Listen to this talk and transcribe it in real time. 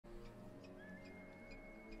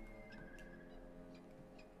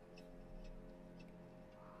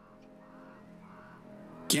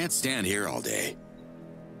Can't stand here all day.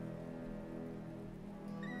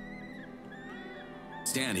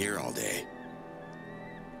 Stand here all day.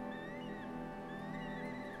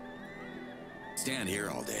 Stand here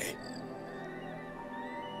all day.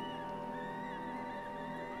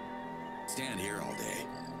 Stand here all day.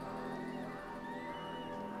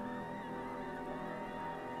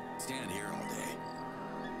 Stand here all day.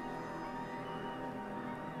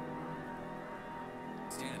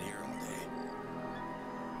 Stand here all day.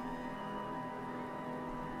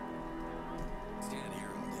 Stand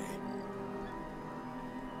here all day.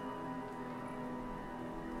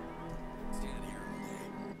 Stand here all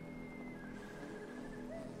day.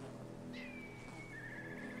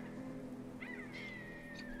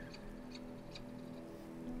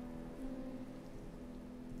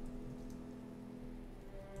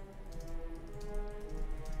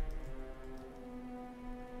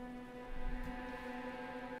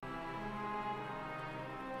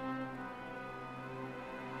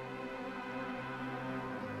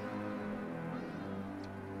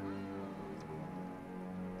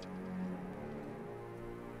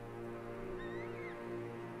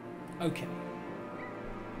 Okay.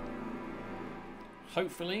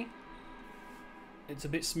 Hopefully, it's a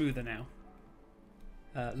bit smoother now.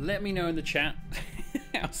 Let me know in the chat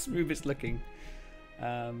how smooth it's looking.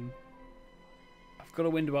 I've got a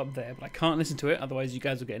window up there, but I can't listen to it, otherwise you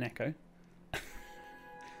guys will get an echo.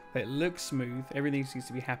 But it looks smooth. Everything seems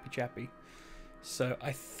to be happy chappy. So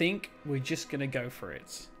I think we're just going to go for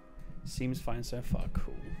it. Seems fine so far.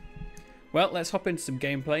 Cool. Well, let's hop into some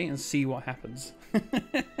gameplay and see what happens.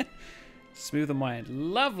 Smooth on my end.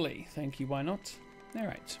 Lovely. Thank you. Why not? All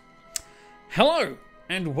right. Hello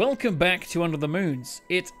and welcome back to Under the Moons.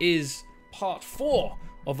 It is part 4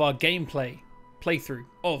 of our gameplay playthrough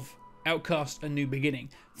of Outcast: A New Beginning.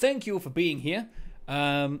 Thank you all for being here.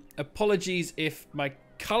 Apologies if my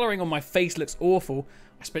colouring on my face looks awful.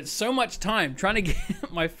 I spent so much time trying to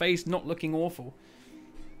get my face not looking awful.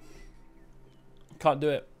 Can't do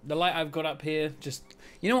it. The light I've got up here just...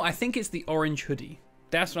 You know what? I think it's the orange hoodie.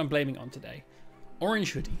 That's what I'm blaming on today.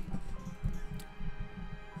 Orange hoodie.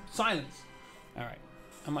 Silence. Alright.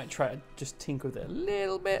 I might try to just tinker with it a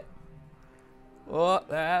little bit. What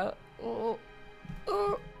the... Oh.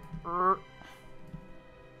 I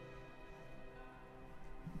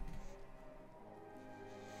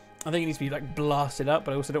think it needs to be like blasted up,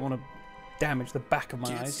 but I also don't want to damage the back of my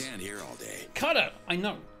eyes. Can't stand here all day. Cutter! I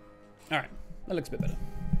know. Alright. That looks a bit better.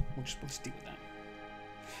 We'll just stick with that.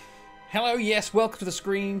 Hello, yes, welcome to the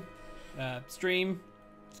stream. It's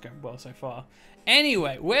going well so far.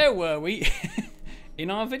 Anyway, where were we?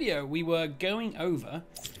 In our video, we were going over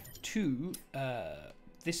to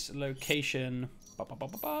this location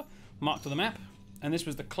marked on the map. And this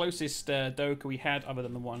was the closest Doka we had, other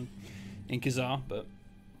than the one in Kazar, but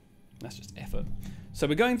that's just effort. So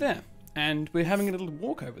we're going there, and we're having a little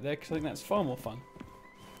walk over there, because I think that's far more fun.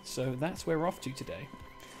 So that's where we're off to today.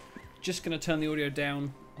 Just going to turn the audio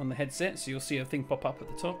down on the headset, so you'll see a thing pop up at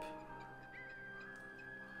the top.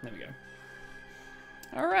 There we go.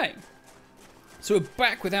 Alright. So we're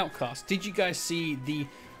back with Outcast. Did you guys see the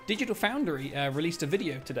Digital Foundry released a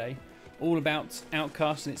video today all about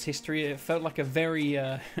Outcast and its history? It felt like a very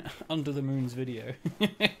Under the Moons video.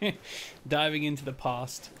 Diving into the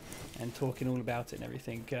past and talking all about it and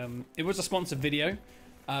everything. It was a sponsored video,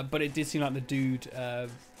 but it did seem like the dude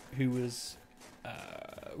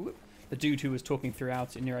who was talking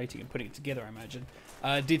throughout and narrating and putting it together, I imagine,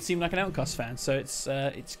 did seem like an Outcast fan. So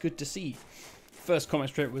it's good to see. First comment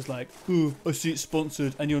straight was like, "Oh, I see it's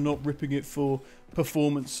sponsored and you're not ripping it for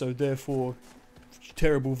performance, so therefore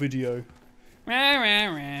terrible video." Rah, rah,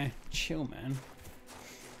 rah. Chill, man.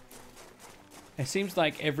 It seems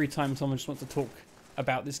like every time someone just wants to talk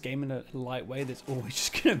about this game in a light way, there's always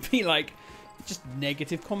just going to be like just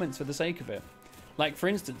negative comments for the sake of it. Like, for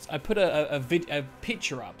instance, I put a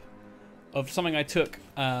picture up of something I took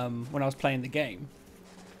when I was playing the game,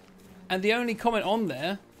 and the only comment on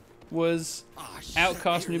there was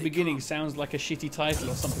Outcast New Beginning sounds like a shitty title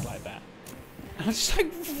or something like that. And I was just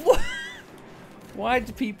like, what? Why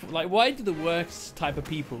do the worst type of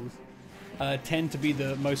people tend to be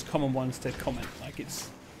the most common ones to comment? Like,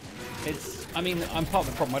 I mean, I'm part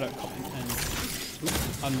of the problem. I don't comment, and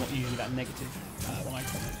I'm not usually that negative when I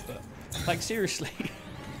comment, but like, seriously,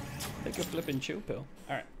 take a flipping chill pill.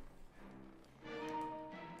 Alright.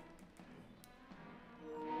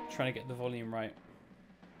 Trying to get the volume right.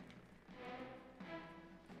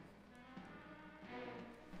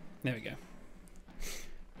 There we go.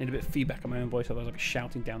 Need a bit of feedback on my own voice, otherwise I'll be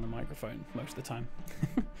shouting down the microphone most of the time.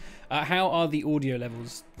 How are the audio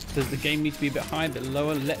levels? Does the game need to be a bit higher, a bit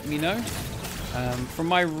lower? Let me know. From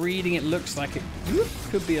my reading, it looks like it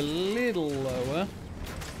could be a little lower,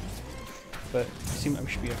 but it seems like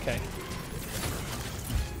we should be okay.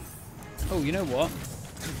 Oh, you know what?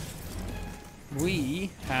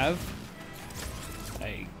 We have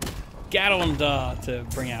a Gadondar to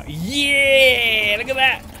bring out. Yeah! Look at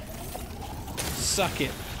that! Suck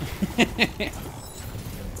it.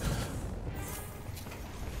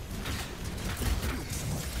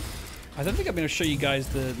 I don't think I'm going to show you guys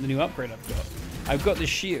the new upgrade I've got. I've got this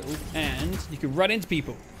shield, and you can run into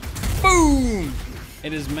people. Boom!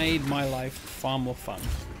 It has made my life far more fun.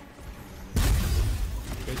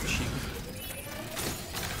 Goes the shield.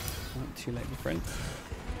 Not too late, my friend.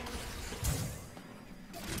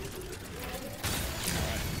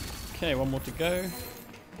 Alright. Okay, one more to go.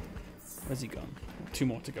 Where's he gone? 2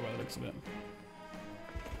 more to go by the looks of it.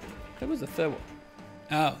 There was the third one.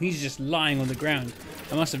 Oh, he's just lying on the ground.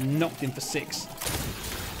 I must have knocked him for 6.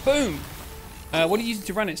 Boom! What are you using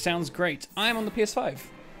to run it? Sounds great. I'm on the PS5.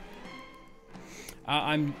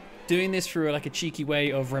 I'm doing this through like a cheeky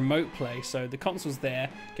way of remote play. So the console's there,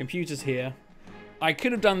 computer's here. I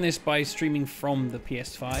could have done this by streaming from the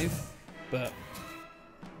PS5, but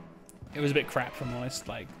it was a bit crap, if I'm honest.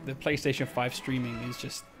 Like, the PlayStation 5 streaming is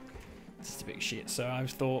just a bit shit. So I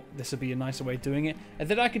thought this would be a nicer way of doing it. And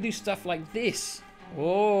then I could do stuff like this.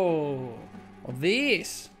 Oh, or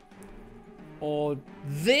this. Or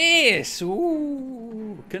this.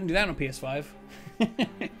 Ooh, couldn't do that on PS5.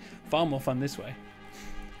 Far more fun this way.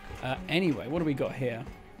 Anyway, what do we got here?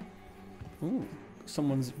 Ooh,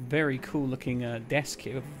 someone's very cool looking desk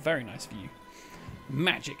here. Very nice view.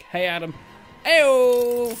 Magic. Hey, Adam.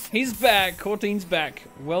 Heyo! He's back. Cortine's back.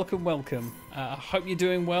 Welcome, welcome. I hope you're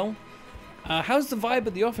doing well. How's the vibe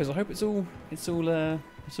at the office? I hope it's all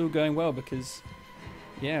going well, because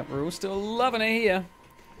yeah, we're all still loving it here.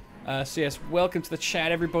 So yes, welcome to the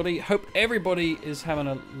chat, everybody. Hope everybody is having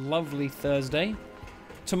a lovely Thursday.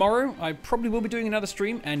 Tomorrow, I probably will be doing another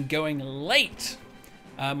stream and going late.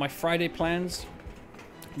 My Friday plans,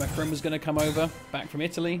 my friend was going to come over back from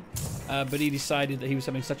Italy, but he decided that he was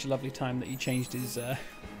having such a lovely time that he changed his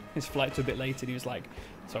flight to a bit later. And he was like,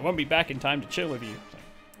 so I won't be back in time to chill with you. So,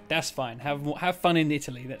 that's fine. Have fun in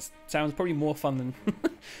Italy. That sounds probably more fun than...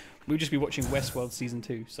 We'll just be watching Westworld Season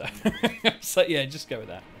 2, so... so yeah, just go with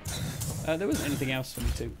that. There wasn't anything else for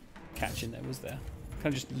me to catch in there, was there?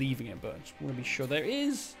 Kind of just leaving it, but I just want to be sure there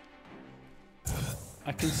is.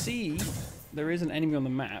 I can see there is an enemy on the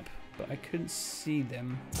map, but I couldn't see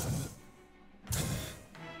them.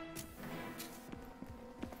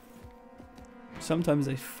 Sometimes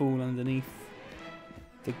they fall underneath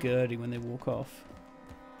the girding when they walk off.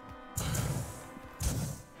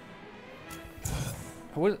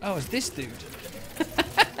 Oh, it's this dude.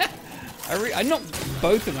 I knocked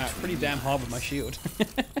both of them out pretty damn hard with my shield.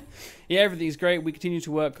 Yeah, everything's great. We continue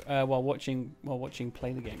to work while watching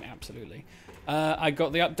play the game. Absolutely. I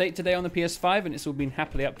got the update today on the PS5, and it's all been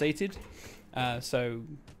happily updated. So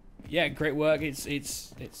yeah, great work. It's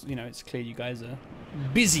you know, it's clear you guys are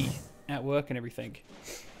busy at work and everything.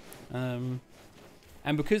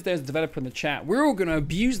 And because there's a developer in the chat, we're all going to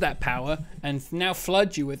abuse that power and now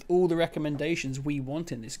flood you with all the recommendations we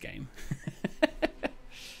want in this game.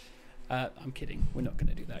 I'm kidding. We're not going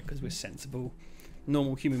to do that because we're sensible,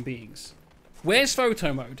 normal human beings. Where's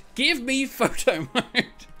photo mode? Give me photo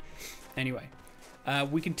mode. Anyway,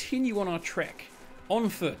 we continue on our trek on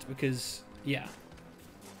foot because, yeah,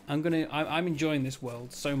 I'm enjoying this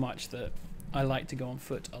world so much that I like to go on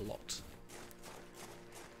foot a lot.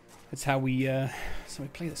 That's how we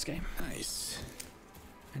play this game. Nice.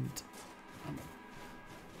 And I'm a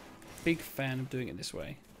big fan of doing it this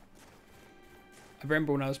way. I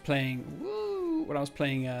remember when I was playing,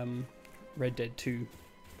 Red Dead 2,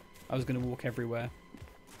 I was going to walk everywhere.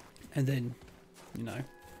 And then, you know,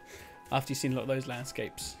 after you've seen a lot of those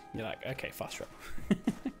landscapes, you're like, okay, fast travel.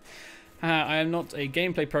 I am not a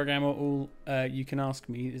gameplay programmer. All you can ask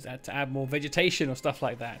me is to add more vegetation or stuff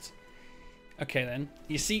like that. Okay then,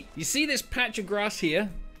 you see this patch of grass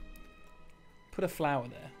here? Put a flower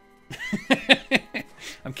there.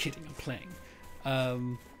 I'm kidding, I'm playing.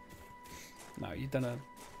 No, you've done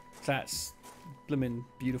that's blimmin'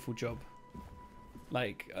 beautiful job.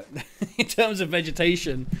 Like, in terms of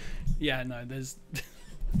vegetation, yeah, no, there's,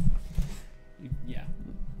 yeah.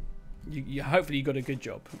 You hopefully you got a good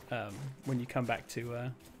job when you come back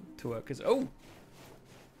to work. Cause ooh.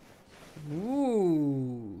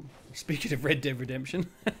 Speaking of Red Dead Redemption,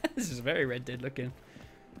 this is very Red Dead looking.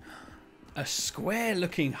 A square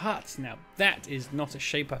looking hut. Now that is not a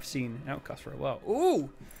shape I've seen in Outcast for a while. Ooh.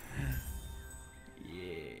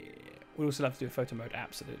 Yeah. we'll also have to do a photo mode,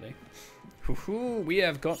 absolutely. We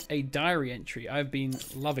have got a diary entry. I've been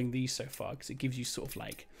loving these so far because it gives you sort of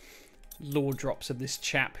like lore drops of this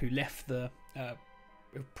chap who left the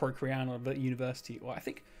Procreana the university, or I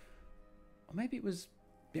think, or maybe it was,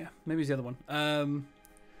 yeah, maybe it was the other one.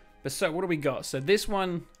 But so what do we got? So this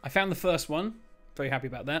one, I found the first one. Very happy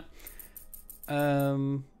about that.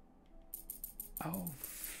 Oh,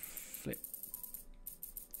 flip.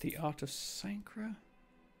 The Art of Sankra?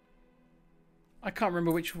 I can't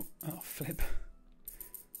remember which one. Oh, flip.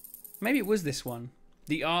 Maybe it was this one.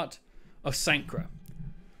 The Art of Sankra.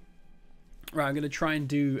 Right, I'm going to try and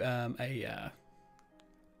do a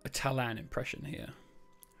Talan impression here.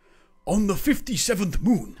 On the 57th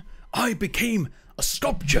moon, I became a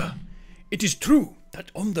sculptor. It is true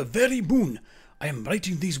that on the very moon I am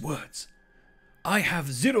writing these words. I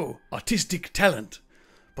have zero artistic talent,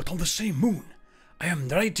 but on the same moon I am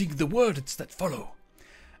writing the words that follow.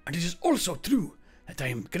 And it is also true that I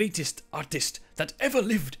am greatest artist that ever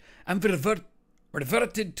lived and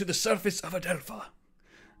reverted to the surface of Adelpha.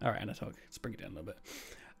 Alright, Anatog, let's bring it down a little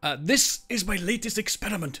bit. This is my latest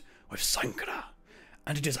experiment with Sankara,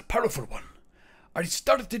 and it is a powerful one. I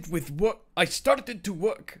started to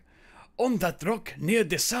work on that rock near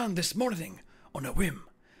the sun this morning on a whim,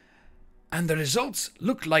 and the results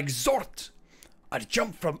look like Zort. I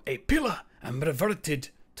jumped from a pillar and reverted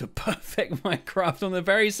to perfect my craft on the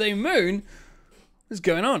very same moon. What's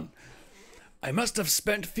going on? I must have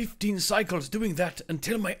spent 15 cycles doing that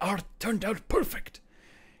until my art turned out perfect.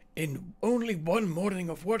 In only one morning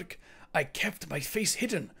of work, I kept my face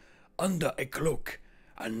hidden under a cloak,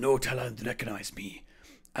 and no talent recognized me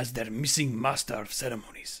as their missing master of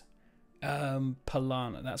ceremonies.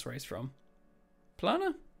 Palana, that's where he's from.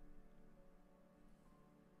 Palana?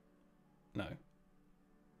 No.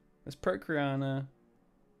 It's Procreana.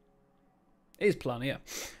 It is Palana, yeah.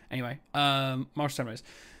 Anyway, Master Ceremonies.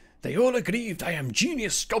 They all aggrieved I am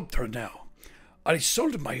genius sculptor now. I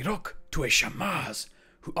sold my rock to a Shamaz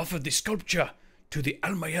who offered the sculpture to the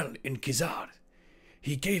Almayel in Kizar.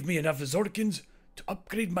 He gave me enough Zorkins to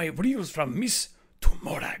upgrade my reels from Miss to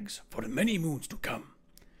Morags for many moons to come.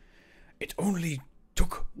 It only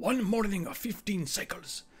took one morning of 15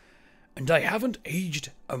 cycles, and I haven't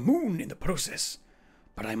aged a moon in the process,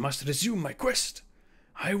 but I must resume my quest.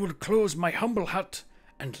 I will close my humble hut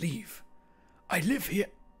and leave. I live here.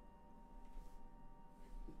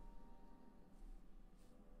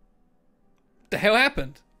 The hell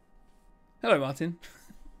happened? Hello, Martin.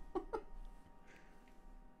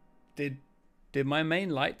 Did my main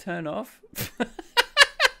light turn off?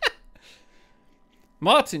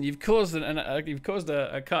 Martin, you've caused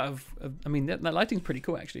a cut of I mean, that lighting's pretty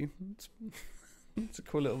cool actually. It's a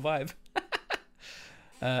cool little vibe.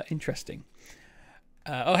 Interesting.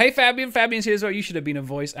 Oh, hey Fabian. Fabian's here as well. You should have been a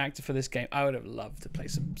voice actor for this game. I would have loved to play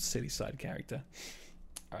some silly side character.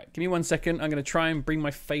 All right, give me 1 second. I'm going to try and bring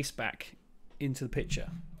my face back into the picture.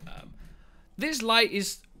 This light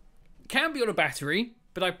can be on a battery,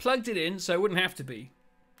 but I plugged it in so it wouldn't have to be.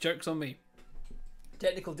 Joke's on me.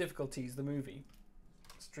 Technical Difficulties, the movie.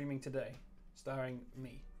 Streaming today. Starring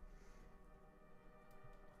me.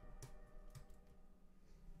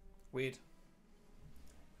 Weird.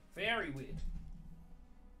 Very weird.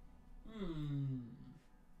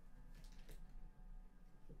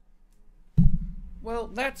 Well,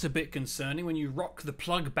 that's a bit concerning when you rock the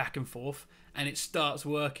plug back and forth and it starts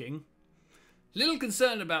working. Little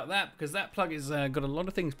concerned about that because that plug has got a lot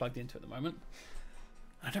of things plugged into at the moment.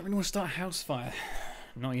 I don't really want to start a house fire.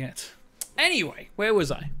 Not yet. Anyway, where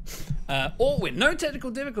was I? All win. No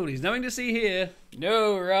technical difficulties. Nothing to see here.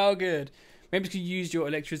 No, we're all good. Maybe you could use your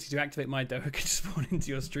electricity to activate my Doha to spawn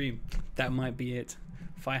into your stream. That might be it.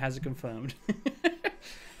 Fire hazard confirmed.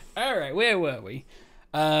 Alright, where were we?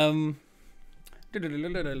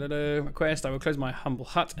 Request, I will close my humble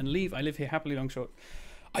hut and leave. I live here happily, long short.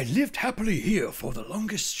 I lived happily here for the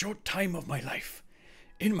longest short time of my life.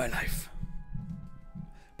 In my life.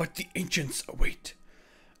 But the ancients await,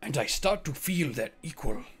 and I start to feel their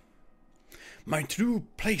equal. My true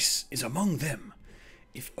place is among them.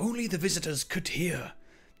 If only the visitors could hear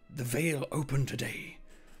the veil open today,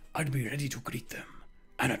 I'd be ready to greet them.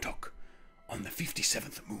 Anatok, on the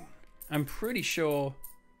 57th moon. I'm pretty sure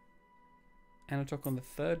Anatok on the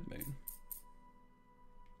 3rd moon.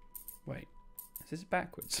 Wait, is this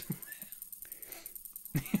backwards?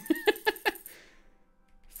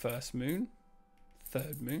 First moon,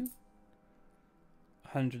 3rd moon,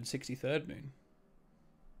 163rd moon.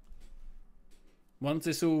 Once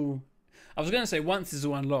this all... I was going to say once this is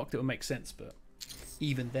all unlocked, it will make sense, but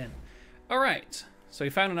even then. Alright, so we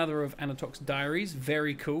found another of Anatok's diaries.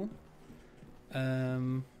 Very cool.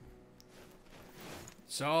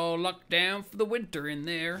 It's all locked down for the winter in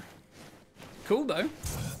there. Cool though.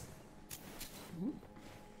 Ooh.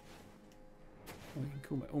 Oh, you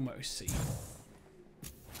can almost see.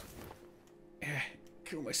 Yeah, you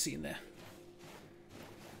can almost see in there.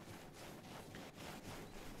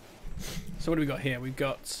 So what do we got here? We've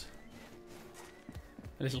got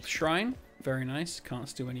a little shrine. Very nice. Can't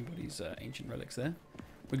steal anybody's ancient relics there.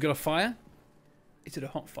 We've got a fire. Is it a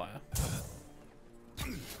hot fire?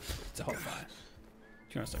 It's a hot fire.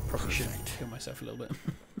 To be honest, I probably should kill myself a little bit.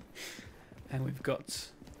 And we've got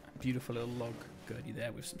a beautiful little log gurdy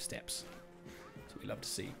there with some steps. That's what we love to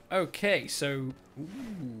see. Okay, so...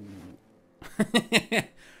 Ooh.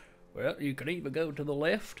 Well, you can either go to the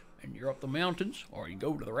left and you're up the mountains, or you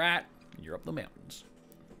go to the right and you're up the mountains.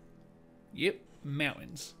 Yep,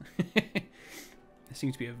 mountains. There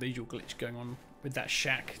seems to be a visual glitch going on with that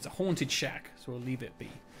shack. It's a haunted shack, so we'll leave it be.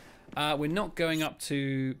 We're not going up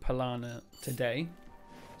to Palana today,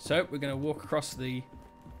 so we're going to walk across the...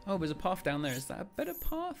 Oh, there's a path down there. Is that a better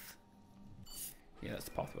path? Yeah, that's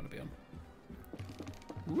the path we want to be on.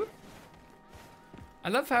 Whoop. I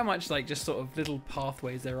love how much, like, just sort of little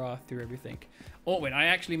pathways there are through everything. Orwin, I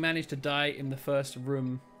actually managed to die in the first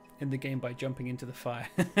room in the game by jumping into the fire.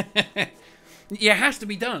 Yeah, it has to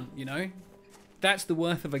be done, you know? That's the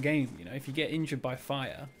worth of a game, you know? If you get injured by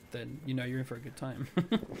fire, then, you know, you're in for a good time.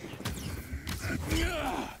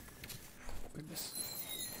 Goodness.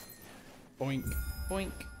 Boink.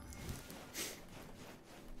 Boink.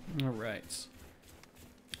 Alright.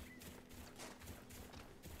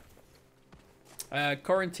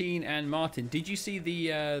 Quarantine and Martin, did you see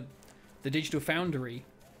the Digital Foundry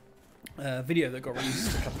video that got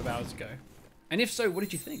released a couple of hours ago? And if so, what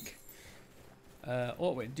did you think?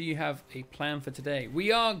 Orwin, do you have a plan for today?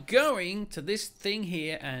 We are going to this thing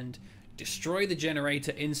here and destroy the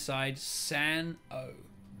generator inside San-O.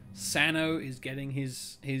 Sano is getting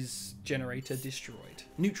his generator destroyed.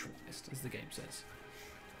 Neutralized, as the game says.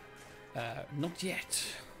 Not yet.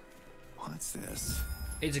 What's this?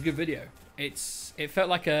 It's a good video. It felt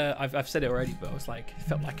like a... I've said it already, but I was like... It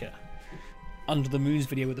felt like a Under the Moon's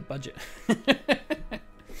video with a budget.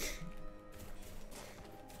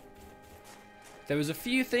 There was a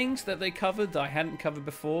few things that they covered that I hadn't covered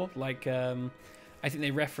before. Like, I think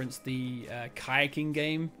they referenced the kayaking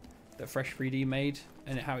game that Fresh 3D made,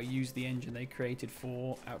 and how it used the engine they created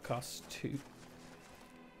for Outcast 2.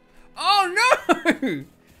 Oh no!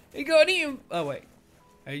 He got eaten. Oh wait,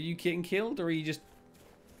 are you getting killed, or are you just?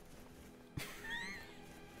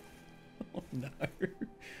 Oh no!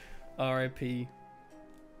 R.I.P.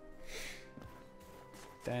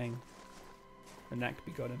 Dang.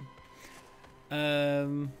 Anakbi got him.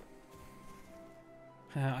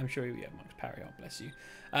 I'm sure you have Monk's parry. Oh, bless you.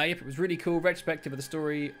 Yep, it was really cool. Retrospective of the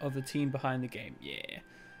story of the team behind the game. Yeah.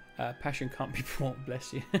 Passion can't be bought.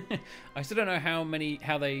 Bless you. I still don't know how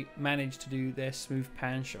they managed to do their smooth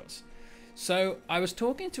pan shots. So I was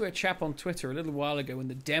talking to a chap on Twitter a little while ago when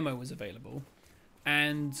the demo was available,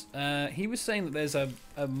 and he was saying that there's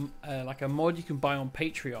like a mod you can buy on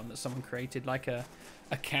Patreon that someone created, like a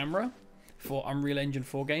camera for Unreal Engine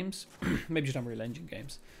 4 games, maybe just Unreal Engine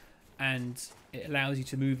games, and it allows you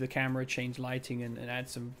to move the camera, change lighting, and add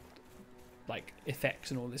some like effects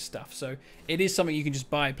and all this stuff. So it is something you can just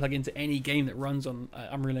buy, plug into any game that runs on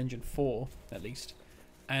Unreal Engine 4 at least,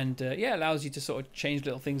 and yeah, it allows you to sort of change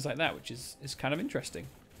little things like that, which is kind of interesting.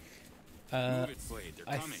 I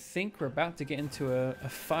think we're about to get into a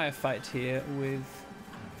firefight here with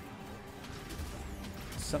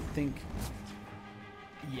something.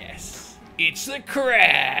 Yes. It's a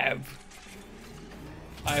crab!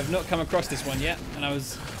 I have not come across this one yet, and I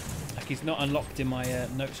was like, he's not unlocked in my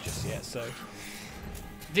notes just yet, so.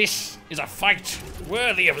 This is a fight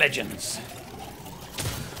worthy of legends.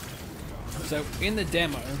 So, in the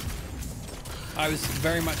demo, I was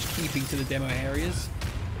very much keeping to the demo areas,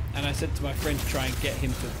 and I said to my friend to try and get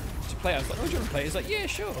him to play. I was like, oh, do you want to play? He's like, yeah,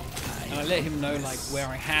 sure. And I let him know like where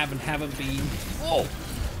I have and haven't been. Whoa!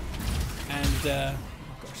 And, oh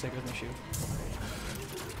gosh, there goes my shield.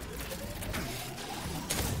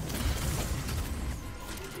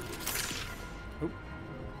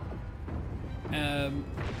 Oh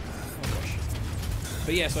gosh.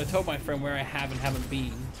 But yeah, so I told my friend where I have and haven't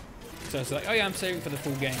been. So I was like, oh yeah, I'm saving for the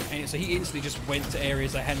full game. And so he instantly just went to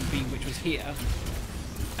areas I hadn't been, which was here.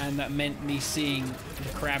 And that meant me seeing the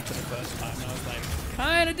crab for the first time. And I was like,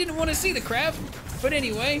 kinda didn't want to see the crab. But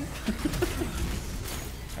anyway.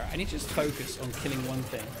 Alright, I need to just focus on killing one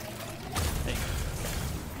thing. There you go.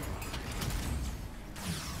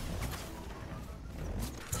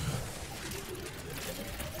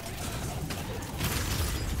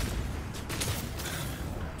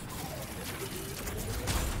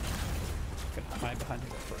 hide behind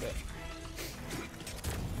it for a bit.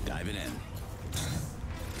 Diving in.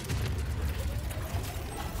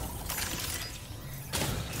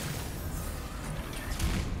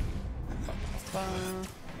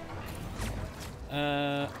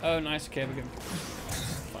 Oh, nice. Okay, we're going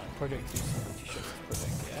project project.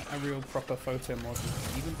 Yeah, a real proper photo mod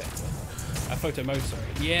is even better. A photo mode, sorry.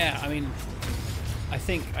 Yeah, I mean, I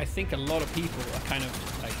think a lot of people are kind of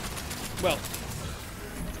like, well,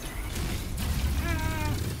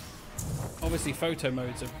 obviously photo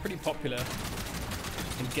modes are pretty popular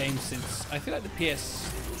in games since I feel like the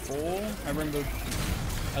PS4. I remember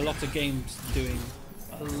a lot of games doing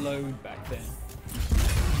a load back then.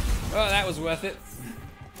 Oh, that was worth it.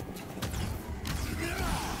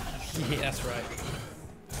 Yeah, that's right.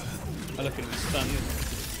 I look at him stunned.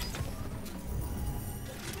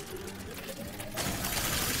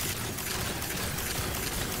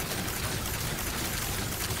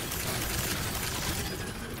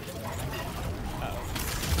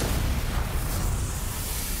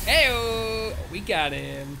 Heyo! We got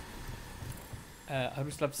him. I'd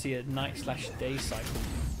just love to see a night/day cycle.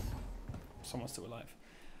 Someone's still alive.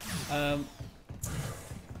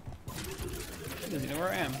 Doesn't know where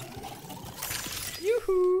I am.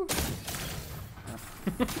 Yoo-hoo!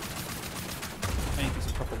 I need to do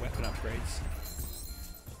some proper weapon upgrades.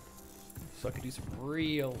 So I can do some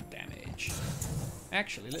real damage.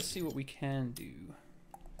 Actually, let's see what we can do.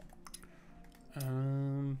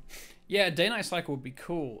 Yeah, a day-night cycle would be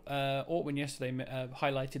cool. Ortwin yesterday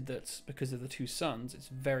highlighted that because of the two suns, it's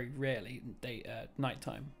very rarely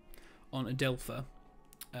nighttime on Adelpha.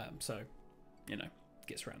 So, you know,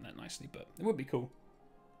 gets around that nicely, but it would be cool.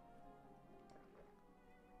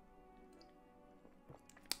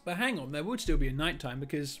 But hang on, there would still be a nighttime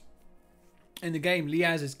because in the game,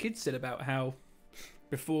 Liaz's kid said about how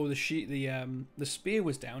before the spear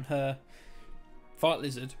was down, her fart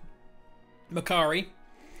lizard, Makari,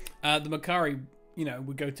 the Makari, you know,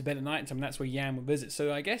 would go to bed at night time. And that's where Yan would visit.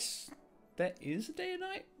 So I guess there is a day and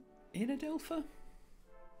night in Adelpha.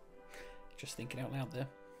 Just thinking out loud there.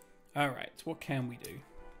 All right, what can we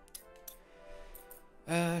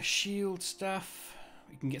do? Shield stuff.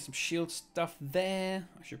 We can get some shield stuff there.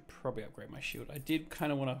 I should probably upgrade my shield. I did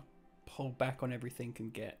kind of want to pull back on everything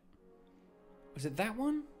and get... Was it that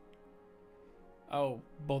one? Oh,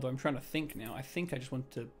 bother. I'm trying to think now. I think I just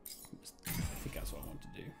want to... I think that's what I want to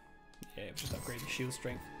do. Yeah, just upgrade the shield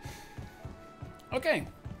strength. Okay,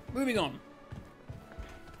 moving on.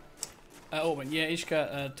 Orban, yeah,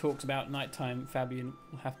 Ishka talks about nighttime. Fabian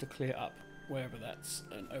will have to clear up wherever that's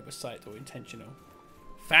an oversight or intentional.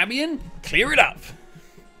 Fabian, clear it up.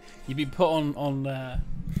 You've been put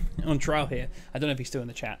on trial here. I don't know if he's still in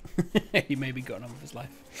the chat. He may be gone on with his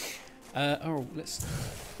life. Oh,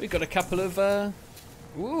 we've got a couple of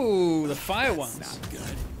ooh, the fire ones.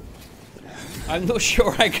 I'm not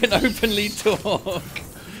sure I can openly talk.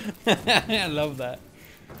 I love that.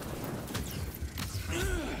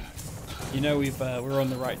 You know we're on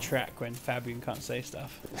the right track when Fabian can't say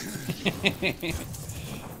stuff.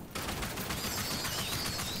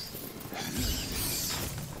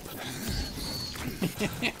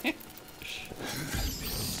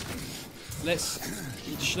 Let's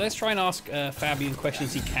try and ask Fabian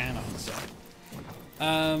questions he can answer.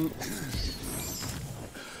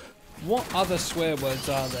 What other swear words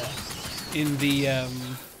are there in the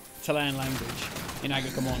Talan language in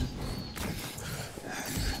Agacamon?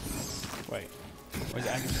 Wait, where's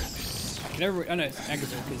Agathor? Oh no, it's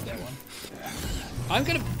Agathor is that one. I'm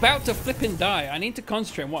about to flip and die. I need to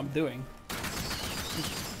concentrate on what I'm doing.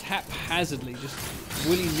 Just haphazardly, just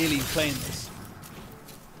willy-nilly playing this.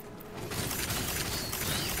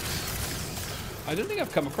 I don't think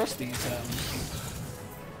I've come across these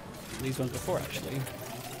ones before, actually.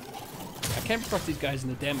 I came across these guys in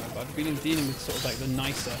the demo, but I've been dealing with sort of like the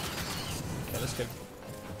nicer. Okay, let's go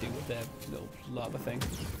deal with their little lava thing.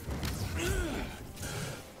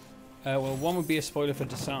 Well, one would be a spoiler for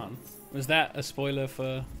Dasan. Was that a spoiler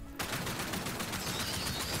for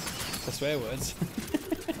swear words?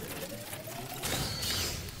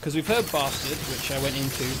 Because we've heard bastard, which I went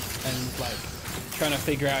into and like trying to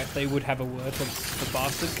figure out if they would have a word for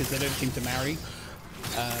bastard because they don't seem to marry.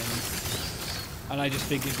 And I just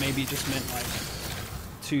figured maybe it just meant like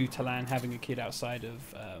two Talan having a kid outside of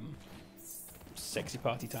sexy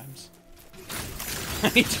party times. I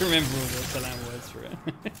need to remember all the Talan words for it.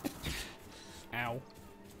 Ow.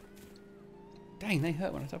 Dang, they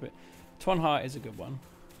hurt when I tap it. Twanha is a good one.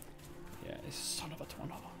 Yeah, it's son of a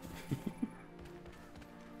Twanha.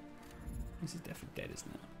 This is definitely dead,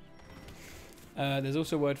 isn't it? There's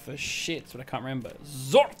also a word for shit, but I can't remember.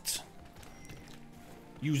 Zort!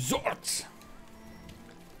 You Zort!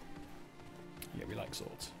 Yeah, we like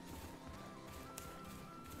swords.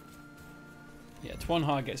 Yeah,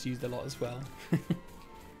 Twanha gets used a lot as well.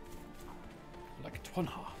 Like a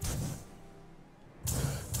Twanha.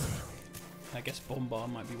 I guess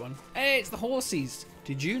Bombar might be one. Hey, it's the horsies!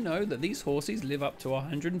 Did you know that these horsies live up to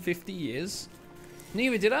 150 years?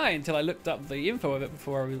 Neither did I until I looked up the info of it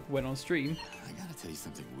before I went on stream. I gotta tell you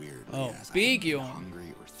something weird. Oh, Yes, big I haven't been yawn.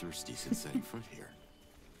 hungry or thirsty since setting foot here.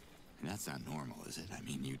 And that's not normal, is it? I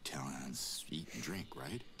mean, you Talans eat and drink,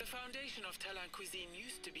 right? The foundation of Talan cuisine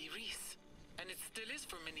used to be Reese, and it still is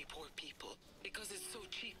for many poor people because it's so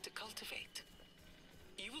cheap to cultivate.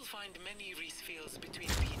 You will find many Reese fields between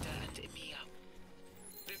Pita and Emia.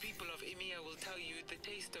 The people of Emia will tell you the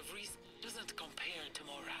taste of Reese doesn't compare to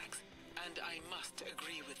Morax, and I must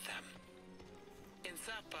agree with them. In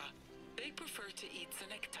Sapa, they prefer to eat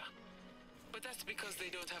Senecta, but that's because they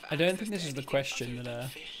don't have. I don't think access this to is the anything question other that than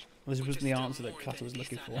fish, this which wasn't is the still answer that more Clutter than was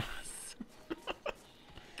looking Isan for. has.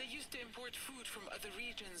 They used to import food from other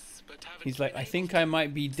regions, but haven't He's like, been I able think to I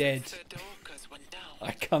might be dead. since the Daokas went down.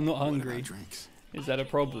 I'm not What hungry. about drinks? Is that a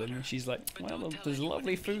problem? And she's like, well, there's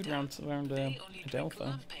lovely food around They only drink Adelpha.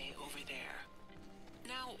 lampe over there.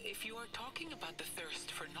 Now, if you are talking about the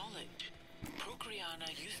thirst for knowledge, Procreana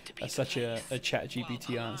used to be That's the such a place, chat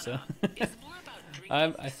GPT while answer. Alana is more about drinking I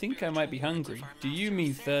the think I might be spiritual words hungry. of our Do you master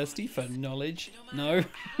mean of thirsty for ceremonies, knowledge? no No. matter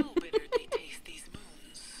how bitter they taste these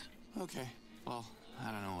moons. Okay. Well,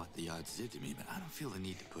 I don't know what the odds did to me, but I don't feel the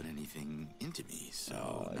need to put anything into me, so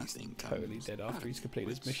Oh, he's nothing totally comes dead out after of he's me, completed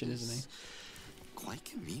his which mission, isn't he? is quite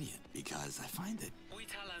convenient because I find that We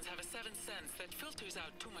Talans have a seventh sense that filters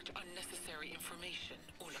out too much unnecessary information,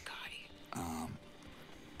 Ulakai.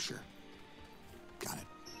 sure. Got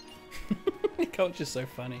it. Culture's so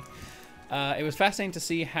funny. It was fascinating to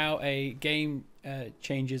see how a game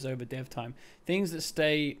changes over dev time. Things that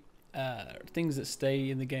stay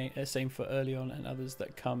in the game same for early on, and others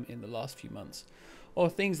that come in the last few months, or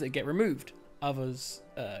things that get removed, others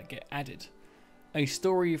get added. A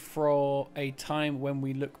story for a time when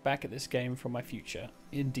we look back at this game from my future.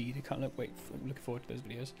 Indeed, I can't wait. I'm looking forward to those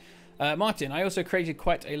videos. Martin, I also created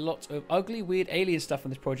quite a lot of ugly, weird alien stuff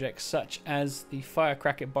in this project, such as the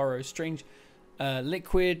firecracker burrows, strange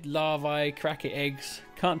liquid larvae, cracker eggs.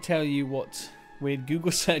 Can't tell you what weird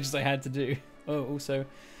Google searches I had to do. Oh, also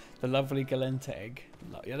the lovely Galenta egg.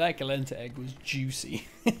 Yeah, that Galenta egg was juicy.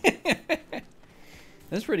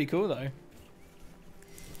 That's pretty cool though. How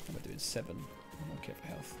am I doing? 7. Okay for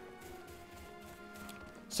health.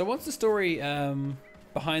 So what's the story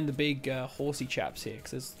behind the big horsey chaps here?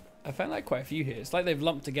 Because I found like quite a few here. It's like they've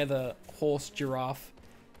lumped together horse, giraffe,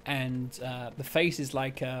 and the face is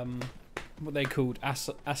like what they called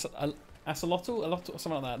axolotl, or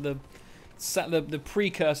something like that. The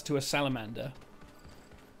precursor to a salamander.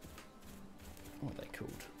 What are they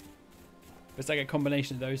called? It's like a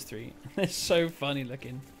combination of those three. They're so funny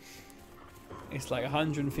looking. It's like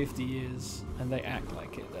 150 years, and they act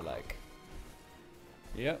like it. They're like,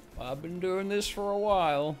 yep, I've been doing this for a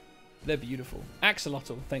while. They're beautiful.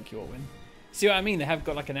 Axolotl, thank you, Orwin. See what I mean? They have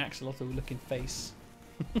got like an axolotl looking face.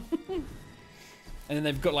 And then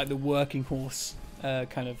they've got like the working horse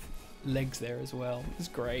kind of legs there as well. It's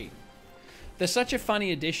great. They're such a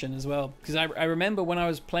funny addition as well, because I remember when I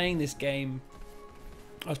was playing this game,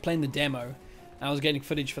 I was playing the demo, and I was getting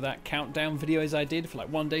footage for that countdown videos I did for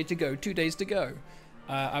like 1 day to go, 2 days to go.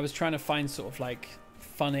 I was trying to find sort of like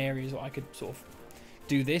fun areas where I could sort of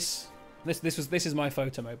do this. This is my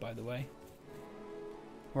photo mode, by the way,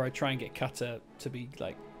 where I try and get Cutter to be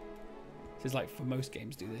like, this is like for most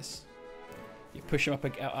games do this. You push him up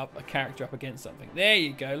a character up against something. There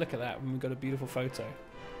you go. Look at that. And we've got a beautiful photo.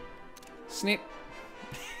 Snip.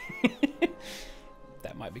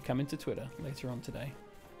 That might be coming to Twitter later on today.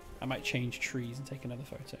 I might change trees and take another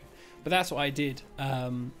photo. But that's what I did.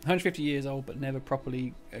 150 years old, but never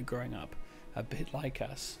properly growing up. A bit like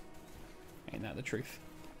us. Ain't that the truth?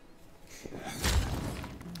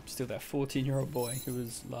 Still that 14-year-old boy who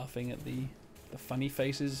was laughing at the funny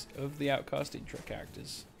faces of the Outcast intro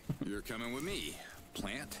characters. You're coming with me,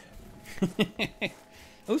 plant.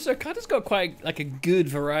 Also, Cutter's got quite like a good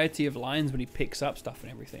variety of lines when he picks up stuff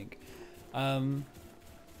and everything.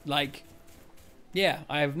 Like, yeah,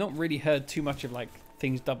 I have not really heard too much of like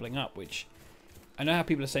things doubling up, which I know how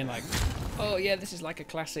people are saying like, oh yeah, this is like a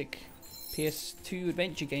classic PS2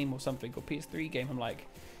 adventure game or something, or PS3 game. I'm like,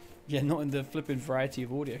 yeah, not in the flipping variety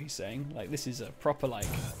of audio he's saying. Like, this is a proper like,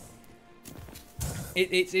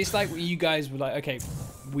 it's like you guys were like, okay,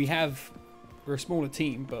 we're a smaller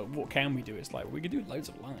team, but what can we do? It's like, we can do loads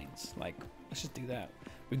of lines. Like, let's just do that.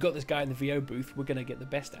 We've got this guy in the VO booth. We're going to get the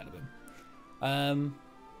best out of him.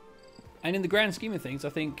 And in the grand scheme of things, I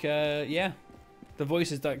think, yeah, The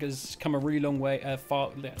voice is that has come a really long way,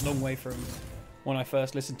 long way from when I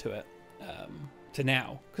first listened to it to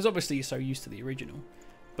now. Because obviously you're so used to the original.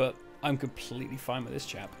 But I'm completely fine with this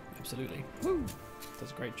chap. Absolutely. Woo!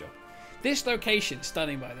 Does a great job. This location is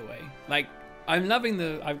stunning, by the way. Like, I'm loving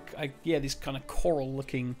these kind of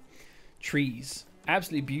coral-looking trees.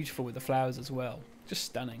 Absolutely beautiful with the flowers as well. Just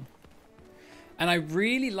stunning. And I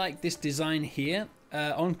really like this design here.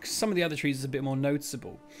 On some of the other trees, it's a bit more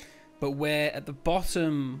noticeable. But where at the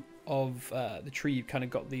bottom of the tree, you've kind of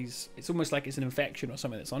got these... It's almost like it's an infection or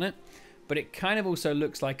something that's on it. But it kind of also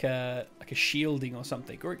looks like a shielding or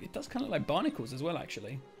something. Or it does kind of look like barnacles as well,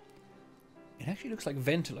 actually. It actually looks like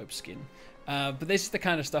ventalope skin. But this is the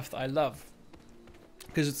kind of stuff that I love.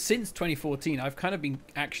 Because since 2014, I've kind of been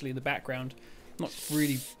actually in the background, not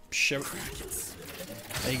really showing...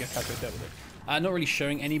 There you go, Patrick, dealt with it. Not really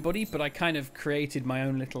showing anybody, but I kind of created my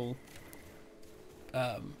own little,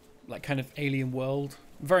 like, kind of alien world.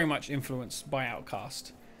 Very much influenced by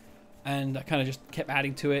Outcast. And I kind of just kept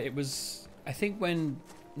adding to it. It was, I think when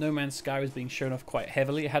No Man's Sky was being shown off quite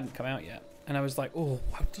heavily, it hadn't come out yet. And I was like, oh,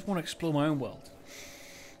 I just want to explore my own world.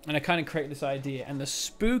 And I kind of created this idea. And the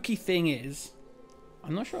spooky thing is,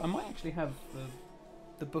 I'm not sure, I might actually have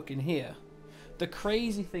the book in here. The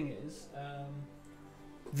crazy thing is,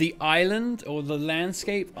 the island or the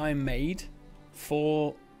landscape I made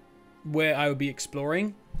for where I would be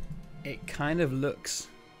exploring, it kind of looks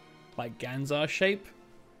like Ganzar's shape.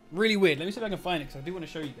 Really weird. Let me see if I can find it, because I do want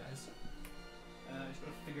to show you guys. Just got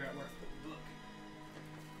to figure out where I put the book.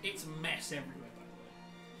 It's a mess everywhere, by the way.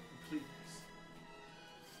 Complete mess.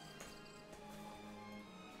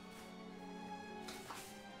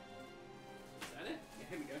 Is that it? Yeah,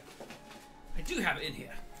 here we go. I do have it in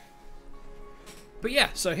here. But yeah,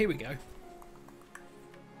 so here we go.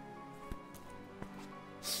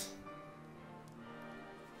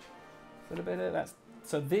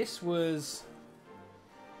 So this was...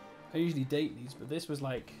 I usually date these, but this was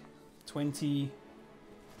like 20...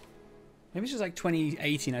 Maybe this was like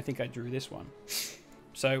 2018, I think I drew this one.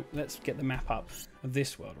 So let's get the map up of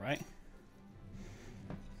this world, right?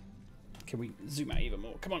 Can we zoom out even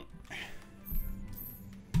more? Come on.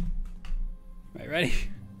 Right, ready?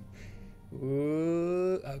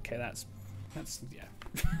 Ooh, okay, that's yeah.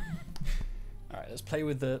 All right, let's play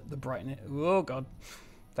with the brightness. Oh god,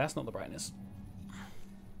 that's not the brightness.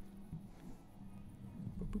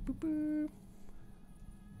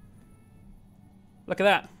 Look at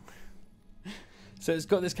that. So it's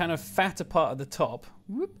got this kind of fatter part at the top,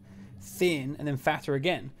 whoop, thin, and then fatter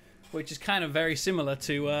again, which is kind of very similar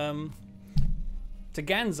to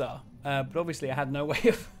Ganzar. But obviously I had no way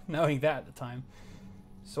of knowing that at the time.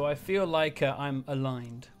 So I feel like I'm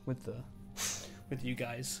aligned with you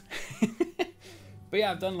guys. But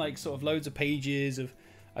yeah, I've done like sort of loads of pages of...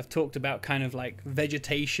 I've talked about kind of like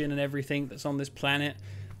vegetation and everything that's on this planet.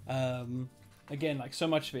 Again, like so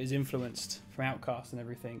much of it is influenced from Outcast and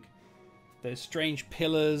everything. There's strange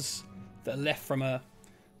pillars that are left from an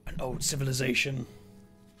old civilization.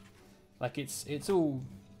 Like it's all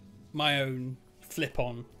my own flip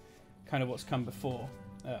on kind of what's come before.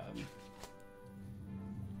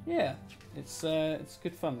 Yeah, it's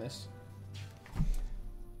good fun, this.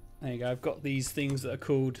 There you go. I've got these things that are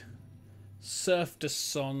called Surf de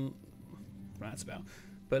Son. That's about.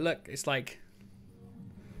 But look, it's like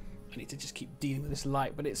I need to just keep dealing with this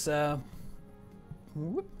light. But it's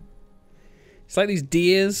whoop. It's like these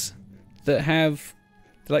deers that have,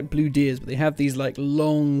 they're like blue deers, but they have these like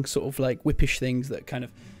long sort of like whippish things that kind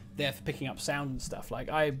of there for picking up sound and stuff. Like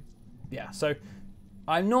so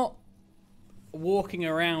I'm not walking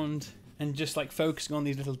around and just like focusing on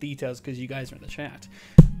these little details because you guys are in the chat.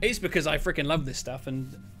 It's because I freaking love this stuff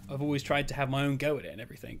and I've always tried to have my own go at it and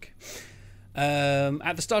everything.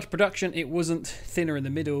 At the start of production, it wasn't thinner in the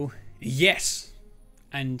middle. Yes,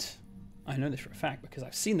 and I know this for a fact because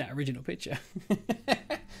I've seen that original picture.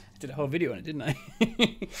 I did a whole video on it, didn't I?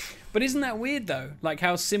 But isn't that weird though? Like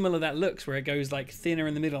how similar that looks, where it goes like thinner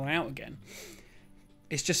in the middle and out again.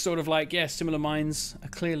 It's just sort of like, yeah, similar minds are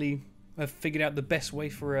clearly have figured out the best way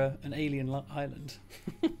for an alien island.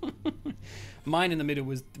 Mine in the middle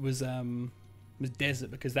was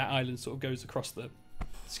desert, because that island sort of goes across the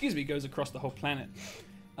whole planet,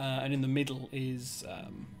 and in the middle is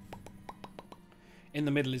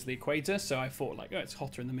the equator. So I thought like, oh, it's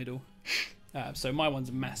hotter in the middle. So my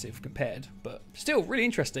one's massive compared, but still really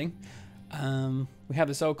interesting. We have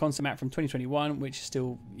this old concept map from 2021, which is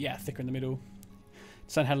still, yeah, thicker in the middle.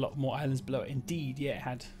 Sun had a lot more islands below it. Indeed, yeah, it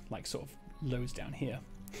had like sort of loads down here.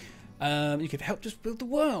 You could help just build the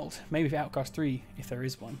world. Maybe for Outcast 3, if there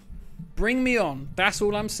is one. Bring me on. That's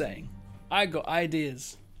all I'm saying. I got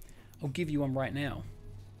ideas. I'll give you one right now.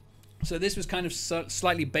 So this was kind of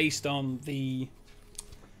slightly based on the,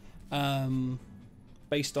 kind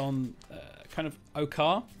of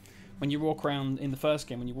Okar. When you walk around in the first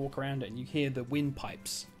game, when you walk around it and you hear the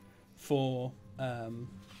windpipes for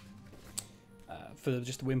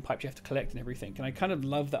just the windpipes you have to collect and everything. And I kind of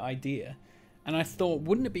love that idea. And I thought,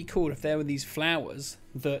 wouldn't it be cool if there were these flowers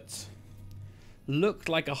that looked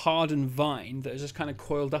like a hardened vine that has just kind of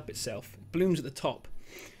coiled up itself. It blooms at the top.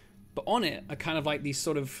 But on it are kind of like these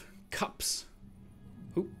sort of cups.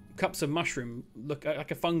 Cups of mushroom, look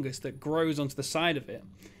like a fungus that grows onto the side of it.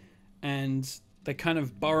 And they kind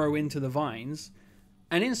of burrow into the vines.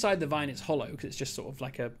 And inside the vine it's hollow because it's just sort of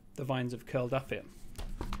like the vines have curled up it.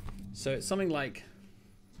 So it's something like,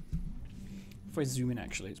 if I zoom in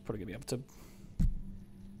actually, it's probably going to be able to...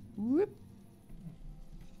 Whoop.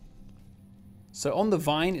 So on the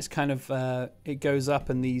vine, it's kind of, it goes up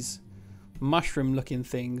and these mushroom looking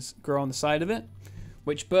things grow on the side of it,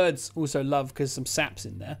 which birds also love because some sap's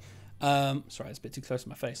in there. Sorry, it's a bit too close to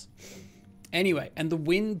my face. Anyway, and the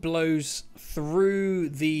wind blows through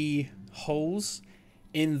the holes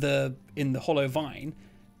in the hollow vine,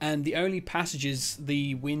 and the only passages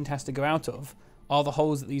the wind has to go out of are the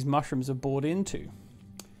holes that these mushrooms are bored into.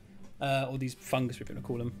 Or these fungus, we're going to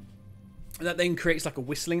call them. And that then creates like a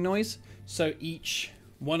whistling noise. So each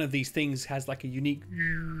one of these things has like a unique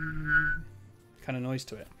kind of noise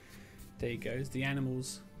to it. There you go. There's the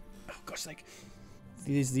animals. Oh gosh, like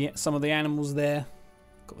these some of the animals there.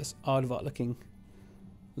 Got this aardvark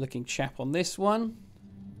looking chap on this one,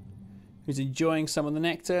 who's enjoying some of the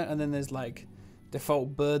nectar, and then there's like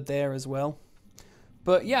default bird there as well.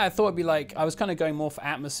 But yeah, I thought it'd be like, I was kind of going more for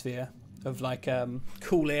atmosphere of like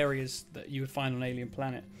cool areas that you would find on Alien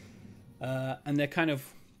Planet. And they're kind of,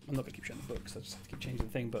 I'm not going to keep showing the books, I just have to keep changing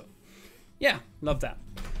the thing, but yeah, love that.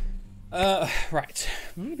 Right.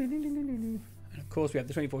 And of course we have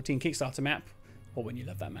the 2014 Kickstarter map, or when you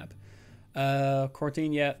love that map.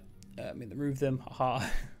 Quarantine, yeah, remove them, haha.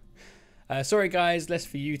 Sorry guys, less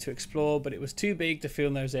for you to explore, but it was too big to fill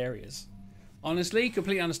in those areas. Honestly,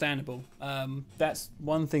 completely understandable. That's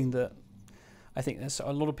one thing that I think there's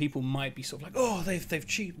a lot of people might be sort of like, oh, they've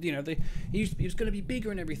cheaped, you know, he was going to be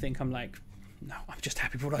bigger and everything. I'm like, no, I'm just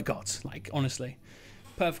happy with what I got. Like, honestly,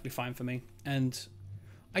 perfectly fine for me. And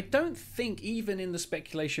I don't think even in the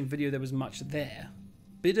speculation video there was much there.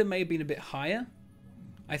 Bidder may have been a bit higher,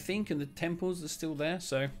 I think, and the temples are still there.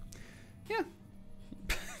 So, yeah,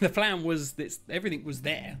 the plan was that everything was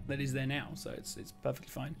there that is there now. So it's perfectly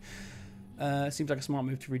fine. Seems like a smart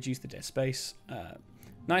move to reduce the dead space.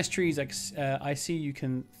 Nice trees. I see you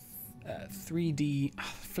can 3D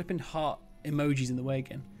flipping heart emojis in the way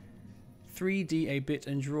again. 3D a bit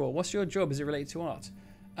and draw. What's your job? Is it related to art?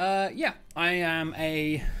 Yeah, I am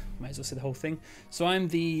a. Might as well say the whole thing. So I'm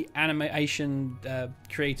the animation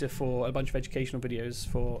creator for a bunch of educational videos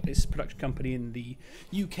for this production company in the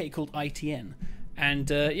UK called ITN, and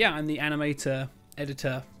yeah, I'm the animator,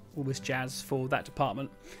 editor, all this jazz for that department.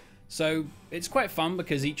 So it's quite fun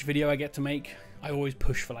because each video I get to make, I always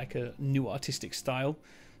push for like a new artistic style.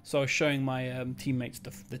 So I was showing my teammates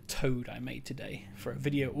the toad I made today for a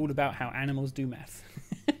video all about how animals do math.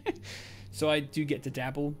 So I do get to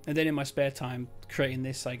dabble, and then in my spare time creating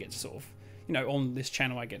this, I get to sort of, you know, on this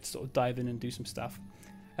channel I get to sort of dive in and do some stuff.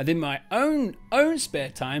 And then my own spare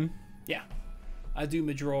time, yeah, I do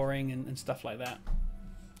my drawing and stuff like that.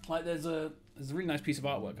 Like there's a really nice piece of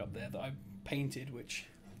artwork up there that I painted, which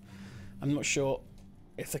I'm not sure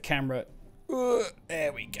if the camera.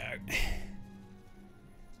 There we go.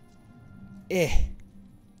 There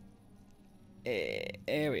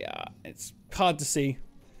we are. It's hard to see,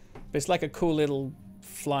 but it's like a cool little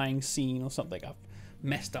flying scene or something. I've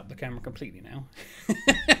messed up the camera completely now.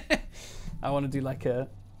 I want to do like a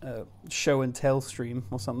show and tell stream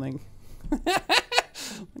or something.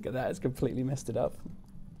 Look at that, it's completely messed it up.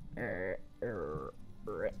 And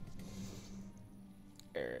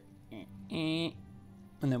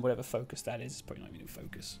then whatever focus that is, probably not even in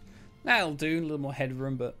focus. That'll do, a little more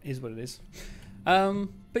headroom, but is what it is.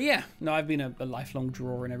 But yeah, no, I've been a lifelong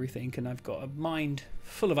drawer and everything, and I've got a mind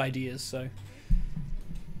full of ideas, so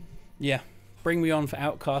yeah, bring me on for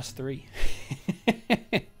Outcast 3.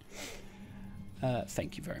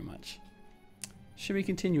 Thank you very much. Should we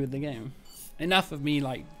continue with the game? Enough of me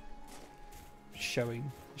like show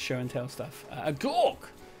and tell stuff. A gork!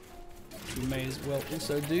 We may as well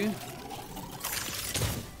also do.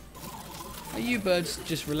 Are you birds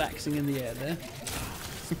just relaxing in the air there?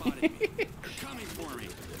 Spotted me. They're coming for me.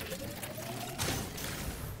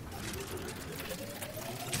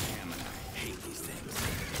 Damn it, I hate these things.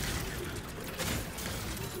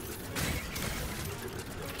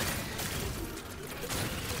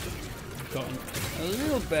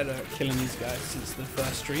 better at killing these guys since the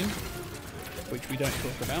first stream, which we don't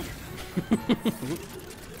talk about. Alright,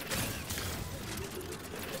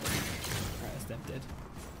 that's them dead.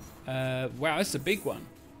 Wow, this is a big one.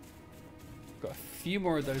 Got a few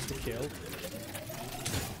more of those to kill.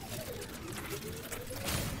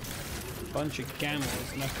 Bunch of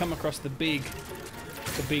gamels, and I've come across the big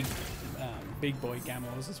boy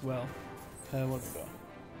gamels as well. What have we got?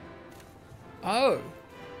 Oh,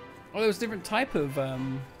 there was a different type of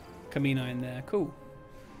Kamina in there. Cool.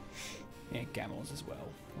 Yeah, gamels as well.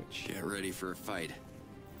 Which Get ready for a fight.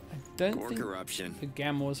 I don't Or think corruption. the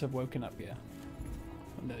gamels have woken up yet.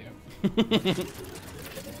 Oh, there they go.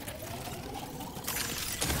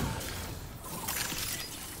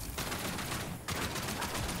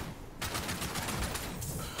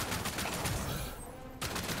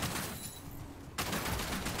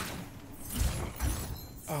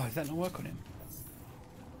 Oh, did that not work on him?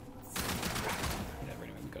 Whatever,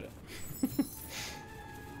 anyway, we got it.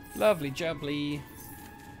 Lovely jubbly.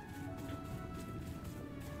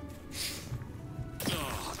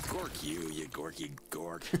 Oh, gork you gorky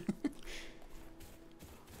gork.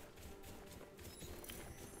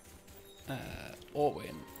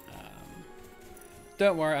 Orwin.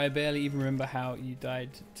 Don't worry, I barely even remember how you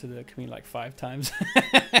died to the Kamina like 5 times.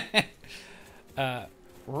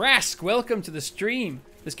 Rask, welcome to the stream.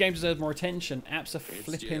 This game deserves more attention.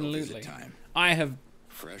 Abso-flippin'-lutely. I have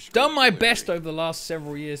done my best over the last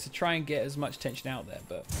several years to try and get as much attention out there,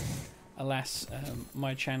 but alas,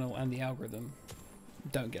 my channel and the algorithm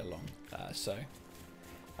don't get along. But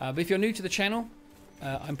if you're new to the channel,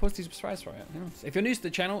 I'm positively surprised for it. If you're new to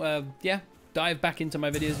the channel, yeah, dive back into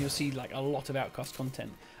my videos and you'll see like a lot of Outcast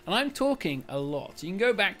content. And I'm talking a lot. You can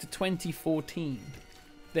go back to 2014.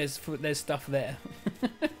 There's stuff there.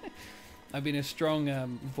 I've been a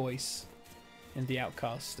strong voice in the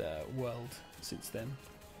Outcast world since then.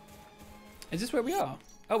 Is this where we are?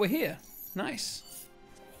 Oh, we're here. Nice.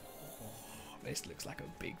 Oh, this looks like a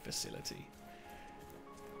big facility.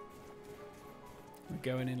 We're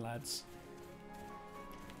going in, lads.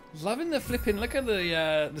 Loving the flipping. Look at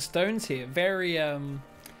the stones here. Very. I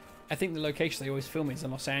think the location they always film is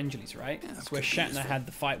in Los Angeles, right? Yeah, that's where Shatner had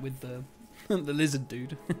the fight with the the lizard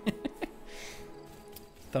dude.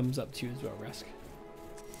 Thumbs up to you as well, Rask.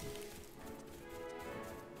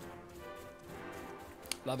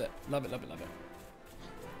 Love it, love it, love it, love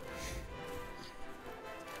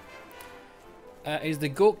it. Is the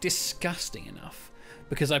Gork disgusting enough?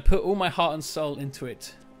 Because I put all my heart and soul into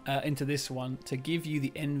it, into this one, to give you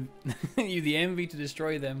the envy to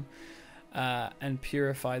destroy them and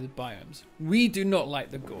purify the biomes. We do not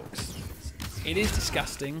like the Gorks. It is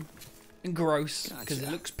disgusting and gross because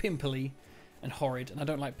it looks pimply and horrid, and I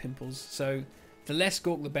don't like pimples. So the less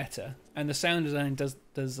Gork, the better. And the sound design does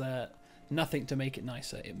nothing to make it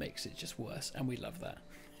nicer. It makes it just worse, and we love that.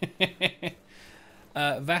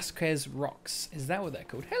 Vasquez Rocks. Is that what they're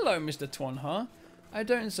called? Hello, Mr. Twanha. I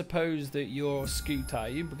don't suppose that you're Scoot, are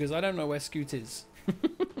you? Because I don't know where Scoot is.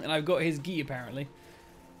 And I've got his gi, apparently.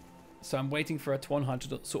 So I'm waiting for a Twanha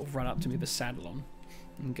to sort of run up to me with a saddle on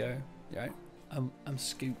and go, yeah, I'm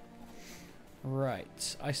Scoot.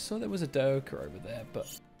 Right. I saw there was a Doka over there,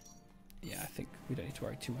 but yeah, I think we don't need to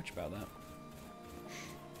worry too much about that.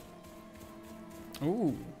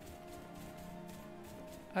 Ooh.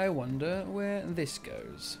 I wonder where this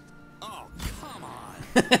goes. Oh, come on.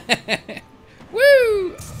 Woo!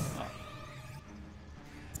 Oh.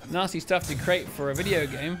 Nasty stuff to create for a video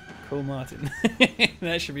game. Cool, Martin.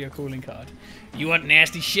 That should be a calling card. You want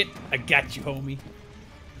nasty shit? I got you, homie.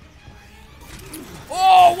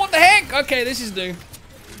 Oh, what the heck? Okay, this is new.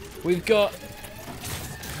 We've got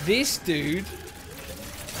this dude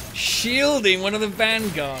shielding one of the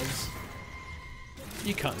vanguards.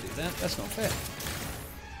 You can't do that. That's not fair.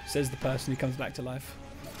 Says the person who comes back to life.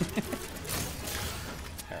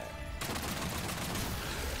 Alright.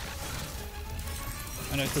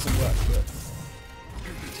 I know it doesn't work, but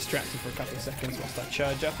distracted for a couple of seconds whilst I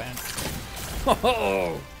charge up and...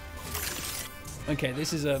 Oh! Okay,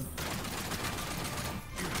 this is a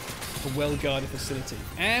well-guarded facility.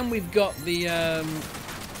 And we've got the... Oh,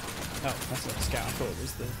 that's not a scout. I thought it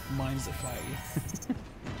was the mines that fly at you.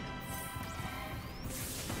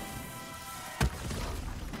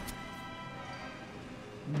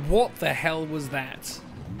 What the hell was that?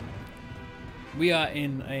 We are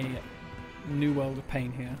in a new world of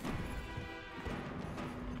pain here.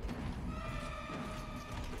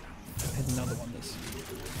 There's another one that's...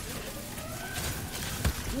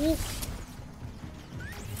 Whoa!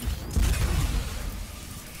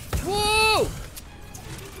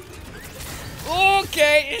 Whoa!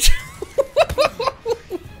 Okay!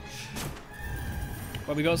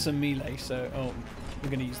 But we got some melee, so we're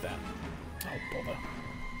gonna use that. Oh bother.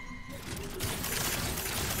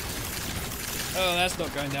 Oh, that's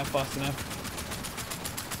not going down fast enough.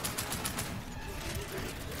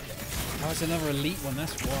 Oh, it's another elite one,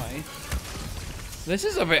 that's why. This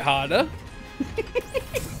is a bit harder.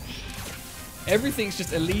 Everything's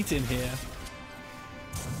just elite in here.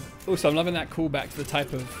 Also, I'm loving that callback to the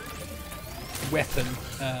type of weapon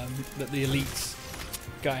that the elites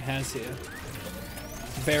guy has here.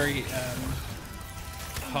 Very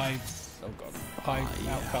high, oh god, high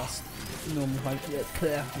outcast, normal high.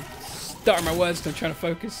 Yeah, stuttering my words because I'm trying to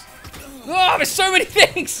focus. Oh, there's so many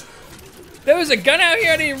things! There was a gun out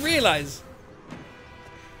here I didn't realize.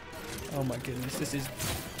 Oh my goodness, this is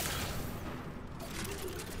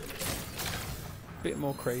a bit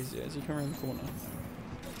more crazy as you come around the corner.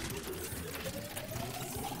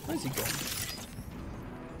 Where's he gone?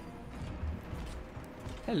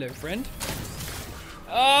 Hello, friend.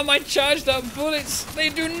 Oh, my charged up bullets! They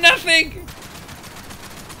do nothing!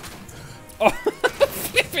 Oh,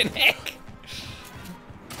 flipping heck!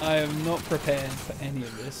 I am not prepared for any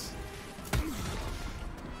of this.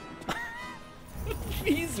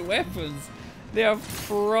 These weapons, they are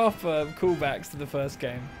proper callbacks to the first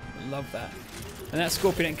game. I love that. And that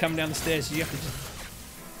scorpion ain't coming down the stairs, so you have to just...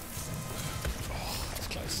 Oh, that's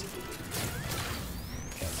close.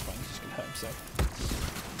 Okay, that's fine. He's just going to hurt himself.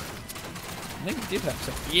 I think he did hurt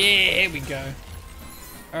himself. Yeah, here we go.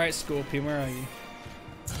 Alright, Scorpion, where are you?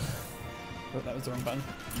 Oh, that was the wrong button.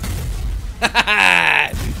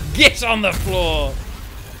 Get on the floor!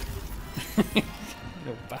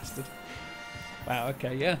 Little bastard. Wow,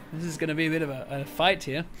 okay, yeah. This is going to be a bit of a fight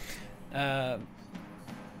here.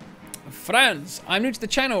 Franz, I'm new to the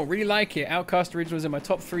channel. Really like it. Outcast Originals are my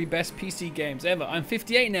top 3 best PC games ever. I'm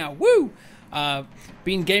 58 now. Woo!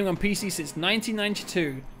 Been gaming on PC since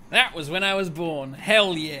 1992. That was when I was born.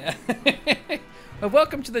 Hell yeah. Well,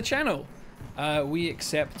 welcome to the channel. We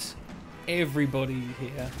accept everybody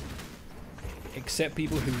here. Except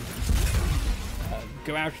people who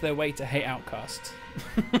go out of their way to hate Outcast.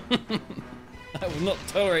 I will not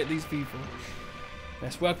tolerate these people.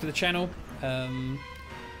 Yes, welcome to the channel. You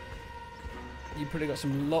probably got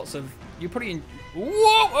some lots of... You probably...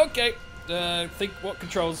 Whoa! Okay. Think what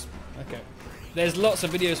controls... Okay. There's lots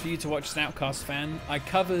of videos for you to watch as an Outcast fan. I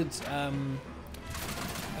covered... in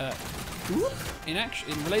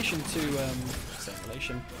relation to...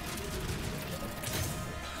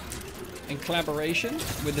 in collaboration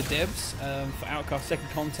with the devs for Outcast Second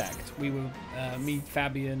Contact. We were... me,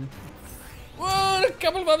 Fabian... Whoa! A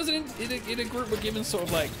couple of others in a group were given sort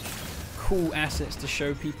of like... cool assets to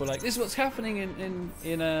show people like this is what's happening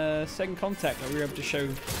in Second Contact. Like we were able to show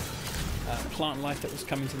plant life that was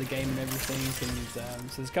coming to the game and everything, and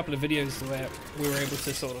so there's a couple of videos where we were able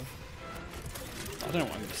to sort of, I don't know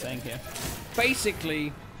what I'm saying here.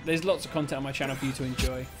 Basically, there's lots of content on my channel for you to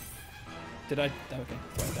enjoy. Did I? Oh, okay,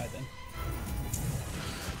 I died then.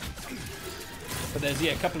 But there's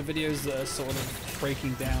a couple of videos that are sort of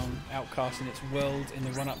breaking down Outcast and its world in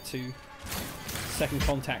the run up to Second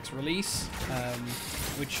Contact's release,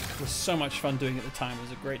 which was so much fun doing at the time. It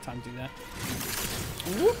was a great time to do that.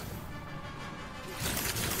 Whoop.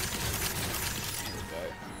 There we go.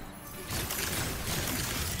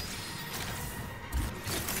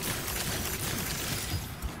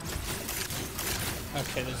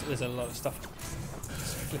 Okay, there's a lot of stuff.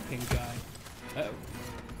 This flipping guy. Uh-oh.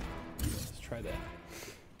 Let's try that.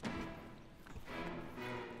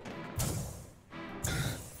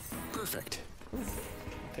 Perfect.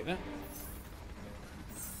 Take that.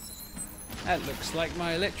 That looks like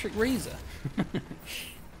my electric razor.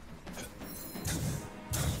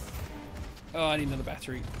 Oh, I need another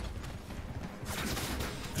battery.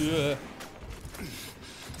 Ugh.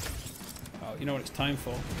 Oh, you know what it's time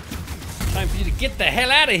for? Time for you to get the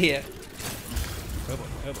hell out of here! Oh boy,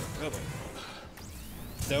 oh boy, oh boy.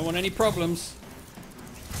 Don't want any problems.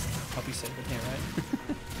 I'll be safe in here, right?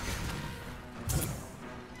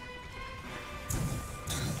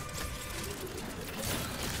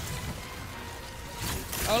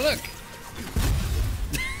 Oh, look!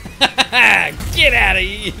 Get out of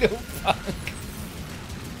here, you little punk!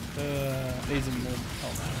 These are more...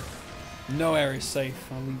 Oh, man. No area is safe.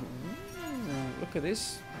 I'll leave it. Ooh, look at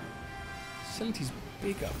this. Facility's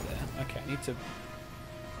big up there. Okay, I need to...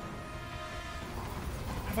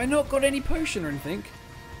 Have I not got any potion or anything?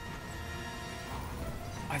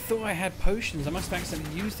 I thought I had potions. I must have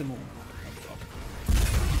accidentally used them all.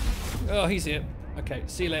 Oh, he's here. Okay,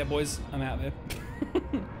 see you later, boys. I'm out of here.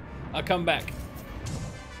 I'll come back.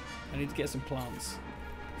 I need to get some plants.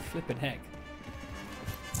 Flippin' heck.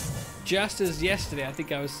 Just as yesterday, I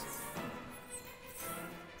think I was...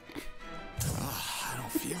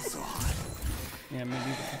 Yeah, maybe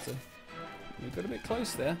we got a bit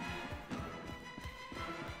close there.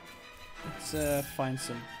 Let's find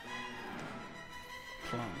some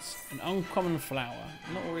plants. An uncommon flower.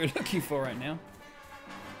 Not what we're looking for right now.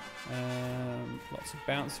 Lots of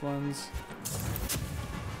bounce ones.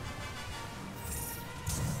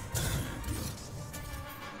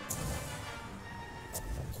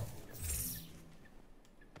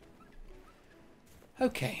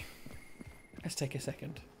 Okay, let's take a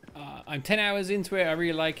second. I'm 10 hours into it. I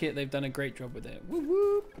really like it. They've done a great job with it. Woo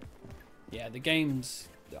woo. Yeah, the game's...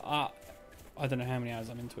 I don't know how many hours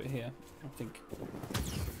I'm into it here. I think...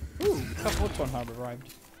 Ooh, what's one hub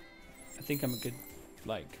arrived? I think I'm a good,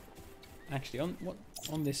 like... Actually,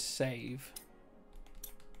 on this save...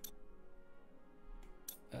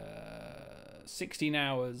 16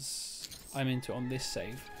 hours I'm into on this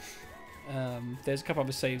save. There's a couple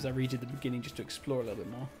other saves I redid at the beginning just to explore a little bit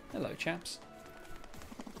more. Hello, chaps.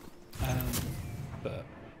 But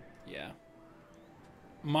yeah,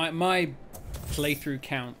 my playthrough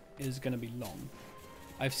count is going to be long.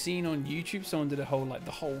 I've seen on YouTube someone did a whole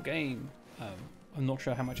the whole game. I'm not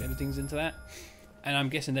sure how much editing's into that, and I'm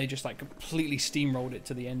guessing they just like completely steamrolled it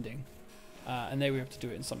to the ending, and they were able to do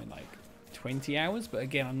it in something like 20 hours. But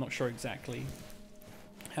again, I'm not sure exactly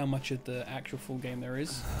how much of the actual full game there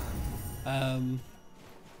is.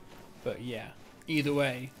 But yeah, either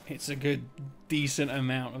way, it's a good, decent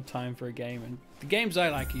amount of time for a game. And the games I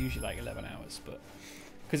like are usually like 11 hours, but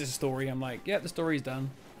because it's a story, I'm like, yeah, the story's done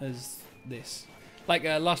as this. Like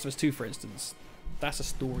Last of Us 2, for instance, that's a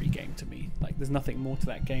story game to me. Like, there's nothing more to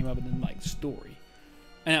that game other than like story,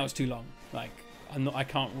 and that was too long. Like, I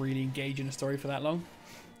can't really engage in a story for that long.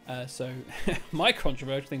 So my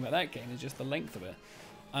controversial thing about that game is just the length of it.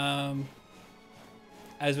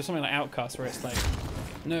 As with something like Outcast, where it's like,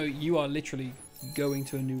 no, you are literally going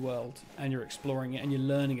to a new world and you're exploring it and you're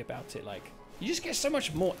learning about it. Like, you just get so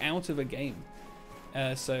much more out of a game.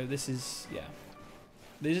 So this is, yeah,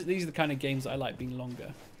 these are the kind of games that I like being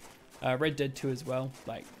longer. Red Dead 2 as well,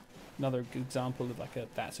 like another good example of like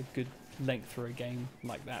that's a good length for a game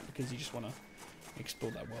like that, because you just want to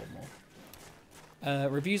explore that world more.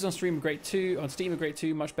 Reviews on Steam are great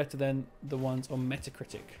too, much better than the ones on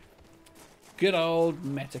Metacritic. Good old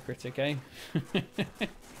Metacritic, eh? Got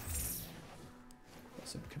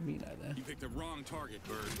some Camino there. You picked the wrong target,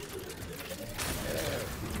 bird.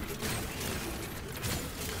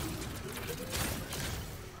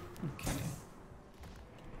 Okay.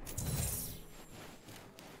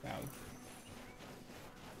 Wow.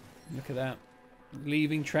 Look at that.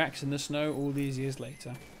 Leaving tracks in the snow all these years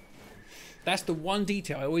later. That's the one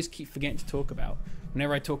detail I always keep forgetting to talk about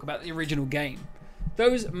whenever I talk about the original game.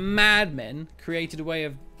 Those madmen created a way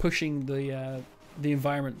of pushing the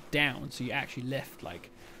environment down, so you actually left like,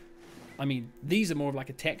 I mean, these are more of like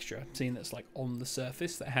a texture, seeing that's like on the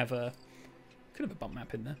surface that have a could have a bump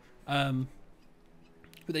map in there,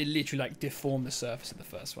 but they literally like deformed the surface of the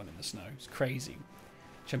first one in the snow. It's crazy,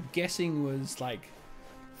 which I'm guessing was like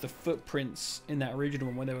the footprints in that original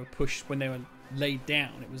one when they were pushed, when they were laid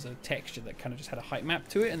down. It was a texture that kind of just had a height map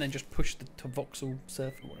to it and then just pushed the voxel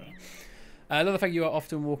surface or whatever. I love the fact you are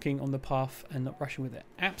often walking on the path and not rushing with it.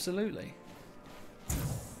 Absolutely.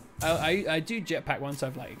 I do jetpack once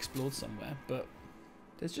I've like explored somewhere, but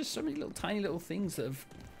there's just so many little tiny little things that have,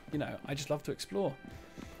 you know, I just love to explore.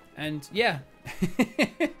 And yeah,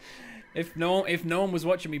 if no one was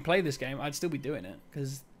watching me play this game, I'd still be doing it,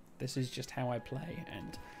 because this is just how I play,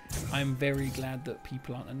 and I'm very glad that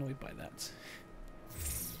people aren't annoyed by that.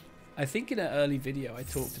 I think in an early video I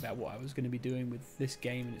talked about what I was going to be doing with this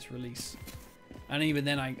game and its release, and even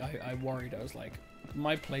then I worried. I was like,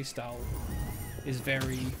 my playstyle is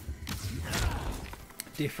very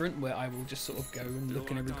different, where I will just sort of go and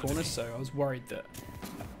look in every corner, so I was worried that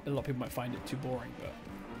a lot of people might find it too boring, but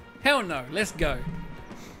hell no, let's go.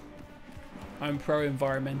 I'm pro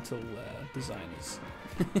environmental designers.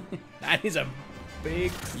 That is a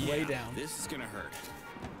big way down. This is gonna hurt.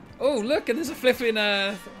 Oh look, and there's a flipping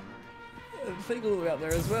thing all the way up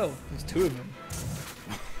there as well. There's two of them.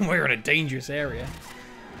 We're in a dangerous area.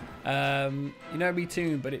 You know me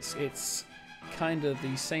too, but it's kind of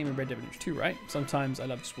the same in Red Dead Redemption 2, right? Sometimes I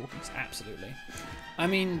love just walking. Absolutely. I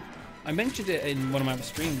mean, I mentioned it in one of my other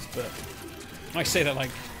streams, but I say that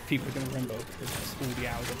like people are going to remember because all the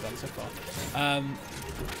hours I've done so far.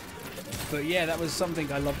 But yeah, that was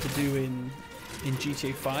something I loved to do in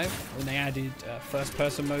GTA 5 when they added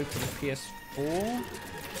first-person mode to the PS4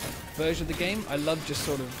 version of the game. I loved just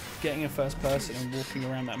sort of getting a first person and walking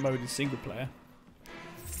around that mode in single player,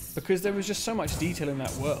 because there was just so much detail in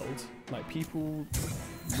that world, like people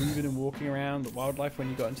moving and walking around, the wildlife when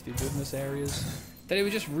you got into the wilderness areas. that it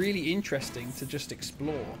was just really interesting to just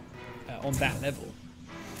explore on that level.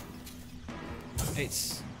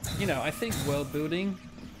 It's, you know, I think world building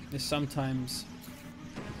is sometimes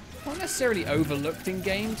not necessarily overlooked in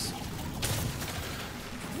games,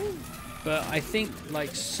 but I think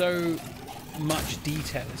like so much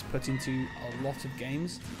detail is put into a lot of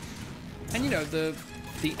games, and you know the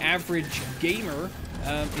average gamer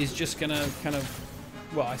is just gonna kind of,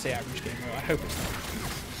 well, I say average gamer, I hope it's not,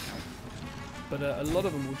 but a lot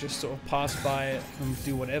of them will just sort of pass by it and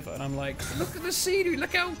do whatever, and I'm like, look at the scenery,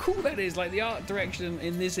 look how cool that is, like the art direction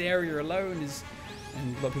in this area alone is,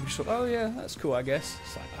 and a lot of people just thought, oh yeah, that's cool, I guess.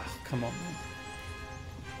 It's like, oh, come on, man.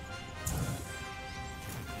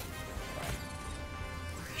 Right.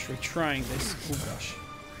 We're trying this. Oh gosh.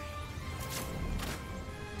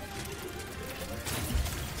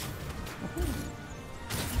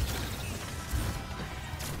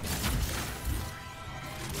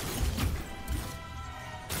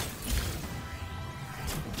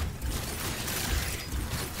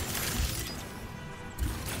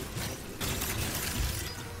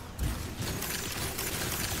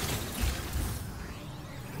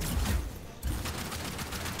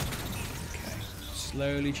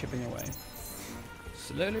 Slowly chipping away.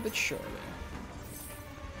 Slowly but surely.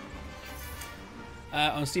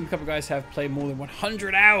 On Steam, a couple of guys have played more than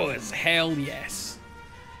 100 hours. Hell yes.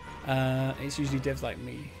 It's usually devs like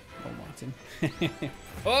me. Oh, Martin.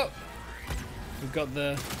 Oh! We've got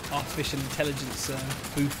the artificial intelligence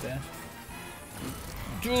booth there.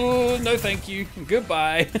 Oh, no thank you.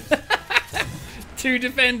 Goodbye. 2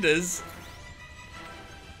 defenders.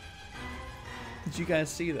 Did you guys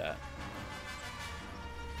see that?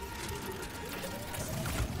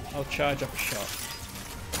 I'll charge up a shot.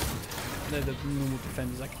 They're the normal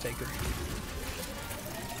defenders, I can take them.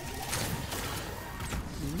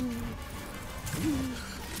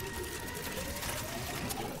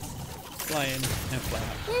 Fly in and fly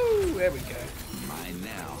out. Woo! There we go. Mine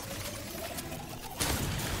now.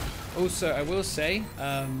 Also, I will say,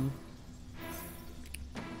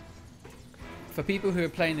 for people who are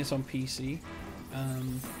playing this on PC,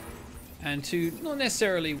 and to not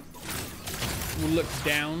necessarily will look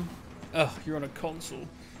down, oh, you're on a console.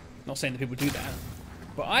 Not saying that people do that,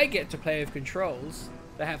 but I get to play with controls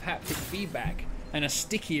that have haptic feedback and are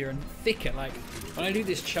stickier and thicker. Like when I do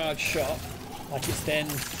this charge shot, like it's then,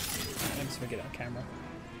 let me just get it on camera.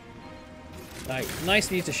 Like nice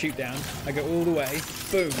and easy to shoot down. I go all the way,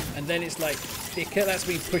 boom, and then it's like thicker. That's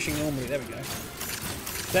me pushing normally. There we go.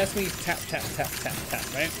 That's me tap tap tap tap tap.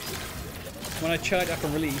 Right. When I charge up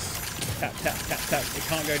and release, tap tap tap tap. It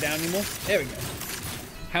can't go down anymore. There we go.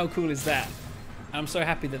 How cool is that? I'm so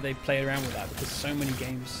happy that they played around with that because so many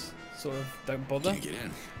games sort of don't bother. Can't get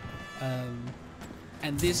in.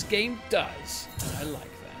 And this game does. And I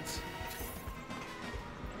like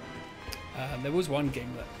that. There was one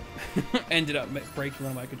game that ended up breaking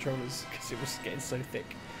one of my controllers because it was getting so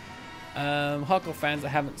thick. Hardcore fans, I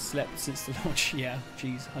haven't slept since the launch. Yeah,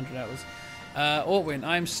 geez, 100 hours. Ortwin,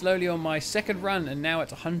 I'm slowly on my 2nd run and now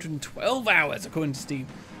it's 112 hours according to Steam.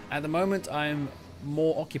 At the moment, I'm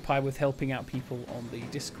more occupied with helping out people on the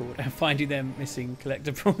Discord and finding them missing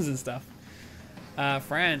collectibles and stuff.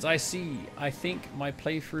 Franz, I see. I think my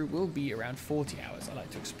playthrough will be around 40 hours. I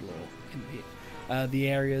like to explore in the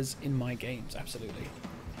areas in my games. Absolutely.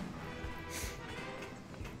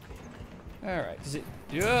 All right. Is it?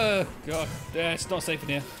 Oh God! It's not safe in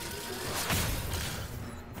here.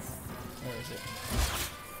 Where is it?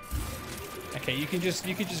 Okay, you can just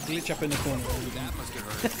glitch up in the corner. That must have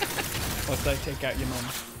hurt. Or don't take out your mum.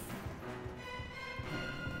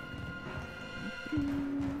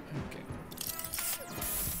 Okay.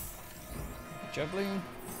 Juggling.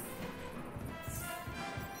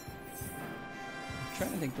 I'm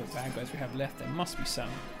trying to think what bad guys we have left. There must be some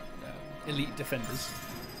elite defenders.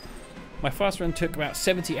 My fast run took about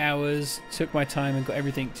 70 hours. Took my time and got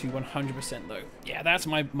everything to 100% though. Yeah, that's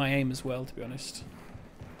my aim as well, to be honest.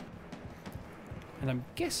 And I'm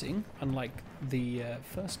guessing, unlike the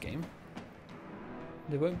first game,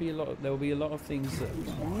 there won't be a lot. There will be a lot of things that.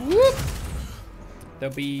 Whoop!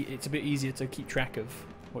 There'll be. It's a bit easier to keep track of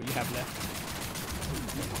what you have left.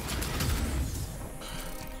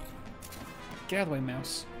 Get out of the way,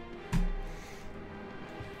 mouse.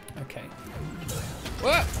 Okay.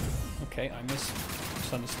 What? Okay, I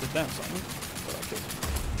misunderstood that something.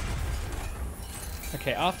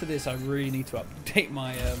 Okay, after this, I really need to update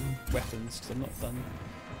my weapons because I've not done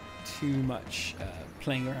too much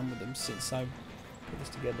playing around with them since I put this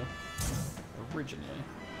together originally.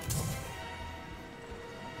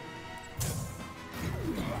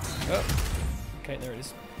 Oh, okay, there it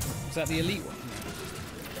is. Is that the elite one?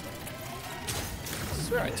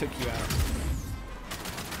 swear I took you out.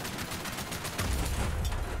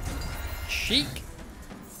 Cheek.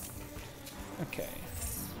 Okay.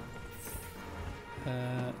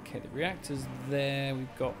 Okay, the reactor's there.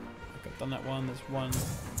 We've got. I've done that one. There's one.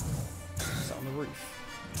 Is that on the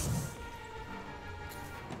roof?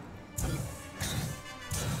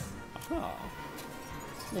 Aha.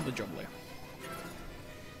 All the job there.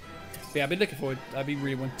 But yeah, I've been looking forward. I've been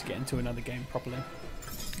really wanting to get into another game properly.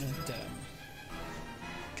 And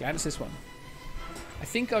glad it's this one. I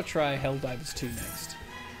think I'll try Helldivers 2 next.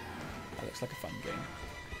 That looks like a fun game.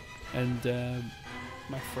 And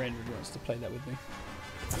my friend really wants to play that with me.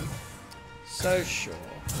 So sure,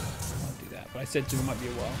 I'll do that. But I said to him it might be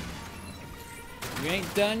a while. We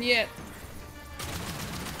ain't done yet.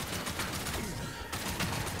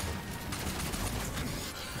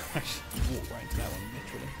 I just walked right into that one,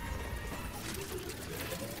 literally.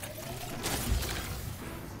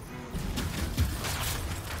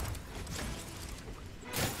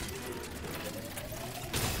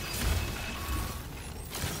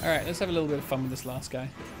 Alright, let's have a little bit of fun with this last guy.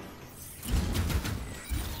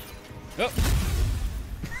 Oh!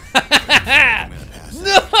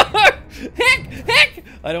 No! Heck!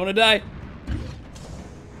 I don't want to die.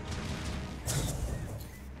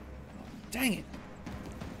 Dang it.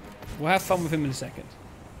 We'll have fun with him in a second.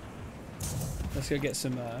 Let's go get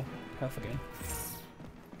some health again.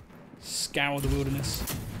 Scour the wilderness.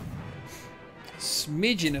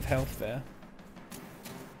 Smidgen of health there.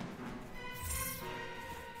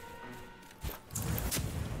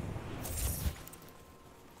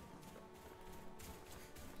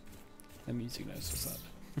 The music knows what's up.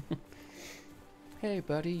 Hey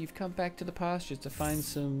buddy, you've come back to the pastures to find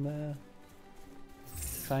some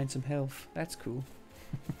health. That's cool.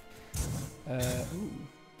 Ooh.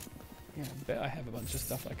 Yeah, I bet I have a bunch of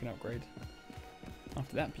stuff I can upgrade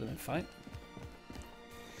after that blooming fight.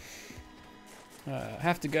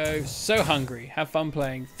 Have to go. So hungry. Have fun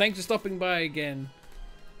playing. Thanks for stopping by again.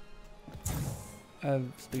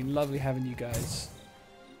 It's been lovely having you guys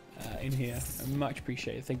in here. Much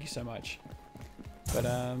appreciated. Thank you so much. But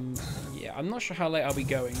yeah, I'm not sure how late I'll be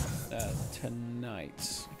going tonight.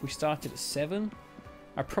 If we started at 7,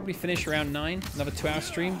 I'll probably finish around 9. Another 2-hour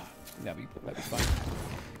stream. That'd be fine.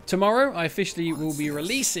 Tomorrow, I officially will be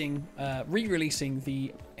releasing, re-releasing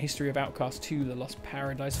the History of Outcast 2: The Lost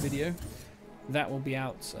Paradise video. That will be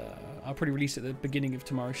out. I'll probably release it at the beginning of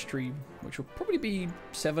tomorrow's stream, which will probably be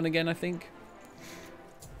 7 again, I think.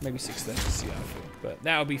 Maybe 6:30 to see how I feel. But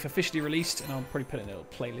that will be officially released, and I'll probably put it in a little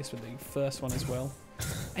playlist with the first one as well.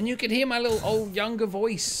 And you can hear my little old younger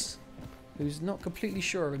voice, who's not completely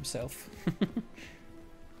sure of himself.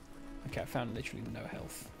 Okay, I found literally no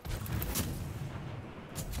health.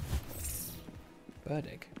 Bird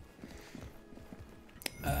egg.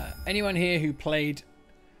 Anyone here who played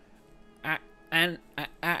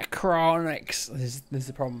Acronix? There's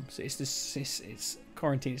the problem. So it's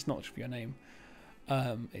quarantine. It's not for your name.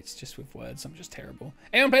 It's just with words. I'm just terrible.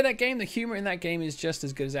 Anyone play that game? The humor in that game is just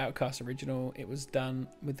as good as Outcast original. It was done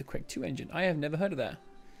with the Quake 2 engine. I have never heard of that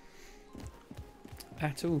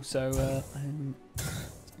at all. So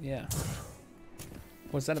yeah.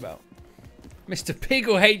 What's that about? Mr.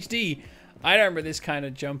 Piggle HD. I don't remember this kind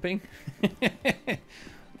of jumping.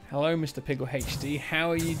 Hello, Mr. Piggle HD. How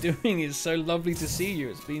are you doing? It's so lovely to see you.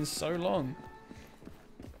 It's been so long.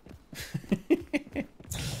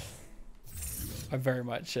 I very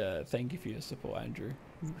much thank you for your support, Andrew.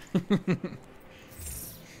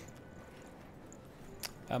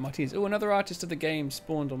 Martinez. Oh, another artist of the game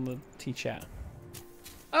spawned on the T-chat.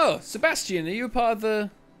 Oh, Sebastian, are you a part of the...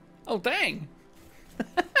 Oh, dang.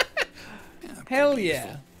 Hell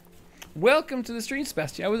yeah. Welcome to the stream,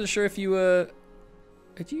 Sebastian. I wasn't sure if you were...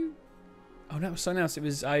 Did you... Oh, no, it was someone else. It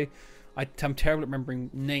was... I'm terrible at remembering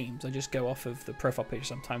names. I just go off of the profile picture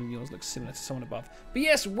sometimes, and yours looks similar to someone above. But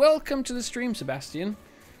yes, welcome to the stream, Sebastian.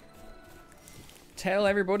 Tell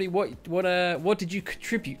everybody what did you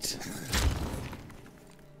contribute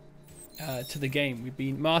to the game.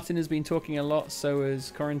 Martin has been talking a lot, so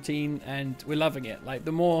has Quarantine, and we're loving it. Like,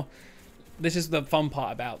 the more... This is the fun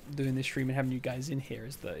part about doing this stream and having you guys in here,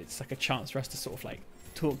 is that it's like a chance for us to sort of like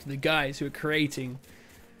talk to the guys who are creating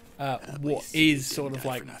what is sort of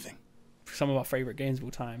like some of our favorite games of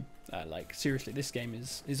all time. Like, seriously, this game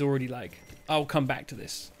is already like, I'll come back to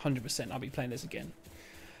this 100%. I'll be playing this again.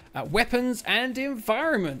 Weapons and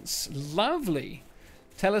environments. Lovely.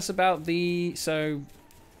 Tell us about the... So,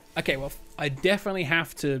 okay, well, I definitely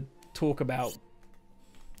have to talk about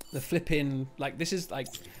the flipping... Like, this is like...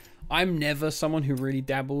 I'm never someone who really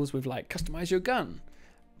dabbles with like customize your gun,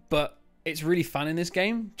 but it's really fun in this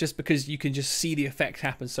game just because you can just see the effects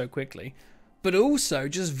happen so quickly. but also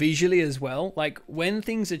just visually as well. Like when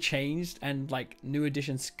things are changed and like new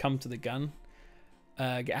additions come to the gun,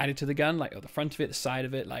 get added to the gun, like on the front of it, the side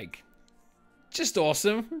of it, like just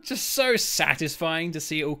awesome. Just so satisfying to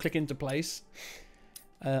see it all click into place.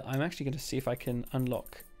 I'm actually going to see if I can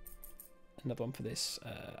unlock another one for this.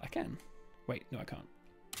 I can. Wait, no, I can't.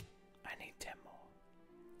 I need 10 more.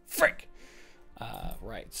 Frick!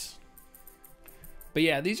 Right. But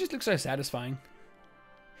yeah, these just look so satisfying.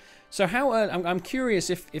 So how I'm curious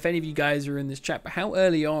if any of you guys are in this chat, but how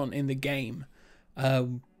early on in the game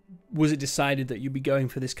was it decided that you'd be going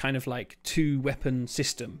for this kind of like 2-weapon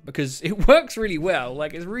system? Because it works really well.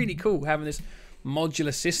 Like it's really cool having this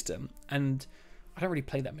modular system. And I don't really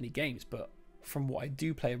play that many games, but from what I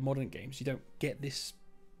do play of modern games, you don't get this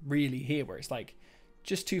really here, where it's like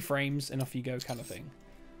just 2 frames and off you go kind of thing.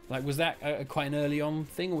 Like was that quite an early on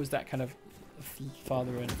thing, or was that kind of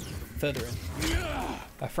further in?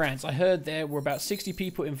 France, I heard there were about 60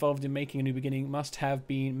 people involved in making A New Beginning. Must have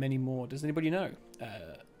been many more. Does anybody know?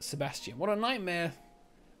 Sebastian, what a nightmare.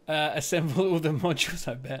 Assemble all the modules,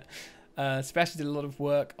 I bet. Sebastian did a lot of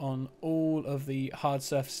work on all of the hard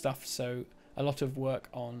surface stuff, so a lot of work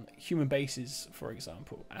on human bases, for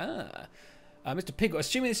example. Mr. Piggle,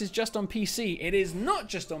 assuming this is just on PC. It is not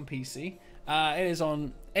just on PC. It is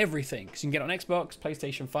on everything. So you can get it on Xbox,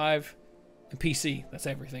 PlayStation 5, and PC. That's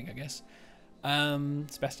everything, I guess.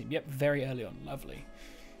 Sebastian, yep, very early on. Lovely.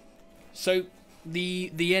 So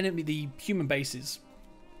the enemy, the human bases,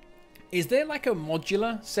 is there like a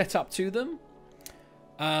modular setup to them?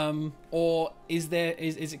 Or is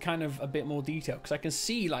it kind of a bit more detailed? Because I can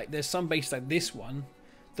see like there's some bases like this one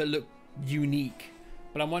that look unique,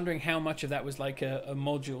 but I'm wondering how much of that was like a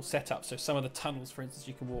module setup. So some of the tunnels, for instance,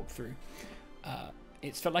 you can walk through.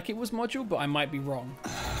 It felt like it was module, but I might be wrong.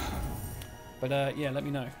 But yeah, let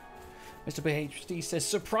me know. Mr. PhD says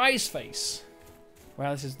surprise face.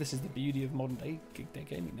 Wow, this is the beauty of modern day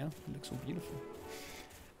gaming now. It looks all beautiful,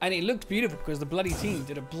 and it looked beautiful because the bloody team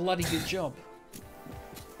did a bloody good job.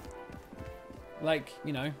 Like,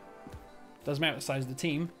 you know, doesn't matter the size of the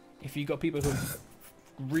team. If you've got people who are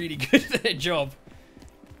really good at their job,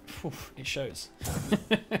 it shows.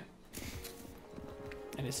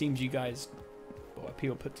 And it seems you guys, boy,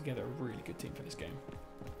 people put together a really good team for this game.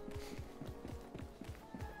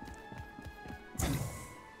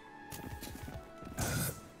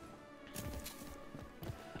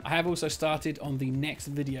 I have also started on the next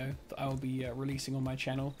video that I will be releasing on my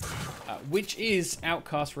channel, which is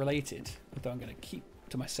Outcast related, although I'm going to keep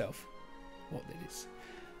to myself what it is.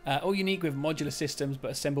 All unique with modular systems,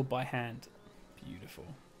 but assembled by hand. Beautiful.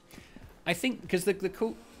 I think because the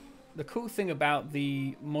cool thing about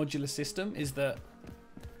the modular system is that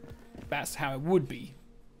that's how it would be,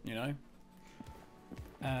 you know.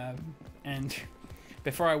 And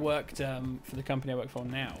before I worked for the company I work for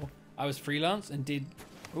now, I was freelance and did.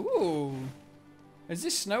 Ooh, is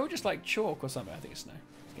this snow or just like chalk or something? I think it's snow.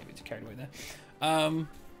 Getting a bit too carried away there.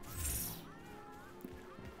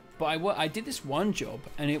 But I did this one job,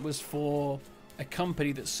 and it was for a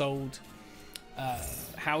company that sold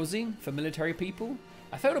housing for military people.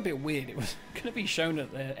 I felt a bit weird. It was going to be shown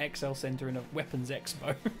at the XL Center in a weapons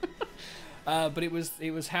expo, but it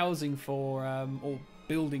was housing for or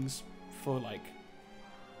buildings for like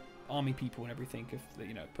army people and everything, of,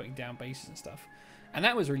 you know, putting down bases and stuff. And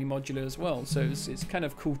that was really modular as well, so it's kind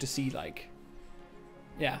of cool to see, like,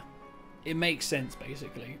 yeah, it makes sense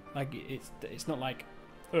basically. Like it's not like,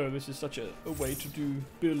 oh, this is such a way to do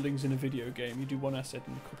buildings in a video game. You do one asset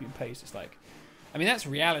and copy and paste. It's like, I mean, that's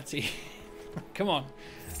reality. Come on.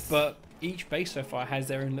 But each base so far has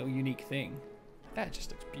their own little unique thing. That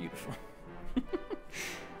just looks beautiful.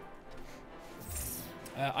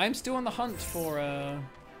 I'm still on the hunt for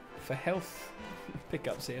health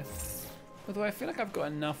pickups here. Although I feel like I've got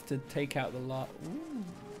enough to take out the last.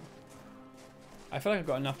 I feel like I've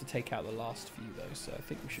got enough to take out the last few though, so I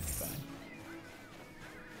think we should be fine.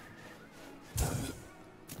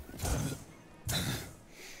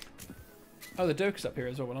 Oh, the Doka's up here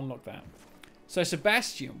as well. We'll unlock that. So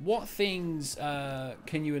Sebastian, what things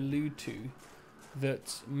can you allude to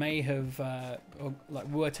that may have or,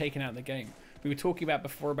 like, were taken out of the game? We were talking about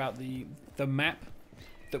before about the map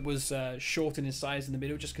that was shortened in size in the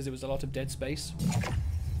middle just because it was a lot of dead space.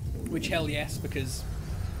 Which, hell yes, because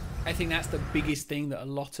I think that's the biggest thing that a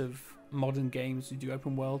lot of modern games who do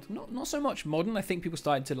open world, not so much modern, I think people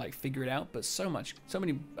started to like figure it out, but so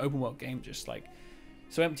many open world games just like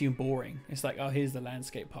so empty and boring. It's like, oh, here's the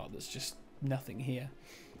landscape part, that's just nothing here.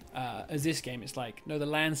 As this game, it's like, no, the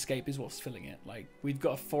landscape is what's filling it. Like, we've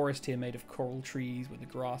got a forest here made of coral trees where the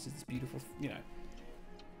grass is this beautiful, you know.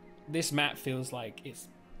 This map feels like it's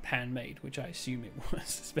handmade, which I assume it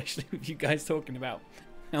was, especially with you guys talking about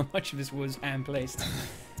how much of this was hand placed.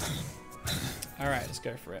 Alright, let's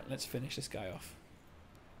go for it. Let's finish this guy off.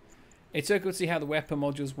 It's so cool to see how the weapon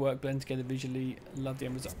modules work, blend together visually. Love the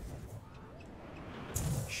end result.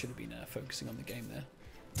 Should have been focusing on the game there.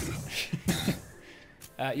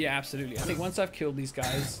 Yeah, absolutely. I think once I've killed these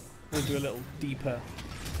guys, we'll do a little deeper.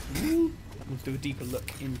 We'll do a deeper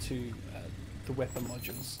look into the weapon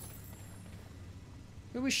modules.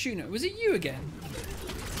 Who was shooting? Was it you again?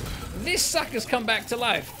 This sucker's come back to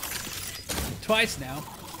life. Twice now.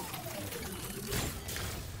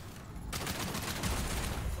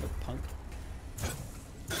 Little punk.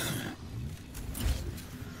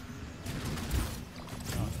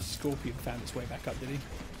 Oh, the scorpion found its way back up, did he?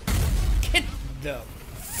 Get the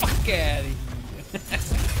fuck out of here.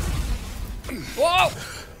 Whoa!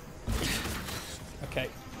 Okay.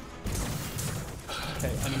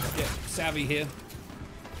 Okay, I need to get savvy here.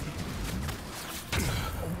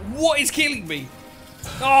 What is killing me?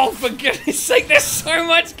 Oh, for goodness sake, there's so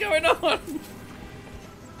much going on!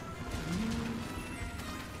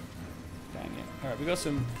 Dang it. Alright, we got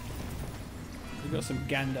some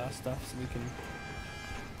Gandar stuff so we can...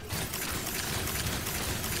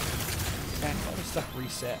 Damn, all this stuff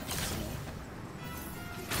reset.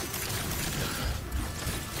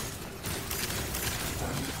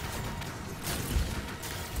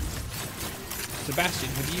 Sebastian,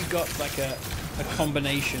 have you got like a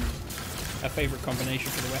combination, a favourite combination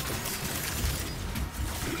for the weapons?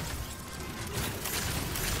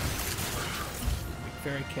 Be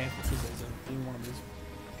very careful because there's one of those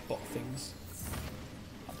bot things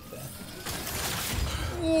up there.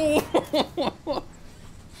 Ooh.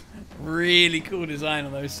 Really cool design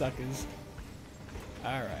on those suckers.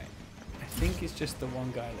 Alright. I think it's just the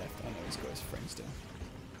one guy left. I know he's got his friend still.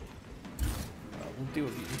 We'll deal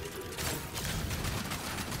with you.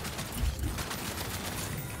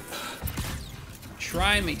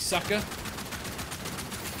 Try me, sucker.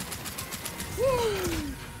 Woo!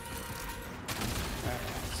 Alright.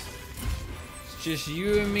 It's just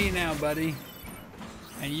you and me now, buddy.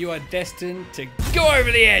 And you are destined to go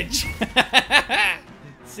over the edge.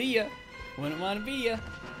 See ya. Wouldn't want to be ya.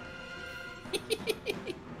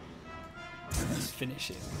 Let's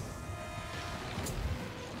finish it.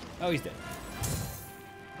 Oh, he's dead.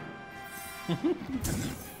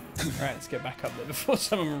 Alright, let's get back up there before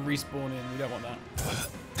some of them respawn in. We don't want that.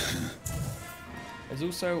 There's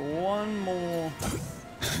also one more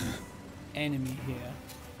enemy here.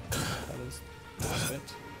 That is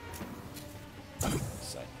it.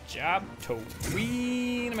 It's a job to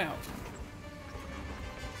wean him out.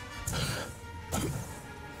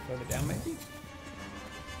 Further down, maybe?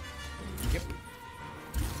 Yep.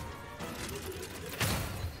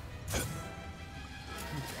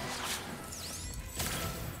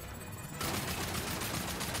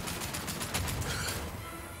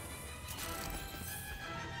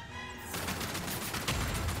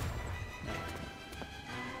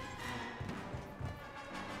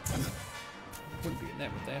 Wouldn't be in there,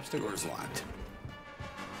 would they? I've still got Door's locked.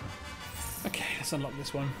 Okay, let's unlock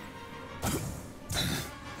this one.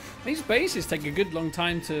 These bases take a good long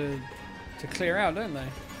time to clear out, don't they?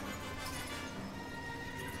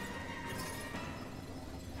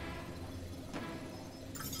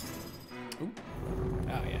 Ooh.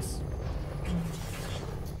 Ah, yes.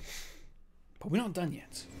 But we're not done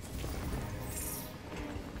yet.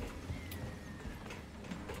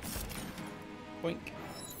 Boink.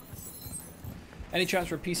 Any chance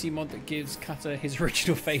for a PC mod that gives Cutter his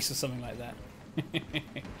original face or something like that?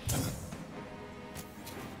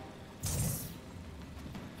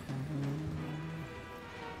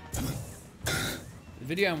 The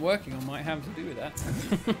video I'm working on might have to do with that.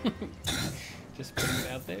 Just putting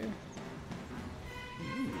it out there.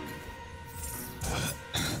 Ooh.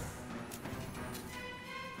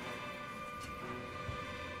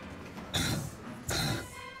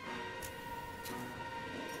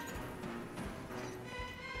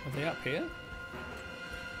 Are they up here?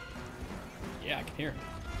 Yeah, I can hear them.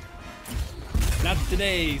 Not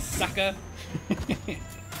today, sucker!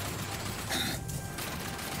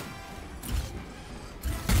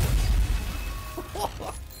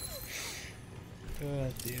 Oh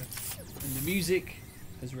dear. And the music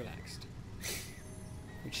has relaxed.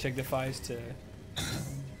 Which signifies to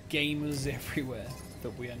gamers everywhere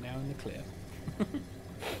that we are now in the clear.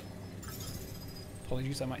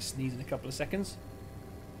 Apologies, I might sneeze in a couple of seconds.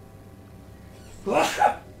 We're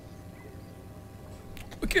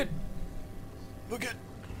good. We're good.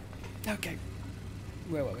 Okay.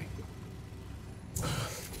 Where were we?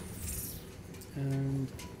 And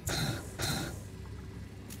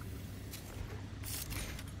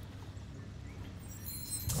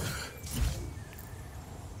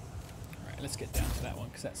let's get down to that one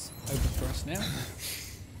because that's open for us now.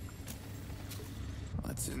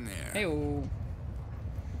 What's in there? Hey-oh.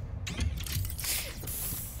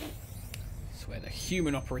 That's where the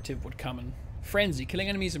human operative would come in. Frenzy. Killing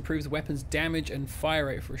enemies improves the weapon's damage and fire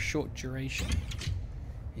rate for a short duration.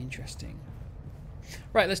 Interesting.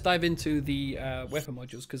 Right, let's dive into the weapon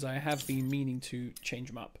modules because I have been meaning to change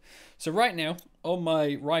them up. So right now, on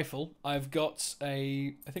my rifle, I've got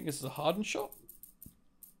I think this is a hardened shot.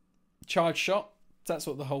 Charged shot. That's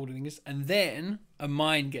what the holding is. And then a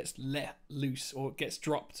mine gets let loose or gets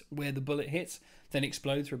dropped where the bullet hits, then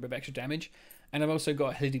explodes for a bit of extra damage. And I've also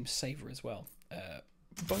got a Helidium Saver as well.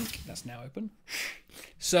 Bunk, that's now open.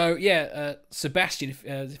 So yeah, Sebastian,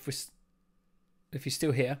 if you're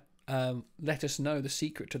still here, let us know the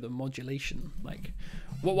secret to the modulation. Like,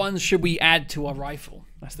 what ones should we add to our rifle?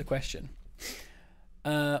 That's the question.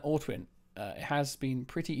 Ortwin, it has been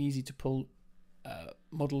pretty easy to pull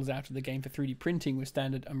models out of the game for 3D printing with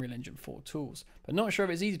standard Unreal Engine 4 tools, but not sure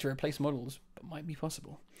if it's easy to replace models, but might be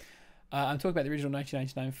possible. I'm talking about the original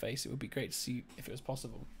 1999 face. It would be great to see if it was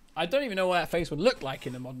possible. I don't even know what that face would look like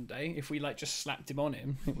in the modern day if we like just slapped him on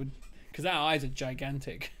him. It would, because our eyes are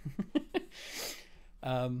gigantic.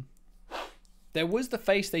 There was the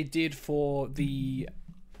face they did for the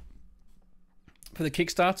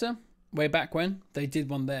Kickstarter way back when they did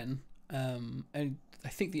one then, and I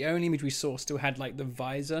think the only image we saw still had like the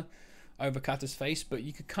visor over Cutter's face, but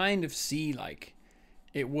you could kind of see like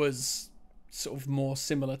it was sort of more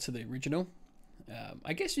similar to the original.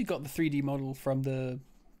 I guess you got the 3D model from the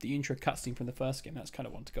intro cutscene from the first game. That's kind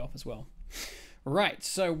of one to go off as well. Right,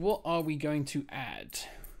 so what are we going to add?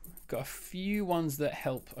 Got a few ones that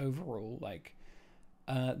help overall, like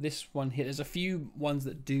this one here. There's a few ones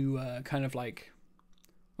that do kind of like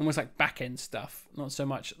almost like back end stuff, not so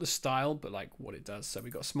much the style but like what it does. So we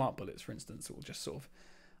got smart bullets, for instance, that will just sort of,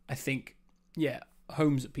 I think, yeah,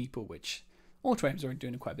 homes at people, which Auto-Aim's already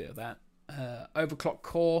doing quite a bit of that. Overclock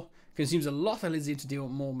core consumes a lot of lithium to deal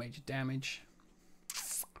with more major damage.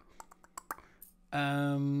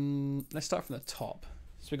 Let's start from the top.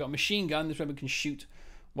 So we got a machine gun. This weapon can shoot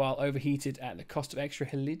while overheated at the cost of extra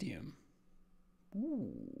helidium.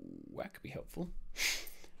 Ooh, that could be helpful.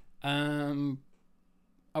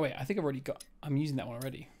 Oh wait, I think I've already got. I'm using that one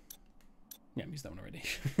already. Yeah, I'm using that one already.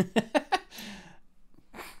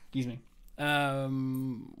 Excuse me.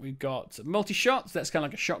 We've got multi-shots. That's kind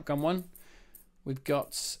of like a shotgun one. We've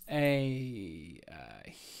got a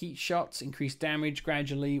heat shots, increase damage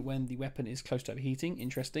gradually when the weapon is close to overheating.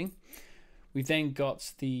 Interesting. We've then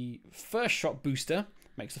got the first shot booster.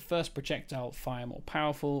 Makes the first projectile fire more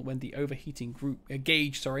powerful when the overheating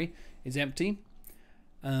gauge is empty.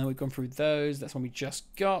 We've gone through those. That's one we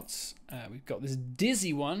just got. We've got this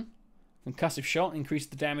dizzy one. Concussive shot. Increase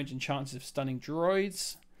the damage and chances of stunning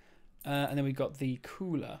droids. And then we've got the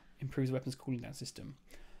cooler. Improves the weapon's cooling down system.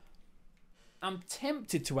 I'm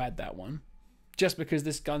tempted to add that one. Just because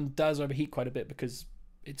this gun does overheat quite a bit because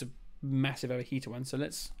it's a massive overheater one. So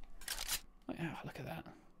let's... Oh, look at that.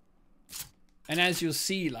 And as you'll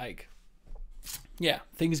see, like... Yeah,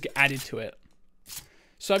 things get added to it.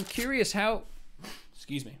 So I'm curious how...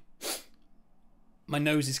 Excuse me. My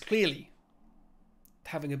nose is clearly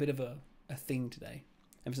having a bit of a thing today.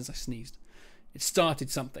 Ever since I sneezed. It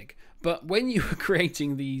started something. But when you were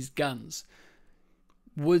creating these guns,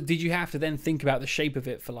 did you have to then think about the shape of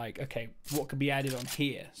it for like, okay, what could be added on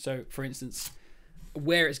here? So, for instance,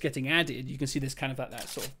 where it's getting added, you can see there's kind of that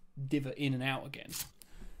sort of divot in and out again.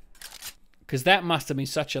 Because that must have been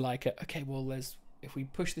such a like, okay, well, if we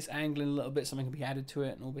push this angle in a little bit, something can be added to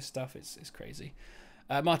it and all this stuff. It's crazy.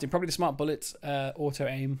 Martin, probably the smart bullets, auto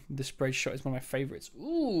aim, the spray shot is one of my favorites.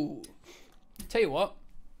 Ooh, tell you what,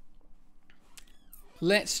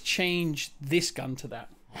 let's change this gun to that.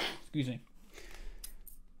 Excuse me.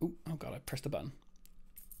 Ooh, oh god, I pressed the button.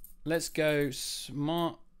 Let's go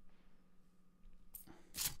smart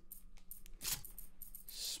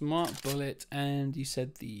bullet, and you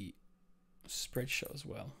said the spread shot as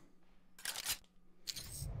well.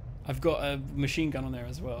 I've got a machine gun on there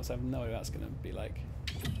as well, so I have no idea what that's going to be like.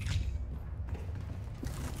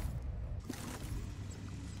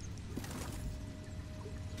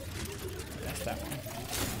 That's that one.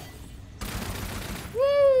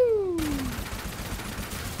 Woo!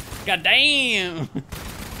 God damn!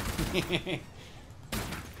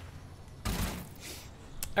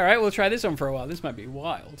 Alright, we'll try this one for a while. This might be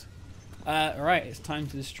wild. Alright, it's time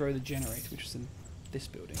to destroy the generator, which is in this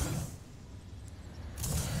building.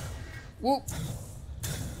 Whoop!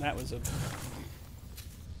 That was a...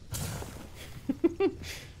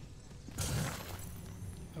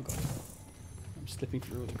 Oh god. I'm slipping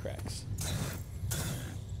through all the cracks.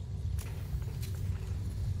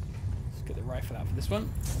 rifle out for this one.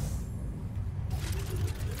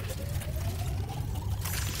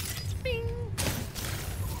 Bing.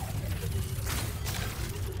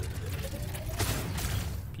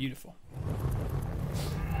 Beautiful.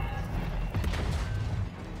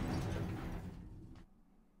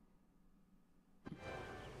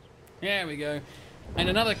 There we go. And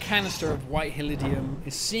another canister of white Helidium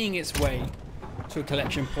is seeing its way to a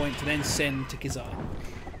collection point to then send to Kizar.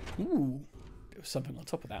 Ooh, there was something on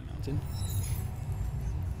top of that mountain.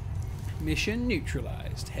 Mission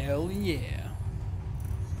neutralized. Hell yeah.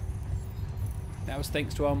 That was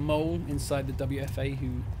thanks to our mole inside the WFA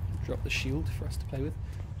who dropped the shield for us to play with.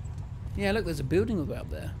 Yeah, look, there's a building up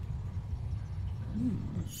there.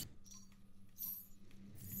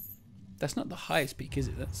 That's not the highest peak, is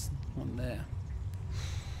it? That's one there.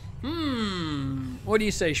 What do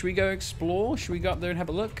you say? Should we go explore? Should we go up there and have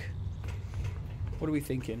a look? What are we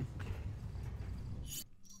thinking?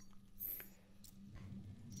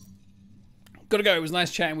 Gotta go. It was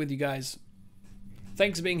nice chatting with you guys.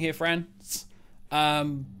 Thanks for being here, friends.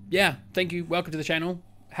 Yeah, thank you. Welcome to the channel.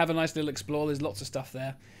 Have a nice little explore. There's lots of stuff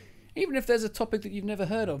there. Even if there's a topic that you've never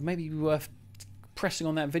heard of, maybe it'd be worth pressing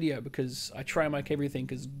on that video, because I try and make everything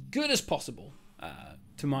as good as possible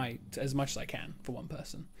to as much as I can for one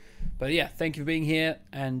person. But yeah, thank you for being here,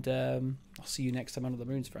 and I'll see you next time under the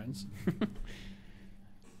moons, friends.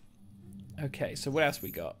 Okay, so what else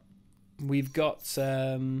we got? We've got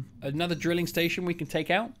another drilling station we can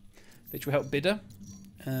take out, which will help Bidder.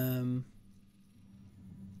 And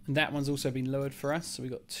that one's also been lowered for us, so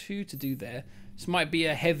we've got 2 to do there. This might be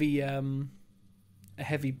a heavy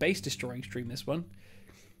base destroying stream, this one.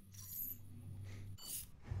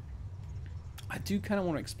 I do kind of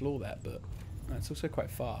want to explore that, but it's also quite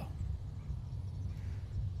far.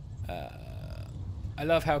 I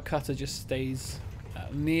love how Cutter just stays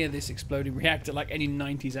near this exploding reactor like any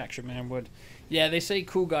 90s action man would. Yeah, they say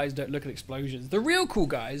cool guys don't look at explosions. The real cool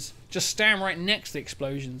guys just stand right next to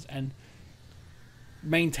explosions and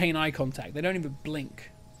maintain eye contact. They don't even blink.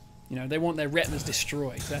 You know, they want their retinas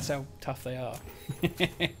destroyed. That's how tough they are.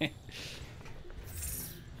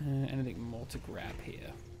 Anything more to grab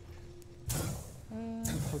here?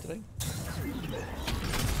 What did I?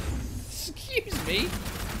 Excuse me.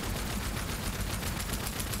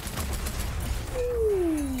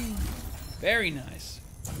 Ooh, very nice.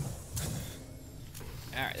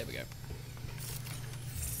 All right, there we go.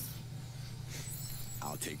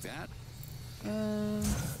 I'll take that.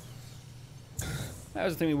 That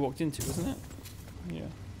was the thing we walked into, wasn't it? Yeah.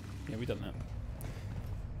 Yeah, we've done that.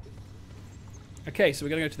 Okay, so we're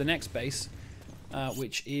going to go to the next base,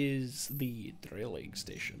 which is the drilling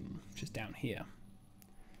station, which is down here.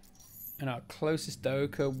 And our closest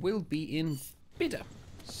Doka will be in Bidder.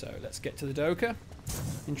 So let's get to the Doka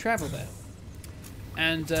and travel there.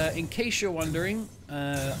 And in case you're wondering,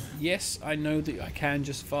 yes, I know that I can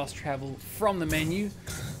just fast travel from the menu,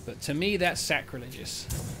 but to me that's sacrilegious,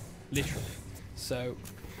 literally. So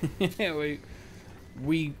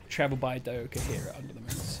we travel by Doka here at Under the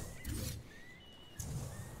Moons.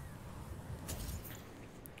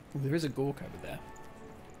 Ooh, there is a Gork over there.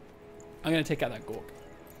 I'm going to take out that Gork.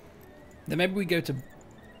 Then maybe we go to,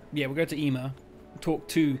 yeah, we'll go to Ema, talk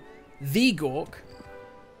to the Gork,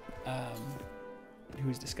 who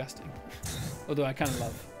is disgusting. Although I kind of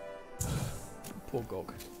love poor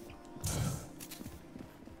Gork.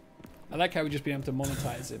 I like how we just been able to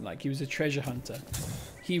monetize him, like he was a treasure hunter.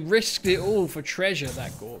 He risked it all for treasure,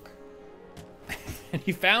 that Gork. And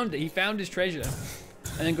he found it. He found his treasure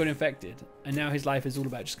and then got infected. And now his life is all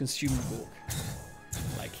about just consuming Gork.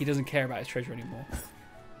 Like, he doesn't care about his treasure anymore.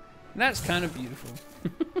 And that's kind of beautiful.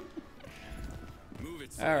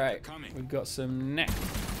 Alright, we've got some neck.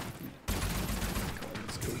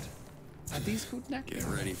 Are these called neck? Get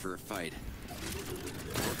ready for a fight.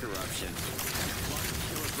 Or corruption.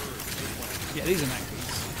 Yeah, these are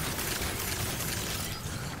Mackeys.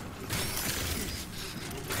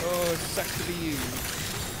 Oh, sucks to be you.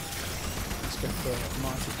 Let's go for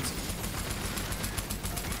Martins.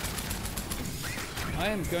 I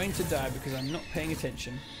am going to die because I'm not paying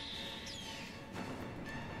attention.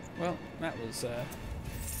 Well, that was that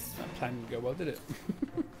plan didn't go well, did it?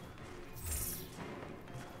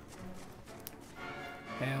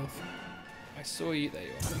 Health. I saw you. There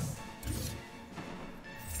you are.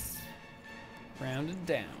 Rounded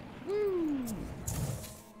down. Woo!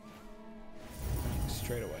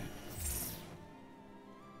 Straight away.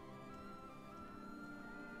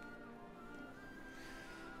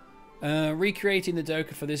 Recreating the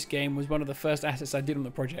Doka for this game was one of the first assets I did on the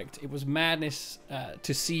project. It was madness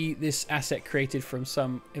to see this asset created from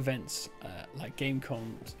some events like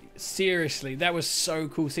GameCon seriously, that was so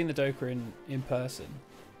cool seeing the Doka in person.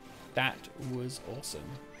 That was awesome.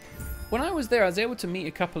 When I was there, I was able to meet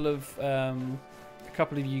a couple of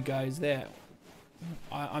you guys there.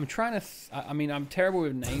 I'm trying to. I mean, I'm terrible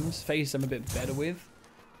with names. Faces I'm a bit better with.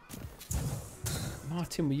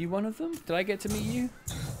 Martin, were you one of them? Did I get to meet you?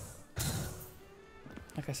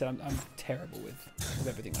 Like I said, I'm terrible with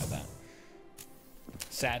everything like that.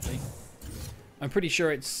 Sadly, I'm pretty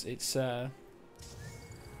sure it's what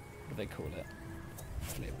do they call it?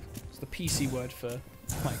 Flip. It's the PC word for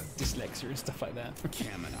like dyslexia and stuff like that.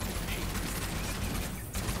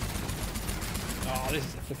 Oh, this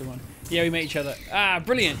is a flipping one. Yeah, we met each other. Ah,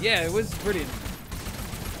 brilliant. Yeah, it was brilliant.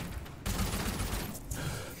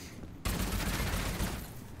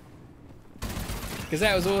 Because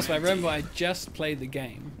that was awesome. I remember I just played the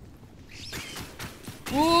game.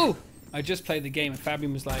 Woo! I just played the game and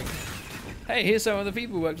Fabian was like, hey, here's some of the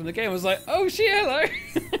people who worked on the game. I was like, oh shit, hello!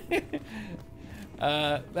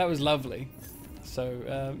 That was lovely.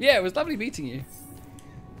 So, yeah, it was lovely meeting you.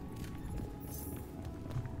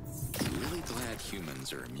 I'm really glad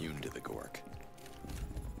humans are immune to the Gork.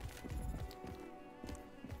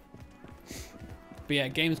 But yeah,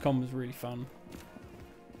 Gamescom was really fun.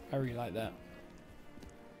 I really like that.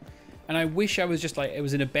 And I wish I was just like, it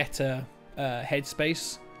was in a better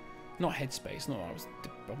headspace. Not headspace, not I was,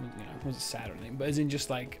 you know, I wasn't sad or anything, but as in just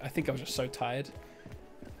like, I think I was just so tired.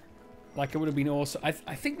 Like it would have been awesome. I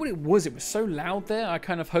think what it was so loud there. I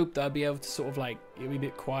kind of hoped that I'd be able to sort of like, it would be a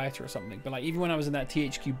bit quieter or something. But like, even when I was in that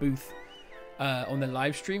THQ booth on the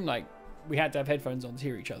live stream, like we had to have headphones on to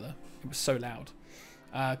hear each other. It was so loud.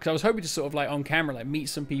 Because I was hoping to sort of like on camera, like meet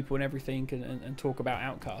some people and everything and talk about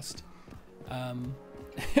Outcast.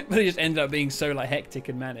 But it just ended up being so like hectic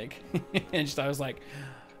and manic. And just I was like,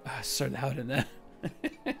 oh, it's so loud in there.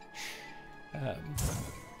 But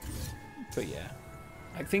yeah,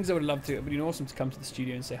 like things I would love to. It would be awesome to come to the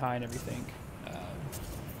studio and say hi and everything.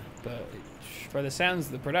 But by the sounds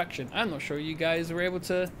of the production, I'm not sure you guys were able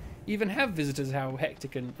to even have visitors. How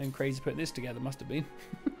hectic and crazy putting this together must have been.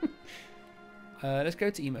 Let's go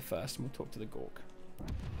to Ema first and we'll talk to the Gork. I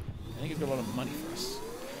think he's got a lot of money for us.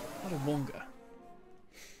 A lot of Wonga.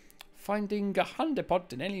 Finding a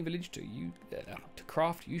hundepot in any village to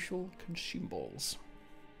craft usual consumables.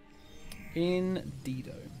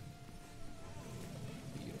 Indeedo.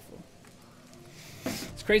 Beautiful.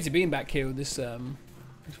 It's crazy being back here with this,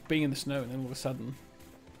 being in the snow and then all of a sudden,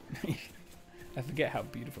 I forget how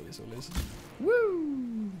beautiful this all is.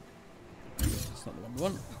 Woo! It's not the one we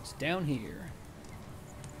want. It's down here.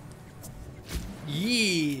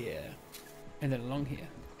 Yeah! And then along here.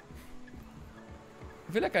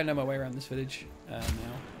 I feel like I know my way around this village now.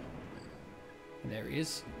 And there he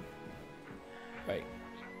is. Wait.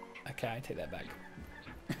 Okay, I take that back.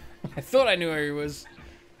 I thought I knew where he was.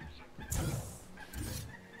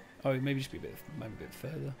 Oh, maybe just be a bit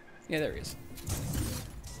further. Yeah, there he is.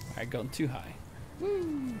 I gone too high.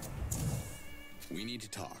 Woo! We need to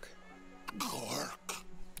talk. Gork.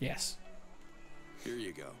 Yes. Here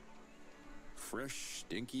you go. Fresh,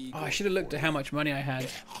 stinky. Oh, I should have looked at how much money I had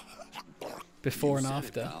before and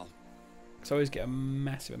after. So I always get a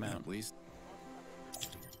massive amount.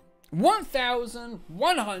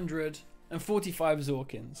 1,145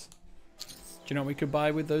 Zorkins. Do you know what we could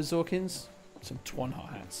buy with those Zorkins? Some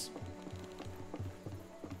Twanhar hats.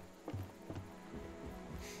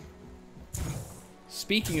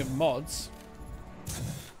 Speaking of mods,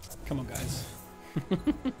 come on, guys.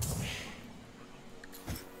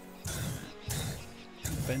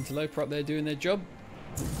 Ventiloper up there doing their job.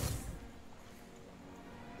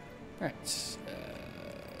 Right.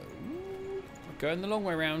 We're going the long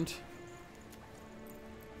way round.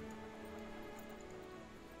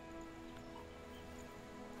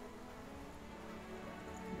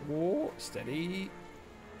 Whoa, steady.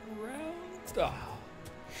 Round. Oh.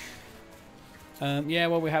 Yeah,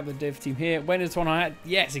 well, we have the dev team here. When is one I had?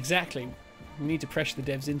 Yes, exactly. We need to pressure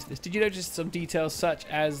the devs into this. Did you notice some details such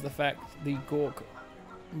as the fact the Gork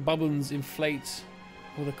bubbles inflate,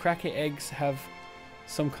 or the cracker eggs have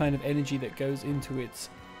some kind of energy that goes into it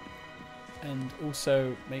and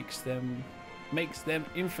also makes them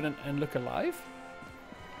infinite and look alive?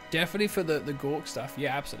 Definitely for the Gork stuff.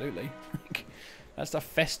 Yeah, absolutely. That stuff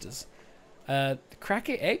festers. The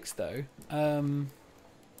cracker eggs though.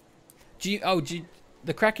 Do you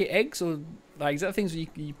the cracker eggs, or like is that things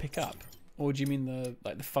you pick up, or do you mean the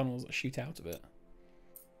funnels that shoot out of it?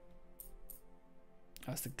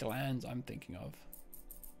 That's the glands I'm thinking of.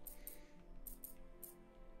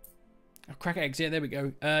 Oh, cracker eggs, yeah, there we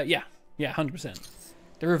go. Yeah, 100%.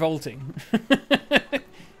 They're revolting.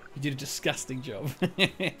 You did a disgusting job.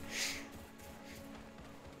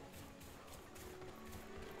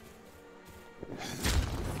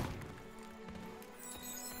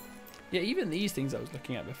 Yeah, even these things I was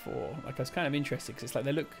looking at before, like I was kind of interested because it's like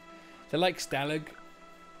they're like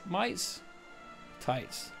stalagmites,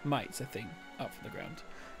 mites, I think, up from the ground,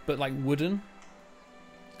 but like wooden.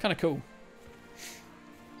 Kind of cool.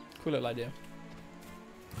 Cool little idea.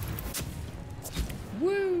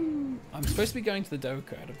 Woo! I'm supposed to be going to the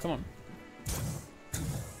Doka. Adam. Come on.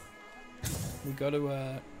 We got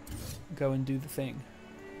to go and do the thing.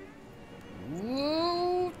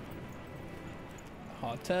 Woo!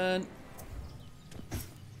 Hard turn.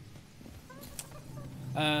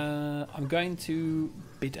 I'm going to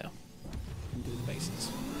Bidder and do the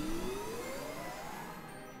bases.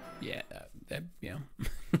 Yeah, yeah.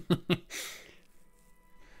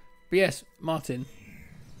 But yes, Martin.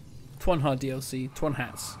 Twanhar DLC, Twan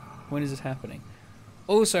hats. When is this happening?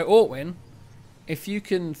 Also, Ortwin, if you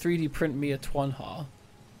can 3D print me a Twanhar,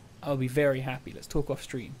 I'll be very happy. Let's talk off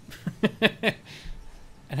stream.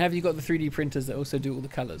 And have you got the 3D printers that also do all the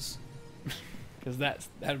colours? Because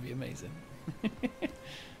that'd be amazing.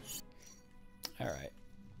 Alright.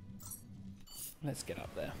 Let's get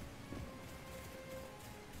up there.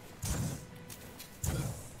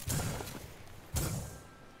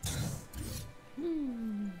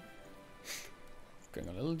 Going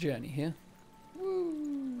on a little journey here.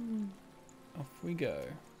 Woo. Off we go.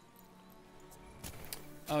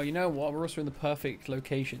 Oh, you know what? We're also in the perfect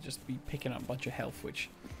location just to be picking up a bunch of health, which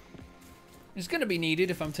is going to be needed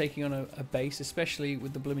if I'm taking on a base, especially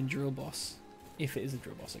with the blooming drill boss, if it is a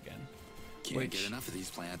drill boss again. Can't get enough of these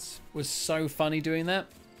plants. Was so funny doing that.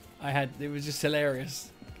 It was just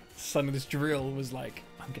hilarious. Suddenly this drill was like,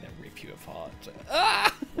 I'm going to rip you apart. Like,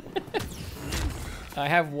 ah! I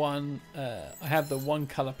have the one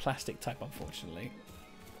color plastic type, unfortunately.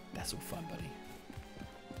 That's all fun, buddy.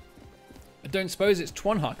 I don't suppose it's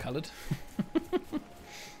Twanhar coloured.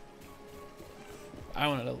 I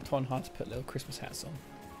want a little Twanhar to put little Christmas hats on.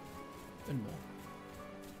 And more.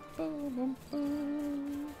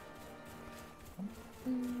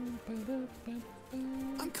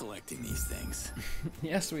 I'm collecting these things.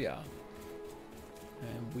 Yes, we are.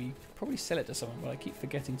 And we probably sell it to someone, but I keep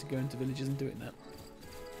forgetting to go into villages and doing that.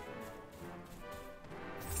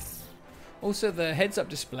 Also, the heads-up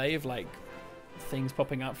display of like things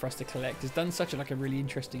popping up for us to collect is done such a really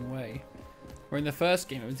interesting way. Where in the first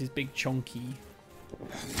game it was this big chonky.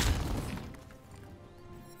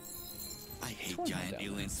 I hate giant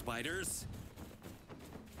alien spiders.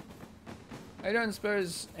 I don't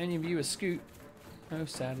suppose any of you are Scoot. No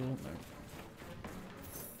saddle, no.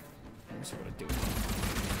 Let me see what I do.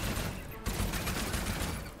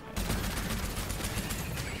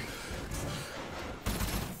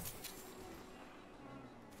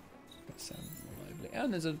 That sounds lively.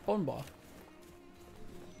 And there's a bonbar.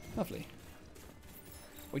 Lovely.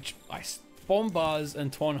 Which bonbars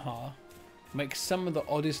and Twanhar make some of the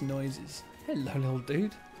oddest noises. Hello, little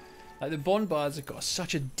dude. Like the bonbars have got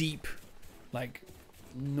such a deep,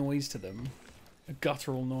 noise to them, a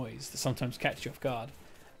guttural noise that sometimes catches you off guard.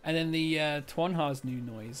 And then the Twanhar's new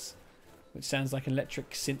noise, which sounds like an electric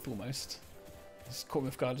synth almost. It's caught me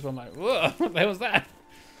off guard as well. I'm like, whoa, what the hell was that?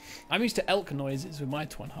 I'm used to elk noises with my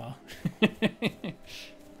Twanhar.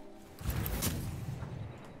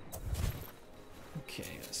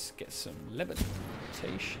 Okay, let's get some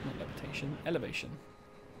elevation.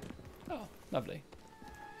 Oh, lovely.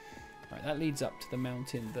 Right, that leads up to the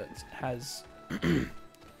mountain that has a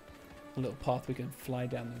little path we can fly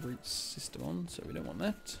down the root system on, so we don't want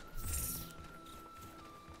that.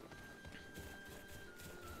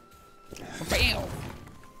 Bam!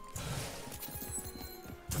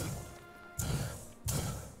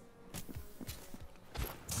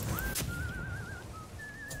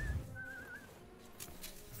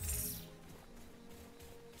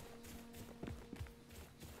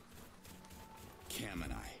 Cam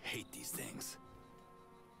and I hate these things.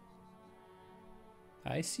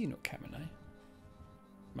 I see no Kaminai.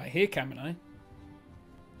 I hear Kaminai.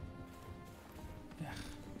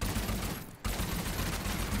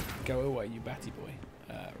 Go away, you batty boy.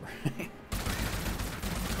 Right.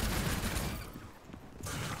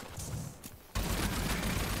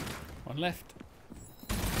 One left.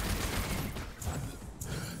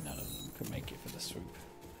 None of them can make it for the swoop.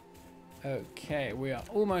 Okay, we are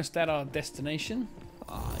almost at our destination.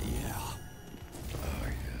 Oh, yeah. Oh,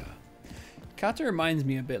 yeah. Carter reminds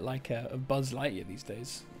me a bit like of Buzz Lightyear these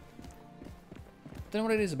days. Don't know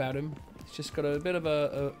what it is about him. He's just got a bit of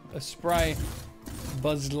a spry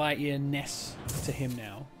Buzz Lightyear-ness to him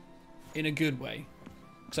now. In a good way.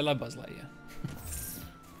 Because I love Buzz Lightyear.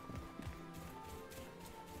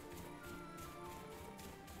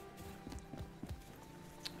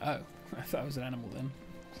 Oh. I thought it was an animal then.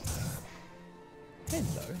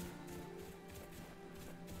 Hello.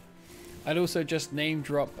 I'd also just name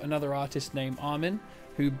drop another artist named Armin,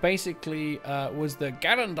 who basically was the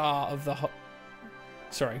Garandar of the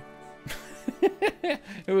sorry.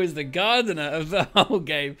 Who was the gardener of the whole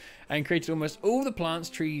game and created almost all the plants,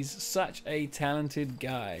 trees. Such a talented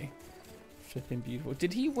guy. Flipping beautiful.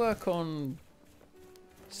 Did he work on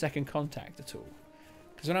Second Contact at all?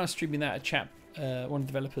 Because when I was streaming that, a chap, one of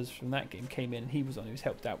the developers from that game came in. He was on. He was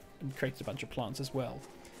helped out and created a bunch of plants as well.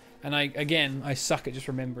 And I suck at just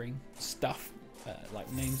remembering stuff,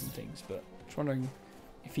 like names and things. But I'm just wondering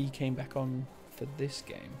if he came back on for this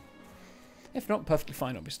game. If not, perfectly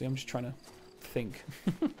fine. Obviously, I'm just trying to think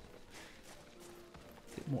a bit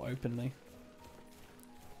more openly.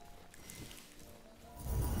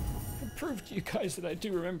 I proved to you guys that I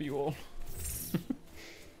do remember you all.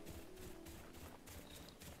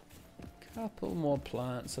 Couple more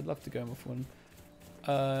plants. I'd love to go with one.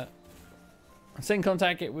 Second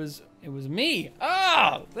Contact. It was me.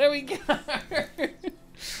 Oh, there we go.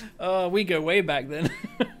 Oh, we go way back then.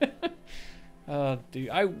 Oh, dude.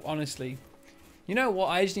 I honestly, you know what?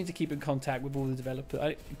 I just need to keep in contact with all the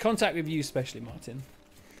developers. Contact with you, especially Martin.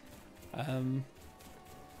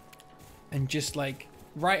 And just like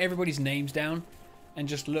write everybody's names down, and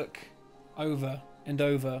just look over and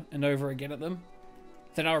over and over again at them.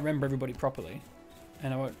 Then I'll remember everybody properly,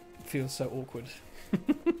 and I won't feel so awkward.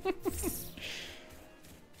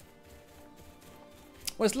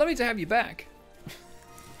 Well, it's lovely to have you back.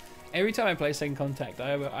 Every time I play Second Contact,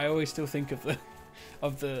 I always still think of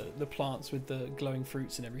the plants with the glowing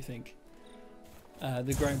fruits and everything.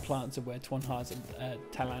 The growing plants of where Twanhaz and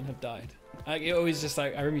Talan have died. It always just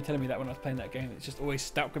like, I remember you telling me that when I was playing that game. It's just always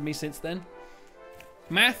stuck with me since then.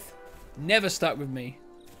 Math never stuck with me.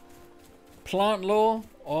 Plant lore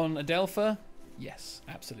on Adelpha, yes,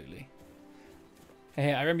 absolutely.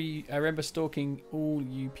 Hey, I remember stalking all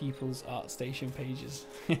you people's ArtStation pages,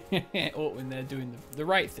 or when they're doing the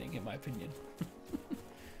right thing, in my opinion.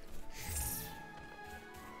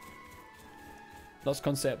 Lots of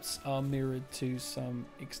concepts are mirrored to some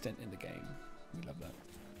extent in the game. We love that.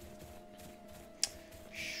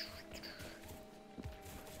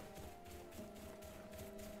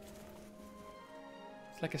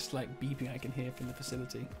 It's like a slight beeping I can hear from the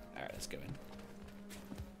facility. Alright, let's go in.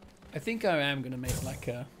 I think I am going to make like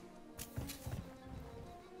an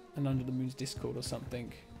Under the Moon's Discord or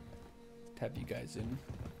something to have you guys in.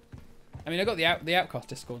 I mean, I got the Outcast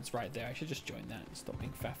Discord's right there. I should just join that and stop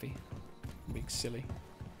being faffy. Being silly.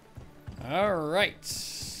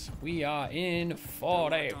 Alright. We are in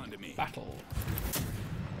for a battle.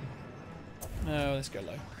 Oh, let's go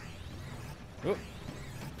low. Oh.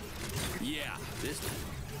 Yeah, this.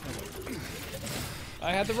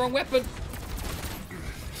 I had the wrong weapon.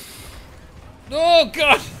 Oh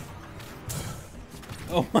god!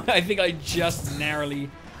 Oh, I think I just narrowly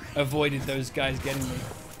avoided those guys getting me.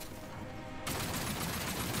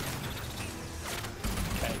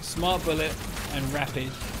 Okay, smart bullet and rapid.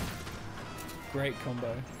 Great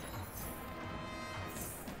combo.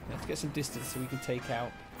 Let's get some distance so we can take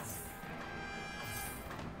out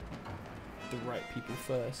the right people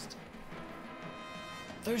first.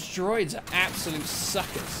 Those droids are absolute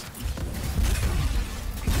suckers.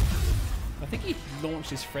 I think he launched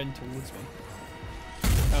his friend towards me.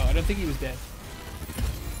 Oh, I don't think he was dead.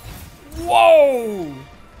 Whoa!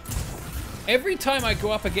 Every time I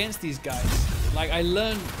go up against these guys, like, I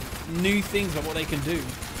learn new things about what they can do.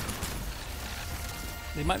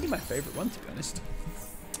 They might be my favorite one, to be honest.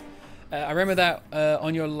 I remember that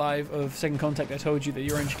on your live of Second Contact, I told you that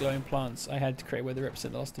the orange glowing plants I had to create where they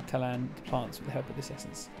represent the lost of Talan plants with the help of this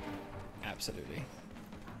essence. Absolutely.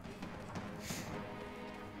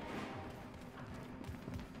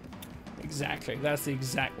 Exactly, that's the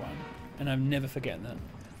exact one, and I'm never forgetting that.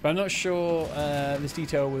 But I'm not sure this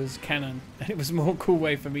detail was canon, and it was a more cool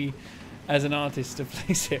way for me as an artist to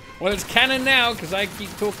place it. Well, it's canon now because I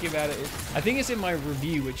keep talking about it. I think it's in my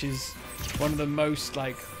review, which is one of the most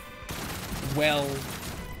like like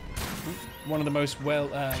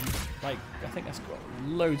I think that's got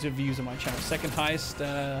loads of views on my channel. Second highest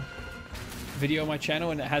video on my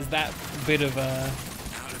channel, and it has that bit of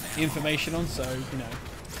information on. So you know.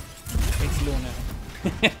 It's law now.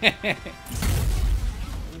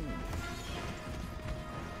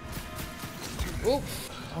 Oh,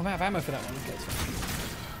 I'm out of ammo for that one. Okay,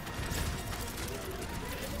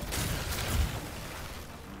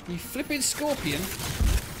 you flipping scorpion,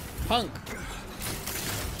 punk.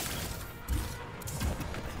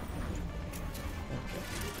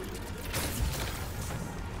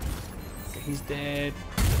 Okay, he's dead.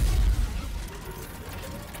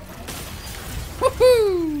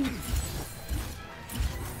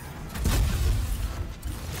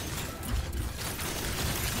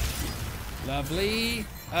 Lovely.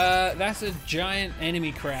 That's a giant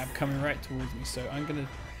enemy crab coming right towards me, so I'm gonna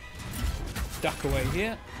duck away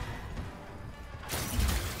here.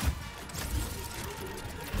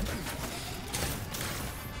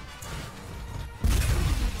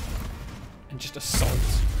 And just assault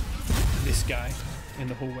this guy in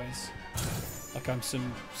the hallways like I'm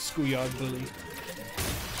some schoolyard bully.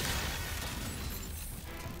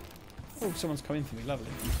 Oh, someone's coming for me. Lovely.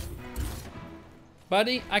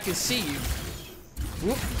 Buddy, I can see you.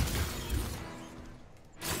 Whoop.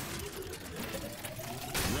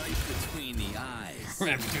 Right between the eyes.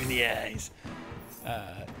 Right between the eyes.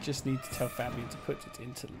 Just need to tell Fabian to put it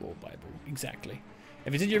into the Lore Bible. Exactly.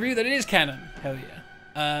 If it's in your review, then it is canon. Hell yeah.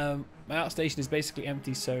 My outstation is basically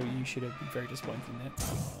empty, so you should have been very disappointed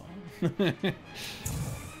in it.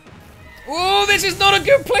 Oh, this is not a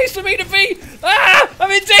good place for me to be! Ah!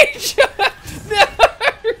 I'm in danger! No!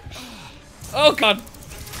 Oh god.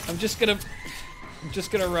 I'm just gonna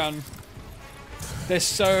run. There's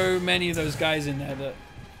so many of those guys in there that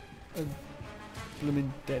are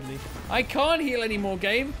blooming deadly. I can't heal anymore,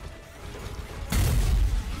 game.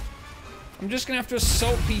 I'm just gonna have to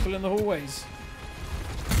assault people in the hallways.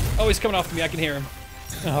 Oh, he's coming after me. I can hear him.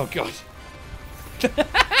 Oh god.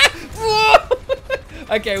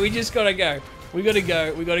 Okay, we just gotta go. We gotta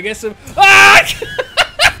go. We gotta get some. Ah!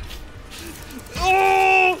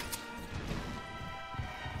 Oh!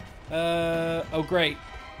 Oh great.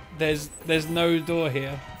 There's no door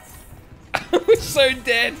here. We're so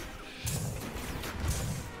dead.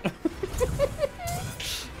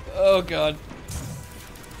 Oh god.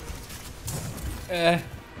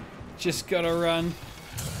 Just gotta run.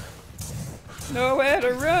 Nowhere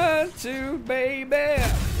to run to, baby.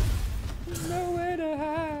 Nowhere to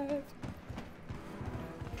hide.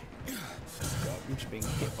 God, I'm just being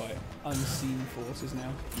hit by unseen forces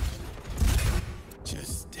now.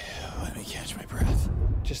 Just let me catch my breath.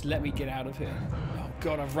 Just let me get out of here. Oh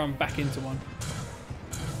god, I've run back into one.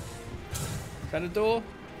 Is that a door?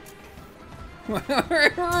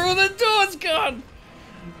 Oh, the door's gone!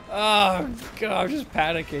 Oh god, I'm just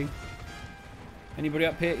panicking. Anybody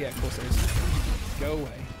up here? Yeah, of course there is. Go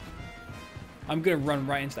away. I'm gonna run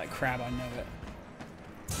right into that crab, I know it.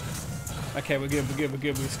 Okay, we're good, we're good, we're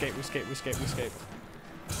good. We escape, we escape, we escape, we escape.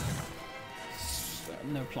 So,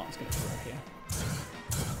 no plant's gonna grow here.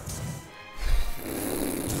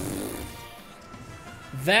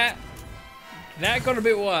 That got a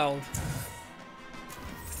bit wild.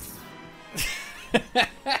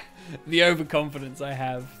 The overconfidence I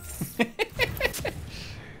have.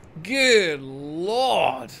 Good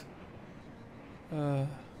lord. Ooh,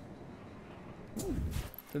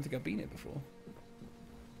 don't think I've been here before.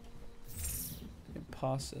 Didn't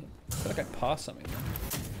pass it. I feel like I passed something.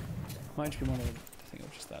 Might just be one of the. I think it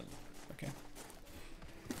was just that. Okay.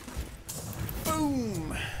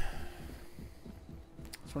 Boom.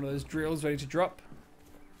 It's one of those drills ready to drop.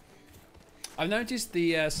 I've noticed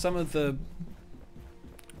the some of the.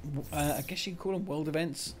 I guess you can call them world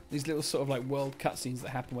events. These little sort of like world cutscenes that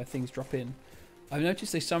happen where things drop in. I've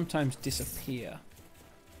noticed they sometimes disappear.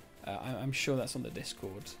 I'm sure that's on the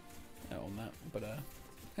Discord on that, but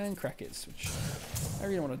and Crackets, which I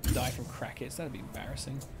really don't want to die from Crackets. That'd be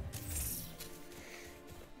embarrassing.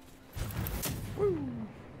 Woo.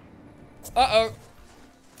 Uh-oh.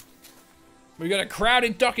 We got a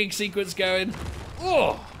crowded docking sequence going.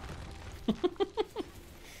 Oh.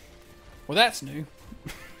 Well, that's new.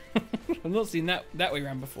 I've not seen that way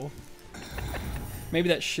around before. Maybe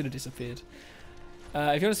that should have disappeared.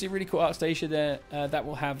 If you want to see a really cool art station there, that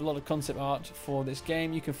will have a lot of concept art for this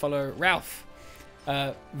game. You can follow Ralph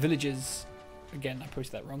Villages. Again, I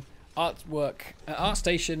posted that wrong. Artwork, art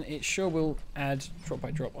station. It sure will add drop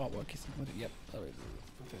by drop artwork. Yep.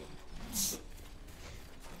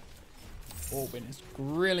 Orbin is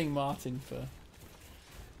grilling Martin for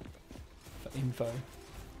info.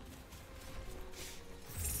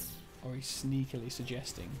 Or he's sneakily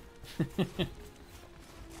suggesting.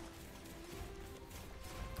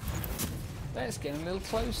 That's getting a little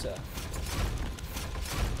closer.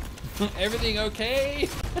 Everything okay?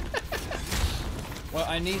 Well,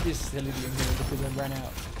 I need this Hillidium here because I ran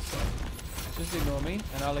out. So just ignore me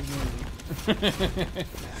and I'll ignore you.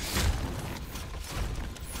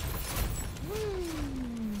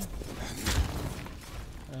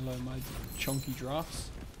 Hello, my chunky drafts.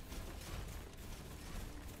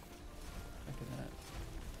 Look at that.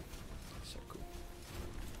 So cool.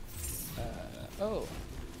 Oh,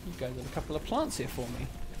 you guys have a couple of plants here for me.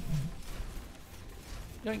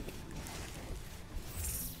 Yoink.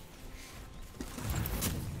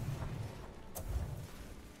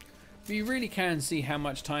 But you really can see how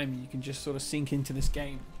much time you can just sort of sink into this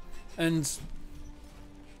game. And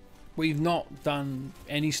we've not done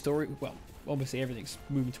any story. Well, obviously everything's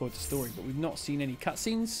moving towards the story, but we've not seen any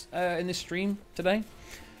cutscenes in this stream today.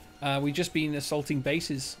 We've just been assaulting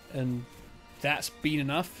bases, and that's been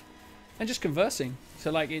enough, and just conversing.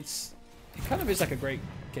 So like it kind of is like a great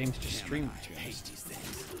game to just stream. To be honest.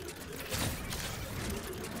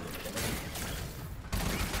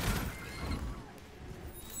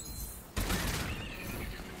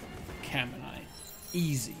 Cam and I,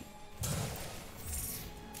 easy.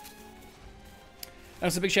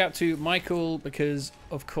 That's a big shout out to Michael because,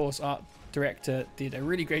 of course, art director did a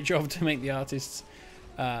really great job to make the artists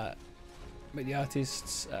go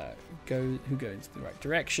into the right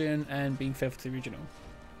direction and being faithful to the original.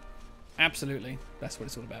 Absolutely, that's what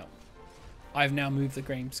it's all about. I've now moved the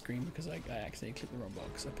game screen because I accidentally clicked the wrong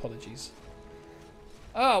box. Apologies.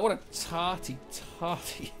 Oh, what a tarty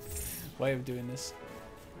way of doing this.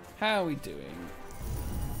 How are we doing?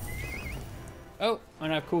 Oh,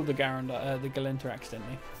 and I've called the Galenter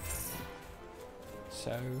accidentally.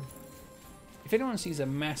 So, if anyone sees a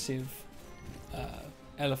massive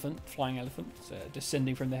flying elephant,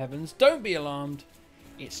 descending from the heavens, don't be alarmed.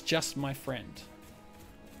 It's just my friend.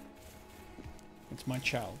 It's my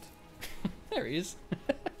child. There he is.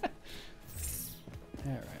 All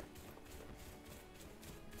right.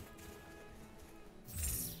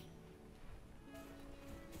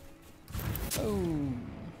 Oh.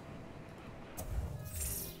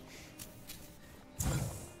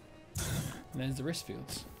 And there's the wrist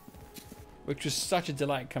fields, which was such a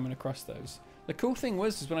delight coming across those. The cool thing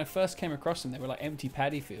was when I first came across them, they were like empty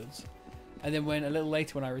paddy fields. And then when a little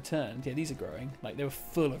later when I returned, yeah, these are growing. Like they were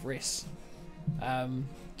full of wrists.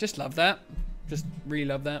 Just love that. Just really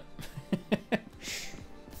love that.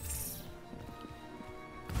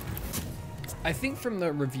 I think from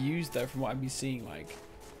the reviews though, from what I've been seeing, like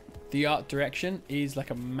the art direction is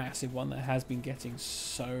like a massive one that has been getting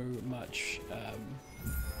so much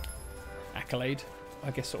accolade.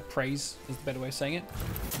 I guess sort of praise is the better way of saying it.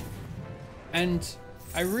 And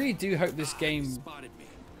I really do hope this game...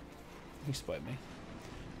 Who spotted me?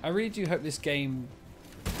 I really do hope this game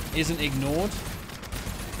isn't ignored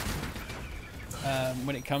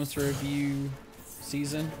when it comes to review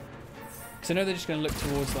season. Because I know they're just going to look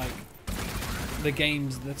towards like the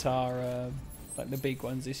games that are like the big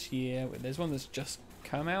ones this year. There's one that's just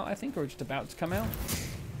come out, I think, or just about to come out.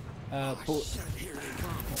 What was it?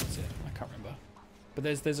 I can't remember. But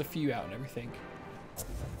there's a few out and everything.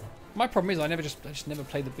 My problem is I just never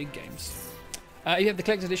play the big games. You have the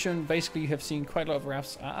collector's edition. Basically, you have seen quite a lot of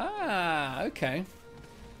Ralph's. Ah, okay.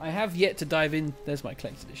 I have yet to dive in. There's my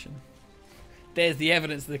collector's edition. There's the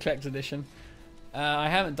evidence of the collector's edition. I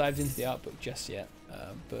haven't dived into the art book just yet,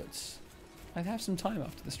 but I have some time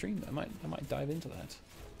after the stream. I might dive into that.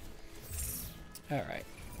 All right,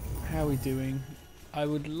 how are we doing? I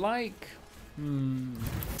would like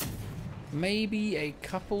maybe a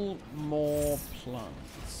couple more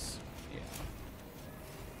plants. Yeah.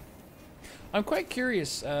 I'm quite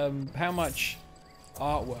curious how much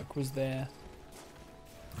artwork was there,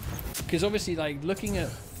 because obviously, like looking at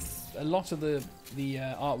a lot of the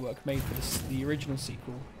artwork made for the original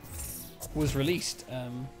sequel was released.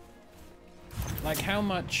 Like how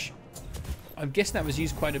much? I'm guessing that was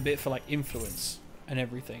used quite a bit for like influence and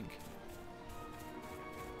everything.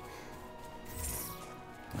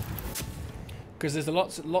 Because there's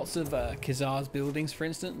lots of Kazar's buildings, for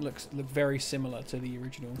instance, look very similar to the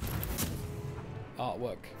original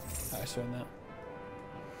artwork I saw in that.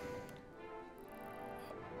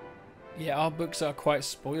 Yeah, our books are quite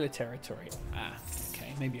spoiler territory. Ah,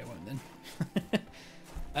 okay, maybe I won't then.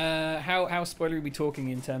 How spoilery are we talking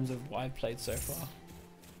in terms of what I've played so far?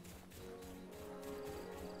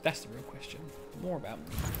 That's the real question. More about me.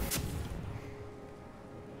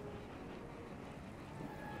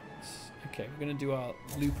 Okay, we're going to do our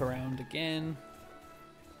loop around again.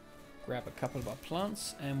 Grab a couple of our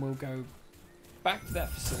plants and we'll go back to that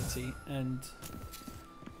facility. And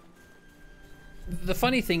the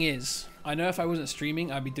funny thing is, I know if I wasn't streaming,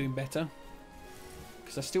 I'd be doing better.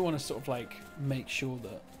 Because I still want to sort of like make sure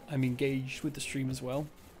that I'm engaged with the stream as well.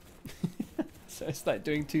 So it's like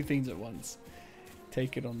doing two things at once.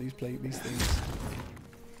 Take it on these things.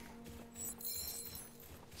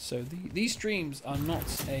 So these streams are not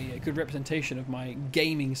a good representation of my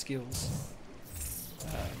gaming skills.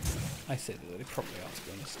 I say that they probably are, to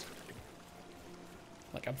be honest.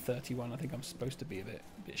 Like I'm 31, I think I'm supposed to be a bit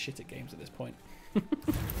shit at games at this point.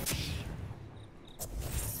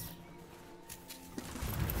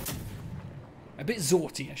 A bit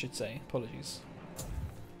zorty, I should say. Apologies.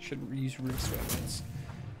 Shouldn't use real swear words.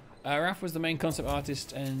 Raf was the main concept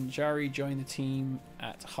artist, and Jari joined the team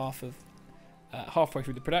at half of halfway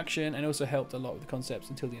through the production, and also helped a lot with the concepts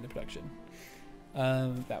until the end of production.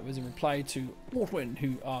 That was in reply to Orwin,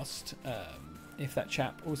 who asked if that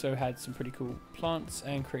chap also had some pretty cool plants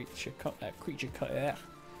and creature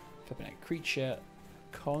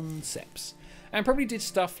concepts, and probably did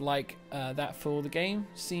stuff like that for the game.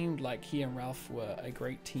 Seemed like he and Ralph were a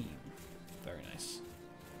great team. Very nice.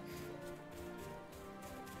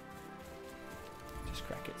 Just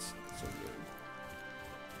crackets. So good.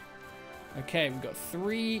 Okay, we've got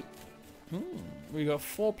 3. We've got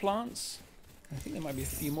 4 plants. I think there might be a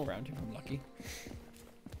few more around if I'm lucky.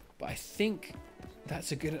 But I think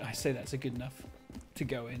that's a good. I say that's a good enough to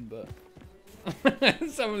go in, but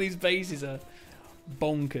some of these bases are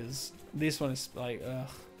bonkers. This one is like, ugh.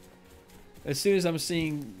 As soon as I'm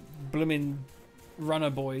seeing blooming runner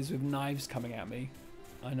boys with knives coming at me,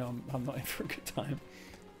 I know I'm not in for a good time.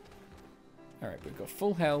 Alright, we've got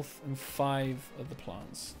full health and 5 of the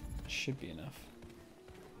plants. Should be enough.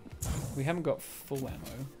 We haven't got full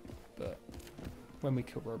ammo, but when we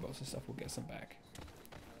kill robots and stuff, we'll get some back.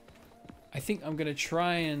 I think I'm going to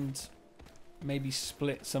try and maybe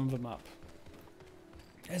split some of them up.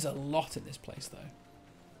 There's a lot in this place, though.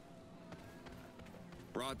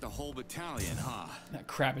 Brought the whole battalion, huh? That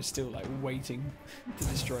crab is still, like, waiting to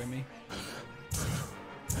destroy me.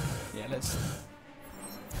 Yeah, let's...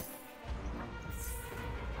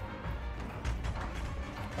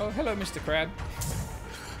 Oh, hello, Mr. Crab.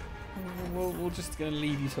 We're just going to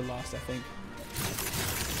leave you till last, I think.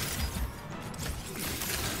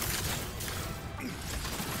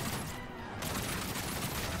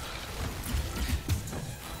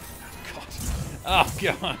 God. Oh,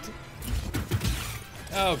 God.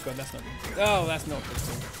 Oh, God, that's not good. Oh, that's not good at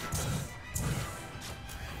all.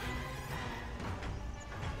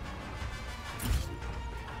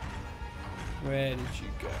 Where did you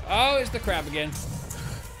go? Oh, it's the crab again.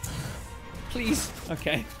 Please.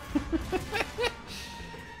 Okay. Oh,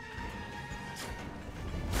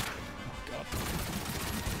 God.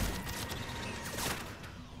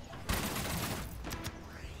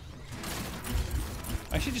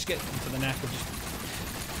 I should just get into the knack of just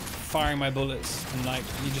firing my bullets and, like,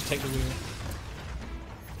 you just take the wheel.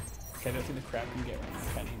 Okay, I don't think the crab can get around.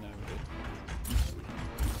 Can he? No, we did.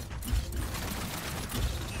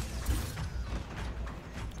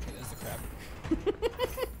 Okay, there's the crab.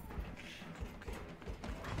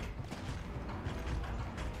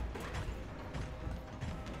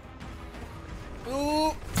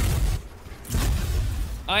 Ooh!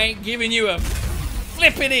 I ain't giving you a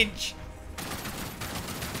flipping inch!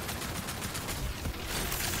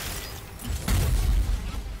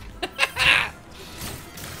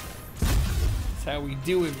 That's how we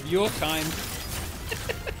deal with your kind.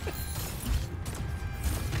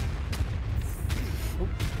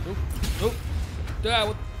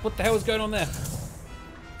 What the hell is going on there?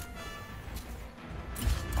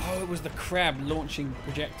 Oh, it was the crab launching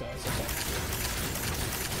projectiles. Okay.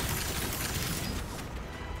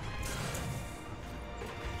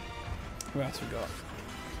 Who else we got?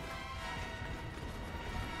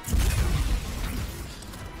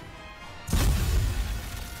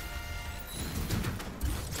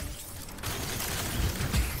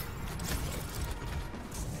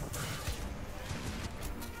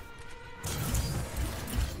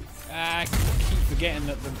 I keep forgetting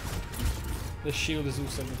that the shield is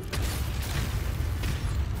also...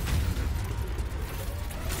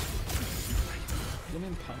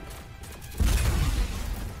 Blooming punk.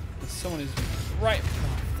 Someone is right.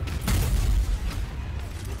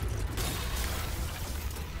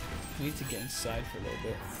 I need to get inside for a little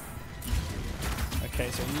bit. Okay,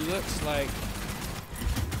 so it looks like...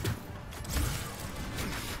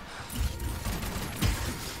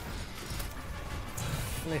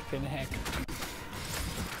 Flipping heck.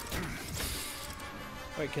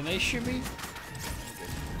 Wait, can they shoot me?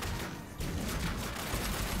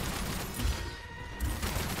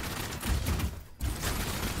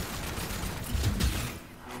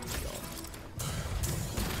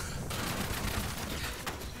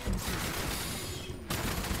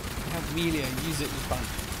 Melee, use it with fun.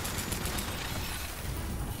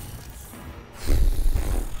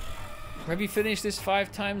 Have you finished this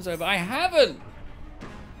 5 times over? I haven't!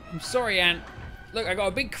 I'm sorry, Ant. Look, I got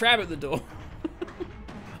a big crab at the door.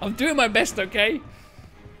 I'm doing my best, okay?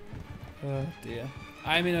 Oh dear.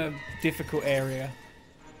 I'm in a difficult area.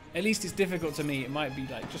 At least it's difficult to me. It might be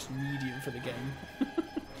like just medium for the game.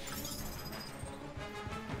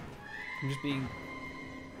 I'm just being...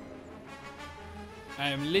 I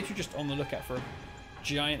am literally just on the lookout for a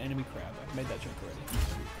giant enemy crab. I've made that joke already.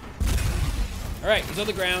 Alright, he's on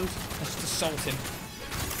the ground. Let's just assault him.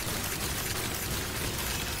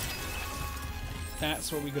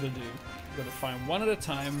 That's what we gotta do. We gotta find one at a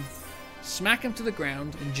time, smack them to the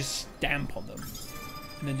ground, and just stamp on them.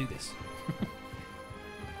 And then do this.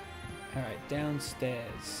 Alright,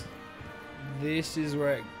 downstairs. This is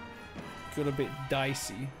where it got a bit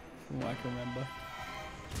dicey, from what I can remember.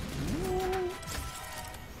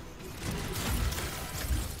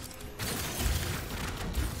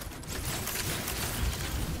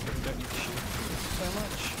 We don't need to shoot so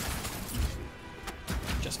much.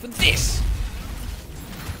 Just for this!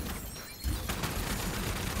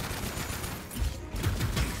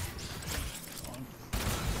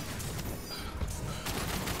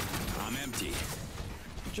 I'm empty.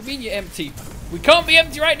 What do you mean you're empty? We can't be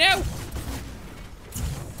empty right now!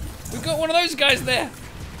 We've got one of those guys there!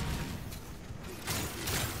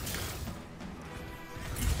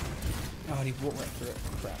 Oh, and he walked right through it.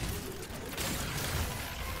 Crap.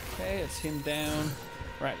 Okay, it's him down.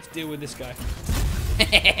 Right, let's deal with this guy.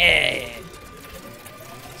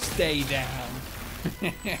 Stay down.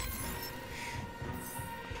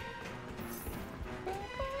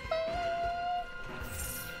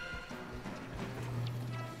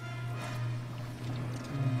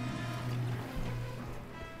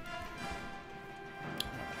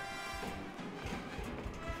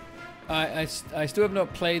 I still have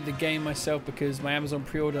not played the game myself because my Amazon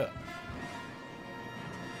pre-order...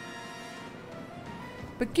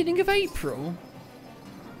 Beginning of April?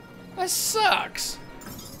 That sucks!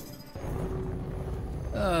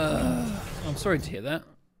 I'm sorry to hear that.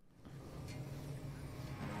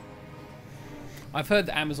 I've heard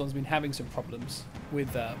that Amazon's been having some problems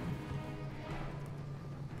with... I've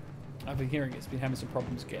been hearing it's been having some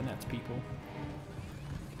problems getting that to people.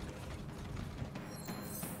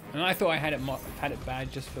 And I thought I had it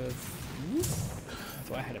bad just for... I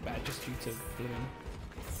thought I had it bad just due to blooming.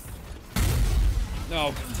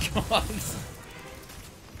 Oh, God.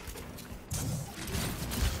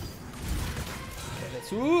 Okay,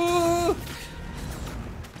 let's... Ooh!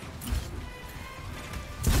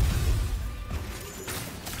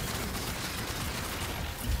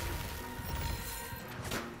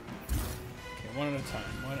 Okay, one at a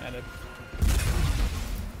time. One at a...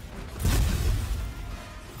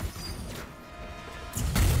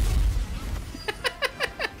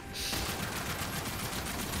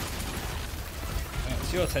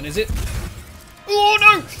 It's your turn, is it? Oh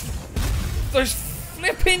no! Those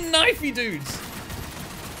flipping knifey dudes!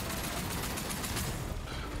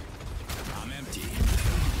 I'm empty.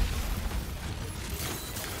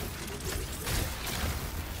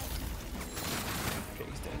 Okay,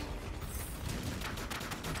 he's dead.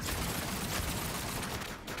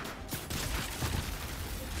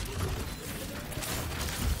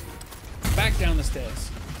 Back down the stairs.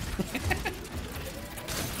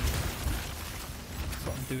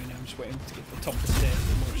 Doing now. I'm just waiting to get to the top of the stairs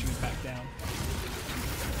and watching me back down.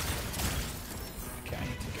 Okay, I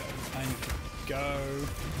need to go. I need to go.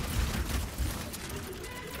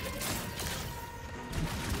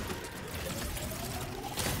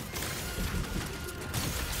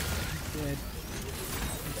 Dead.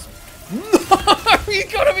 No! You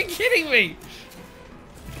gotta be kidding me!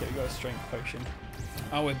 Okay, we got a strength potion.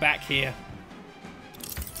 Oh, we're back here.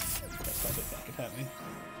 That's why I thought that could hurt me.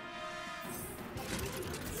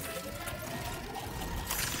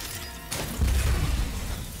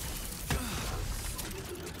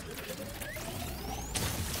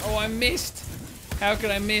 Oh, I missed! How could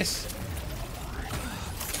I miss?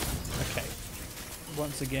 Okay.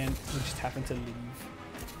 Once again, we just happen to leave.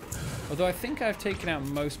 Although I think I've taken out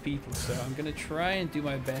most people, so I'm going to try and do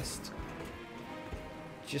my best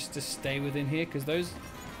just to stay within here, because those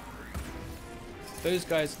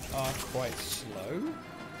guys are quite slow.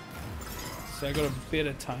 So I got a bit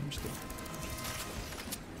of time just to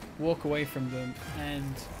walk away from them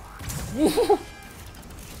and... Whoa!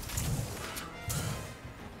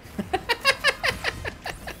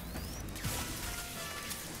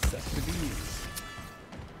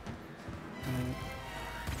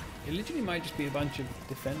 It literally might just be a bunch of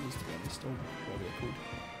defenders, to be honest, or what they're called.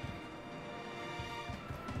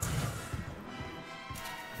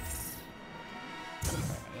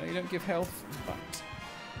 I know you don't give health, but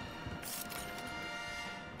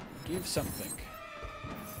give something.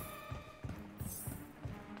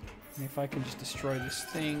 And if I can just destroy this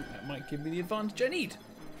thing, that might give me the advantage I need.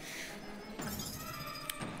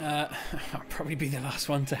 I'll probably be the last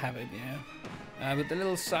one to have it, yeah. But the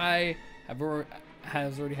little Sai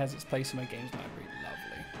already has its place in my games library.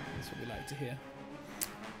 Lovely. That's what we like to hear.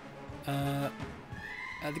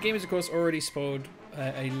 The game is, of course, already spoiled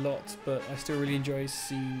a lot, but I still really enjoy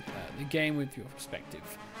seeing the game with your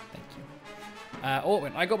perspective. Thank you.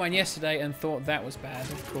 I got mine yesterday and thought that was bad.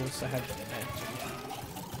 Of course, I had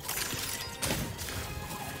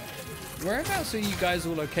Whereabouts are you guys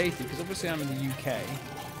all located? Because obviously I'm in the UK,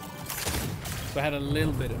 so I had a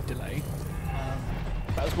little bit of delay.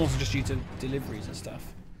 That was mostly just due to deliveries and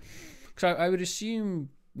stuff. So I would assume,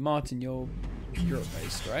 Martin, you're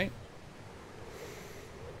Europe-based, right?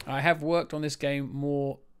 I have worked on this game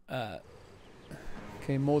more than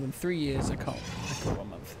 3 years. I can't 1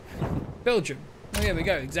 month. Belgium. Oh, there we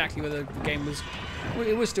go. Exactly where the game was. Well,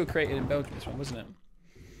 it was still created in Belgium, this one, wasn't it?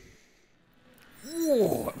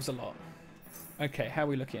 Whoa, that was a lot. Okay, how are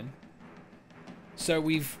we looking? So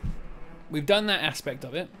we've done that aspect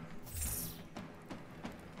of it.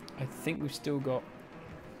 I think we've still got...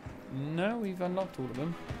 No, we've unlocked all of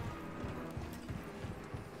them.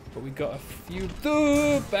 But we've got a few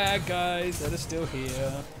bad guys that are still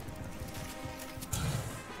here.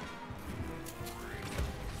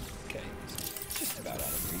 Okay, it's just about out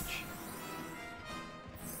of reach.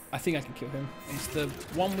 I think I can kill him. It's the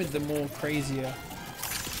one with the more crazier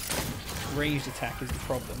ranged attack is the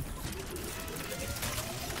problem.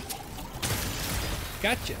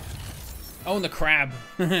 Gotcha. Oh, and the crab.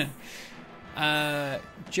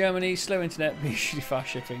 Germany, slow internet, but usually fast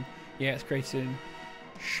shipping. Yeah, it's created in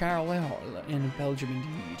Charleroi in Belgium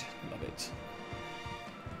indeed. Love it.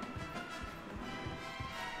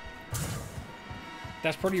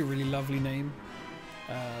 That's probably a really lovely name.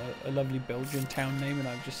 A lovely Belgian town name, and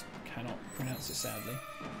I just cannot pronounce it, sadly.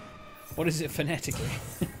 What is it phonetically?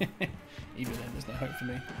 Even then, there's no hope for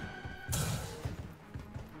me.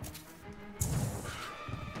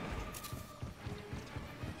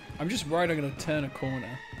 I'm just worried I'm going to turn a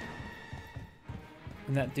corner.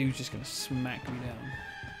 And that dude's just going to smack me down.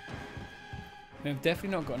 I mean, I've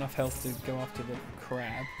definitely not got enough health to go after the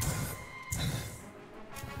crab.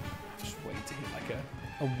 Just wait to hit like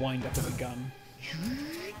a wind up of a gun.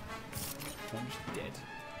 I'm just dead.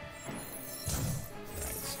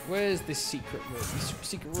 Right, where's this secret room? This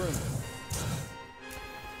secret room.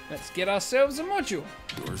 Let's get ourselves a module.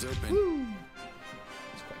 Doors open. Woo!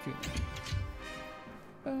 There's quite a few.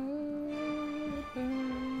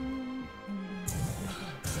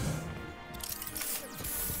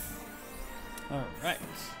 Alright.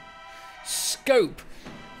 Scope!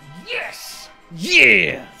 Yes!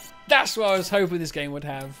 Yeah! That's what I was hoping this game would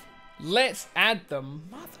have. Let's add the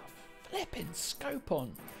mother flipping scope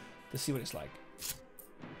on to see what it's like.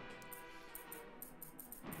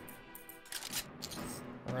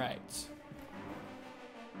 Right.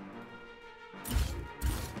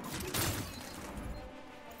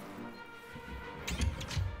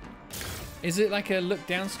 Is it like a look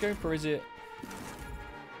down scope, or is it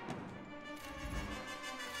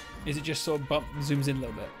just sort of zooms in a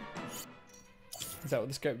little bit? Is that what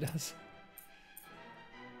the scope does?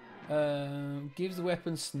 Gives the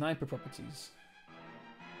weapon sniper properties.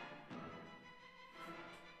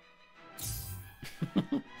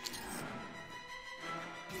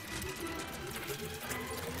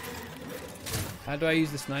 How do I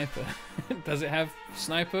use the sniper? Does it have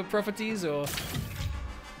sniper properties, or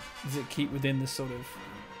does it keep within the sort of...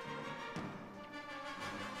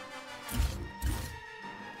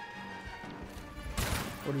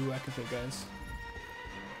 What are we working for, guys?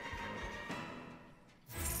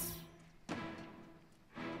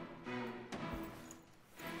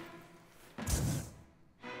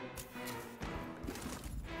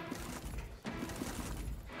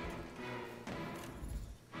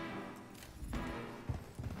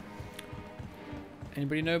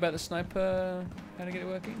 Anybody know about the sniper? How to get it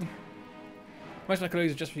working? Most of my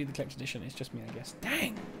colleagues have just received the collector's edition. It's just me, I guess.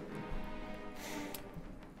 Dang!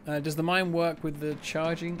 Does the mine work with the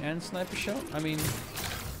charging and sniper shot? I mean...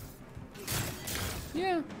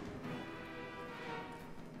 Yeah.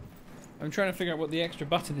 I'm trying to figure out what the extra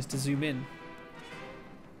button is to zoom in.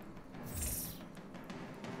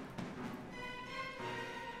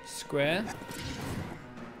 Square.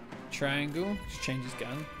 Triangle. Just changes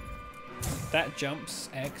gun. That jumps.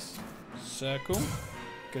 X. Circle.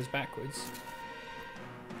 Goes backwards.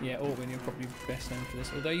 Yeah, Orwin, you're probably best known for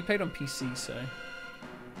this. Although you played on PC, so...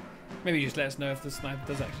 Maybe you just let us know if the sniper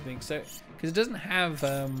does actually think so. Because it doesn't have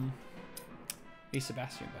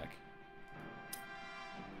Sebastian back.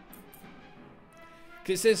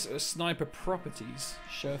 Because it says sniper properties.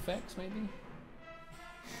 Show effects, maybe?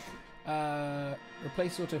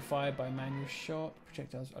 Replace auto fire by manual shot.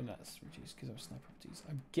 Projectiles. Oh, no, that's reduced because of sniper properties.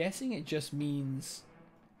 I'm guessing it just means...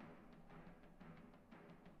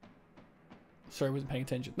 Sorry, I wasn't paying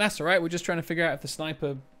attention. That's alright, we're just trying to figure out if the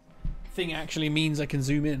sniper thing actually means I can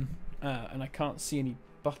zoom in. And I can't see any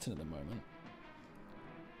button at the moment.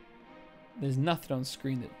 There's nothing on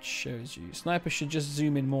screen that shows you. Sniper should just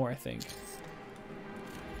zoom in more, I think.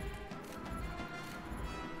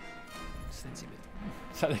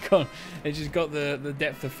 It's like they just got the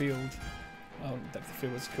depth of field. Oh, depth of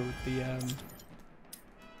field was called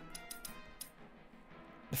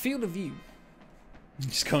the field of view.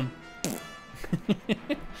 Just gone.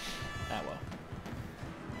 Ah well.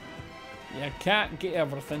 You can't get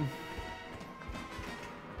everything.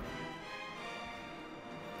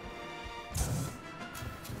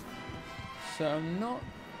 So I'm not.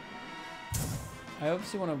 I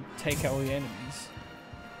obviously want to take out all the enemies,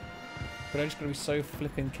 but I just gotta be so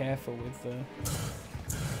flipping careful with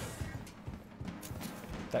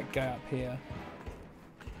that guy up here.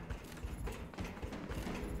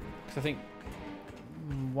 Because I think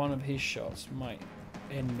one of his shots might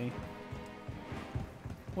end me.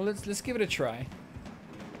 Well, let's give it a try.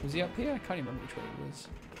 Was he up here? I can't even remember which way it was.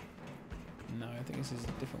 No, I think this is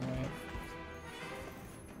a different way up.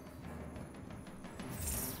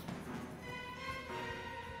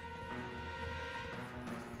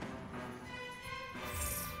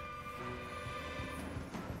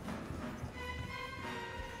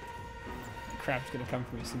 Crab's gonna come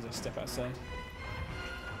for me as soon as I step outside.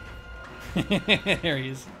 There he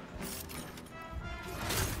is.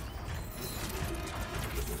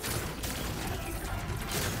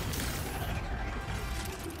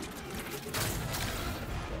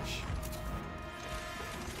 Gosh.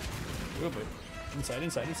 Oh boy. Inside,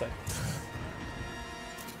 inside, inside.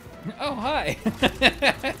 Oh, hi!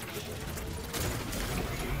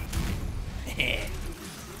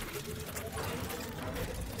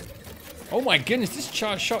 Oh my goodness, this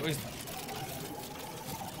charge shot was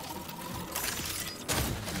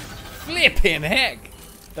flipping heck!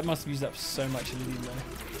 That must have used up so much iridium there.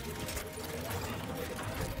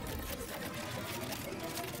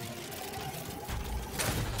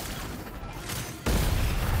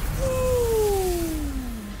 Woo!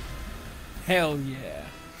 Hell yeah.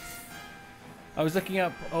 I was looking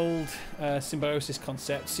up old symbiosis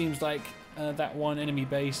concepts. Seems like that one enemy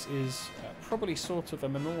base is probably sort of a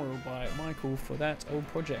memorial by Michael for that old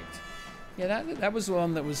project. Yeah, that was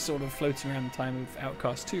one that was sort of floating around the time of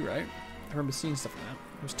Outcast 2, right? I remember seeing stuff like that.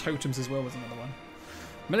 There was totems as well was another one.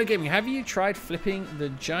 Miller Gaming, have you tried flipping the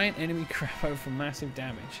giant enemy crap over for massive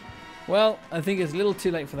damage? Well, I think it's a little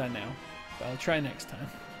too late for that now, but I'll try next time.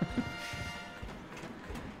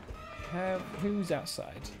 Who's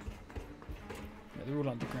outside? Yeah, they're all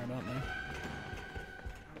underground, aren't they?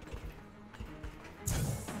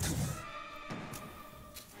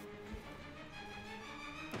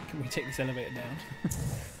 Can we take this elevator down?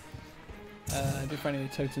 I didn't find any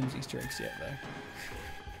totems, Easter eggs yet, though.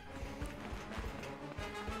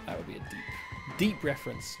 That would be a deep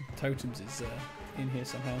reference. Totems is in here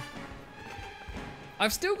somehow.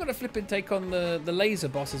 I've still got to flip and take on the laser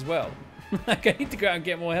boss as well. Like, I need to go out and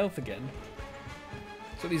get more health again.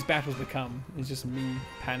 That's what these battles become. It's just me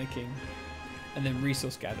panicking and then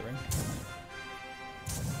resource gathering.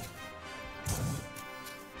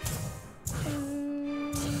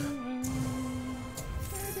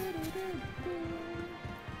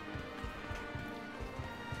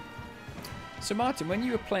 So Martin, when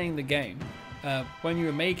you were playing the game, when you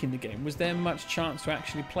were making the game, was there much chance to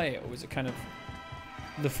actually play it, or was it kind of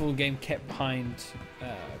the full game kept behind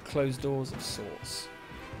closed doors of sorts?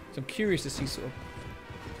 So I'm curious to see sort of.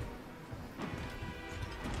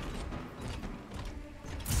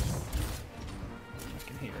 I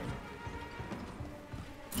can hear him.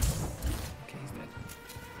 Okay, he's dead.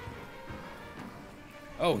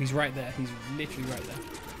 Oh, he's right there. He's literally right there.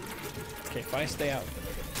 Okay, if I stay out.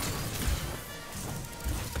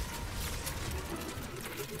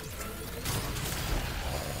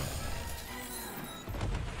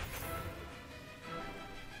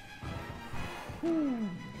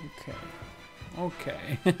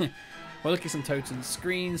 Okay. Well, look at some totems.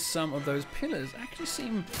 Screens. Some of those pillars actually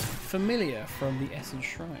seem familiar from the Essence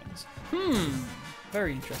Shrines.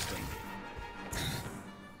 Very interesting.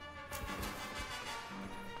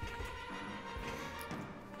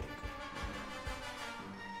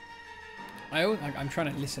 I'm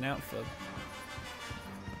trying to listen out for.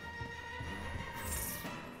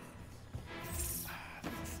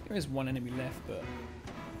 There is one enemy left, but.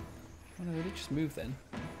 Oh no, they did just move then.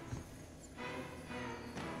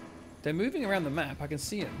 They're moving around the map. I can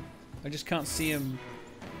see them. I just can't see them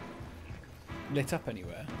lit up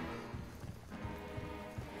anywhere.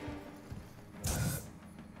 Could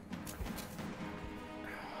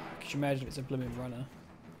you imagine if it's a blooming runner?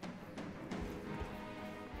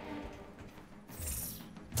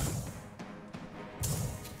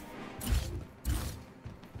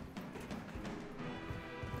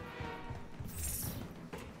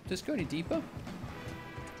 Does it go any deeper?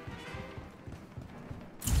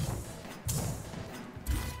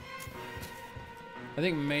 I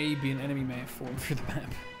think maybe an enemy may have fallen through the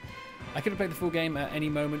map. I could have played the full game at any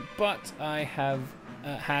moment, but I have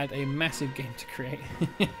had a massive game to create.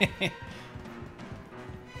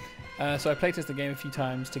 So I playtested the game a few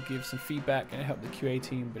times to give some feedback and help the QA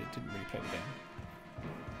team, but it didn't really play the game.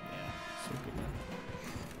 Yeah, so good, man.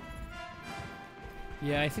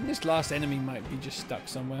 Yeah, I think this last enemy might be just stuck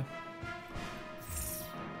somewhere.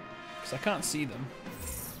 Because I can't see them.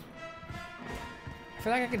 I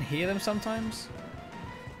feel like I can hear them sometimes.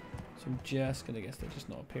 So I'm just going to guess they're just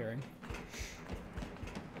not appearing.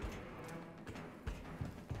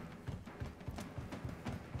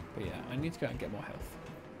 But yeah, I need to go out and get more health.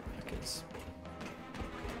 Because...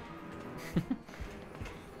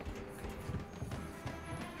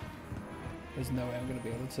 there's no way I'm going to be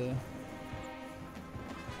able to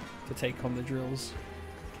take on the drills.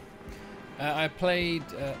 I played...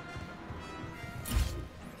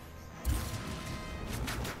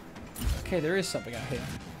 okay, there is something out here.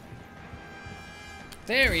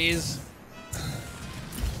 There he is.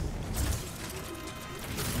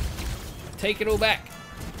 Take it all back.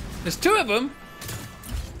 There's two of them.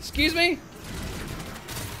 Excuse me.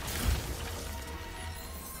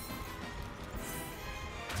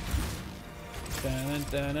 Dun,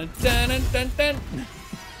 dun, dun, dun, dun, dun, dun.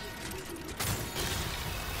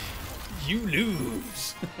 You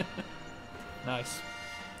lose. Nice.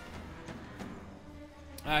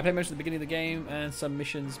 I played most of the beginning of the game and some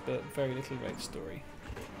missions, but very little great story.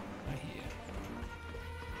 I hear.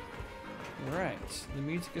 Right, the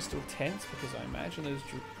music is still tense because I imagine those.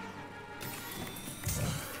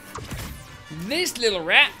 This little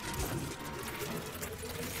rat.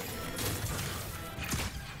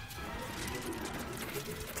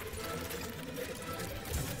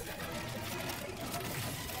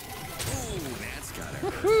 Ooh, that's gotta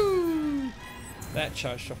hurt. Woohoo! That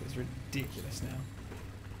charge shot is ridiculous now.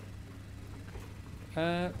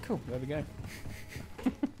 Cool, there we go.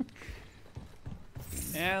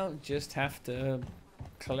 Now just have to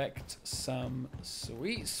collect some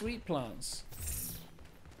sweet, sweet plants.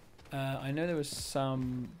 I know there was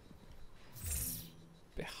some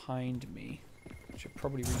behind me, which are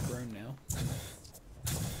probably regrown now.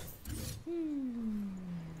 And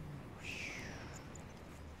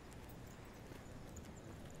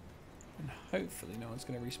hopefully no one's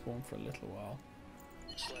going to respawn for a little while.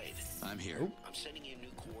 Slade, I'm here. Oh. I'm sending you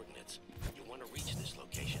new coordinates. You want to reach this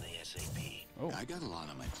location ASAP. Oh, I got a lot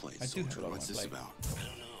on my plate, I do have soldier. a lot on What's my this plate. about? I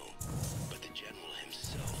don't know, but the general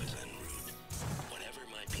himself is en route. Whatever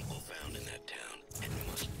my people found in that town, it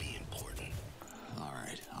must be important. All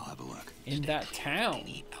right, I'll have a look. in that town.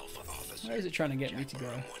 Any Alpha officer, Where is it trying to get me to Jack go?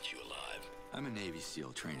 Burrow wants you alive. I'm a Navy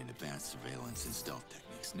SEAL trained in advanced surveillance and stealth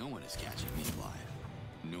techniques. No one is catching me alive,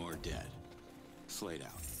 nor dead. Slade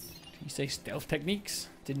out. Did you say stealth techniques?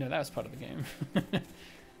 Didn't know that was part of the game.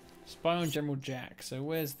 Spy on General Jack. So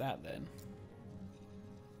where's that then?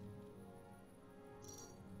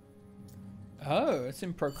 Oh, it's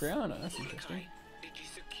in Procreana. That's interesting. Did you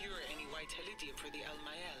secure any vitality for the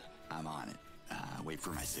Almael? I'm on it. Wait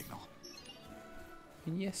for my signal.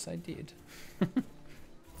 And yes, I did. That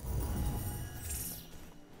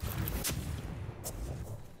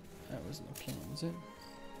wasn't a plan, was it?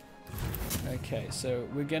 Okay, so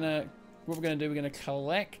what we're gonna do, we're gonna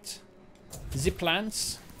collect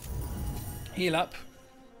ziplants, heal up,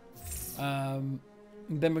 then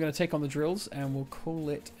we're gonna take on the drills and we'll call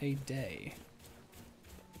it a day.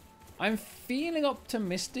 I'm feeling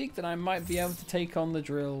optimistic that I might be able to take on the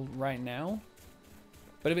drill right now,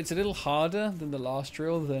 but if it's a little harder than the last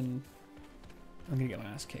drill, then I'm gonna get my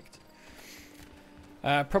ass kicked.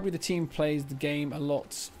 Probably the team plays the game a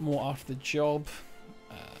lot more after the job.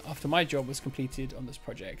 After my job was completed on this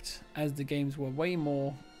project, as the games were way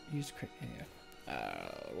more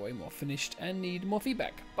way more finished and need more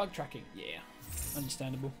feedback. Bug tracking, yeah,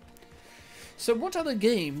 understandable. So, what other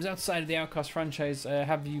games outside of the Outcast franchise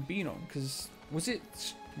have you been on? Because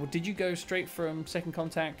did you go straight from Second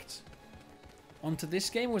Contact onto this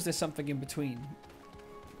game, or was there something in between?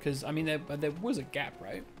 Because I mean, there was a gap,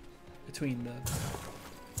 right, between the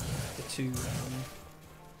two.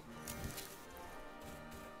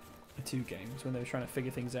 The two games when they were trying to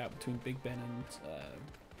figure things out between Big Ben and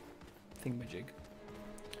Thingamajig.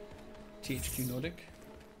 THQ Nordic.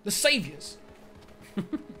 The Saviours!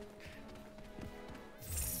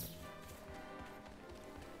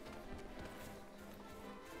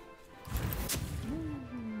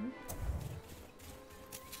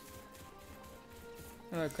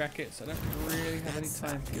 Hello, Crackets. I don't really have any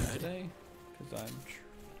time for you today because I'm.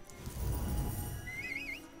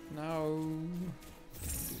 No.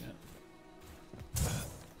 Don't do that.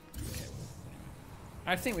 Okay.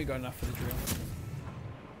 I think we got enough for the drill.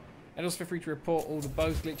 And also feel free to report all the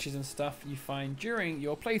bugs, glitches and stuff you find during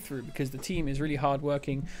your playthrough, because the team is really hard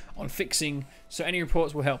working on fixing, so any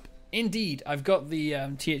reports will help. Indeed, I've got the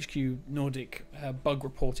THQ Nordic bug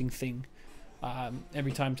reporting thing.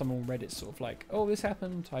 Every time someone on Reddit's sort of like, oh, this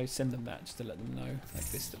happened, I send them that just to let them know, like,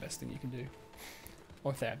 this is the best thing you can do.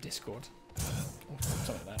 Or if they have Discord. Or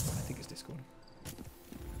something like that. I think it's Discord.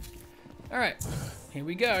 Alright, here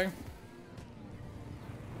we go.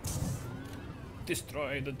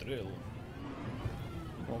 Destroy the drill.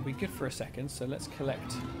 Well, we'll be good for a second, so let's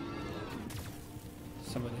collect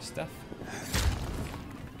some of this stuff.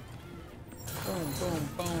 Boom, boom,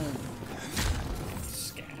 boom.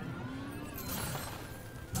 Scan.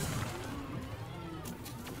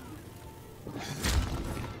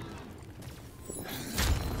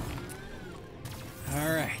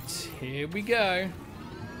 Alright, here we go.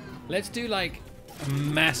 Let's do like a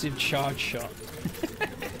massive charge shot.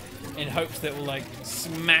 In hopes that we'll like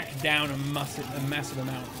smack down a massive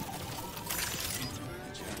amount.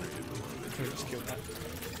 Okay, just kill that.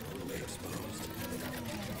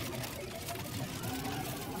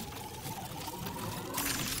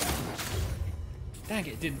 Dang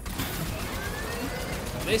it, didn't.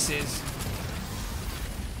 Well, this is.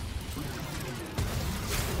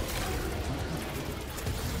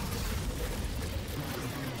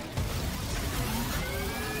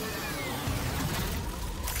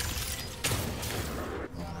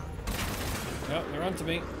 Oh, they're onto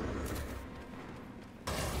me.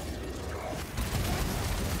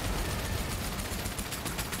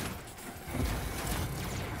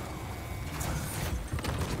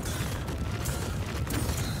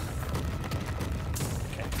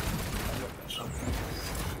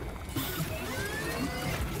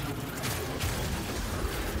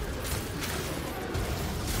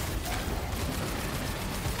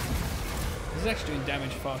 This is actually doing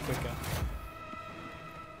damage far quicker.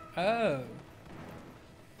 Oh.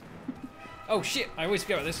 Oh shit, I always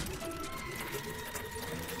forget about this.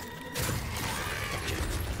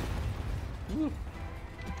 Woo.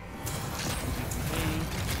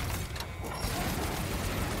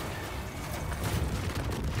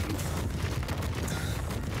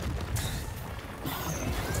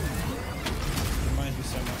 Reminds me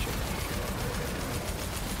so much of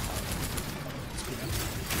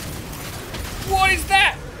What is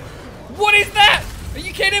that? What is that? Are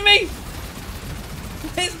you kidding me?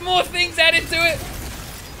 There's more things added to it.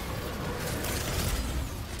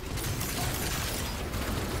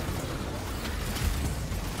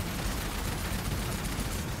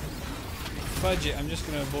 Fudge it, I'm just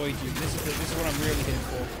going to avoid you. This is what I'm really here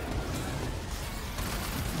for.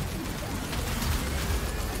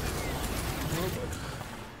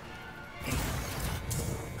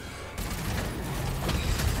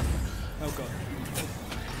 Oh god.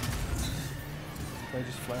 They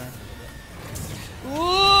just flare.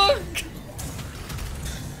 Look!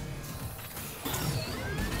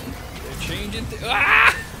 They're changing.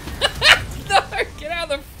 Ah! No! Get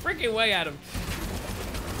out of the freaking way, Adam.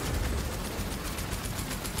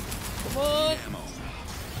 Come on.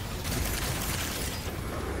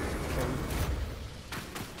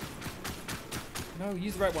 No,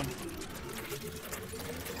 use the right one.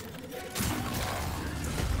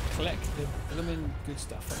 Collect the blooming good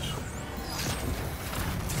stuff.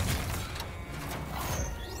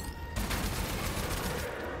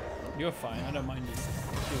 You're fine, I don't mind you.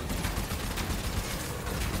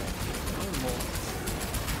 No more.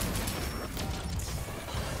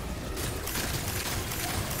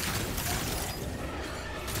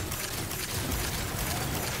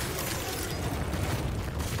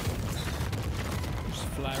 Just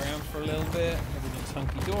fly around for a little bit. Everything's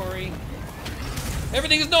hunky-dory.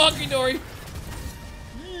 Everything is not hunky-dory!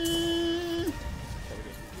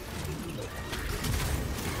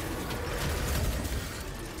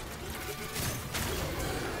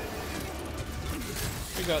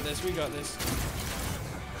 We got this, we got this.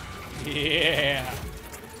 Yeah!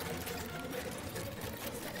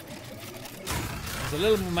 It's a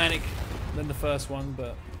little more manic than the first one,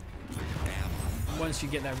 but once you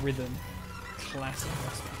get that rhythm, classic.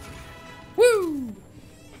 Woo!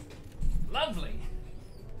 Lovely!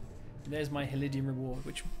 There's my Helidium reward,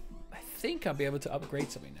 which I think I'll be able to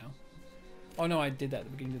upgrade something now. Oh no, I did that at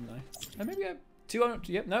the beginning, didn't I? Oh, maybe I have 200.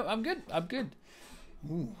 Yep, no, I'm good. I'm good.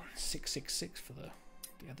 Ooh, 666 for the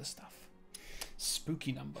other stuff.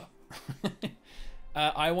 Spooky number.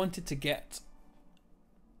 I wanted to get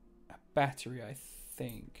a battery, I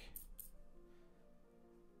think.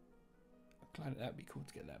 I'm glad that'd be cool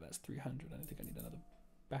to get that. That's 300. I don't think I need another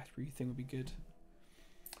battery thing would be good.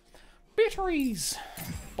 Batteries!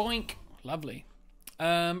 Boink! Lovely.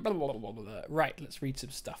 Blah, blah, blah, blah, blah. Right, let's read some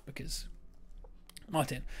stuff because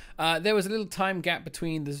Martin. There was a little time gap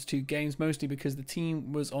between those two games, mostly because the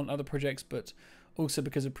team was on other projects, but also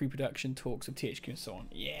because of pre-production talks of THQ and so on.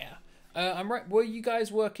 Yeah, I'm right. Were you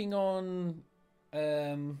guys working on?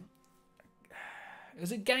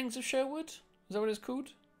 Is it Gangs of Sherwood? Is that what it's called?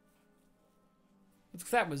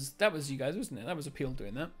 That was you guys, wasn't it? That was Appeal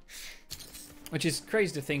doing that, which is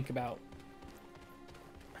crazy to think about.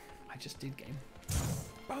 I just did game.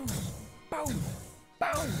 Boom, boom,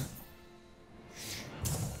 boom.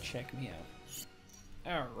 Check me out.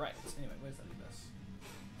 All right. Anyway, where's that leave us?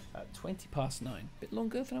 20 past 9. Bit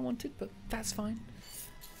longer than I wanted, but that's fine.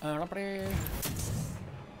 Woo!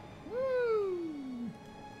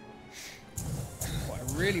 What I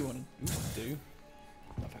really want to do.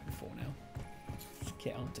 Not having 4 now.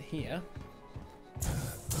 Get onto here.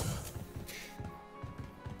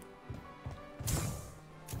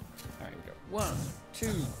 Alright, we go. 1, 2,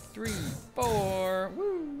 3, 4.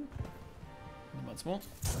 Woo! And once more.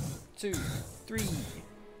 2, 3.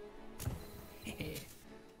 And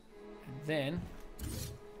then.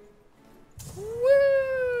 Woo!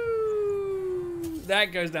 That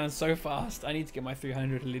goes down so fast. I need to get my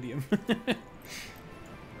 300 Iridium.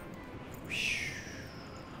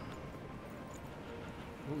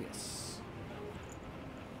 Oh yes.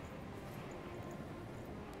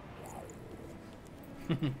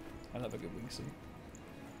 I love a good wingsuit.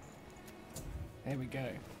 There we go.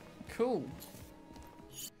 Cool.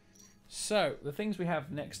 So the things we have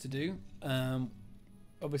next to do.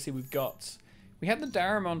 Obviously we have the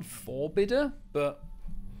Daramon 4 bidder, but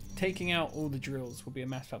taking out all the drills will be a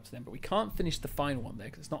massive help to them. But we can't finish the final one there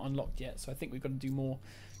because it's not unlocked yet. So I think we've got to do more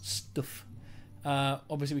stuff.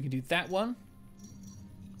 Obviously we can do that one.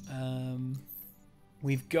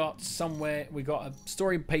 We've got a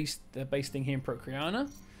story based thing here in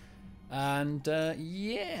Procreana, and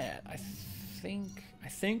yeah, I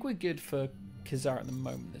think we're good for Kazar at the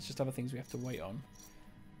moment. There's just other things we have to wait on,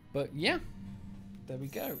 but yeah, there we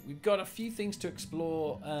go. We've got a few things to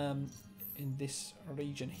explore in this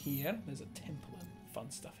region here. There's a temple and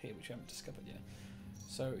fun stuff here which we haven't discovered yet.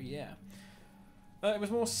 So yeah. It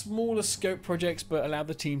was more smaller scope projects, but allowed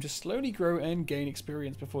the team to slowly grow and gain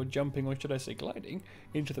experience before jumping, or should I say gliding,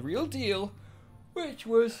 into the real deal, which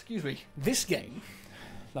was, excuse me, this game.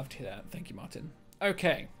 Love to hear that. Thank you, Martin.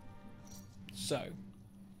 Okay, so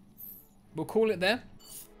we'll call it there.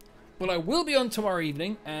 But I will be on tomorrow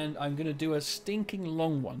evening, and I'm going to do a stinking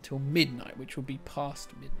long one till midnight, which will be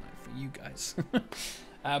past midnight for you guys.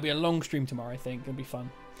 It'll be a long stream tomorrow, I think. It'll be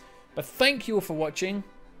fun. But thank you all for watching.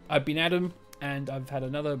 I've been Adam. And I've had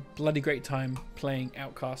another bloody great time playing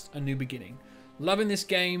Outcast: A New Beginning. Loving this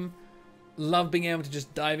game. Love being able to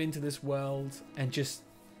just dive into this world and just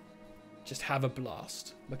have a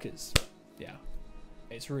blast. Because, yeah,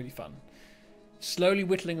 it's really fun. Slowly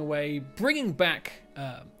whittling away, bringing back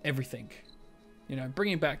everything. You know,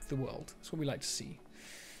 bringing back the world. That's what we like to see.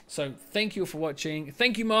 So, thank you all for watching.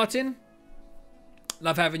 Thank you, Martin.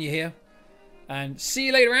 Love having you here. And see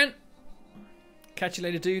you later, Ant. Catch you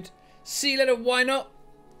later, dude. See you later, why not?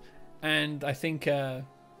 And I think I'm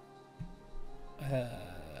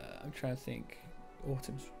trying to think.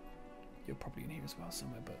 Autumn's, you're probably in here as well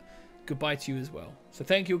somewhere, but goodbye to you as well. So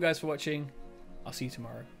thank you guys for watching. I'll see you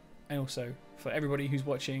tomorrow. And also for everybody who's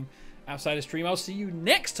watching outside the stream, I'll see you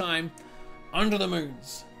next time under the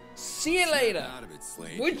moons. See you later.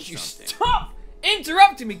 Would you stop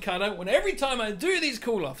interrupting me, Cutter, when every time I do these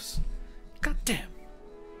call-offs? God damn.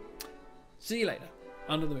 See you later.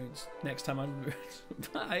 Under the moons. Next time under the moons.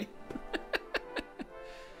 Bye.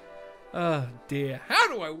 Oh dear.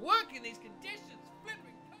 How do I work in these conditions?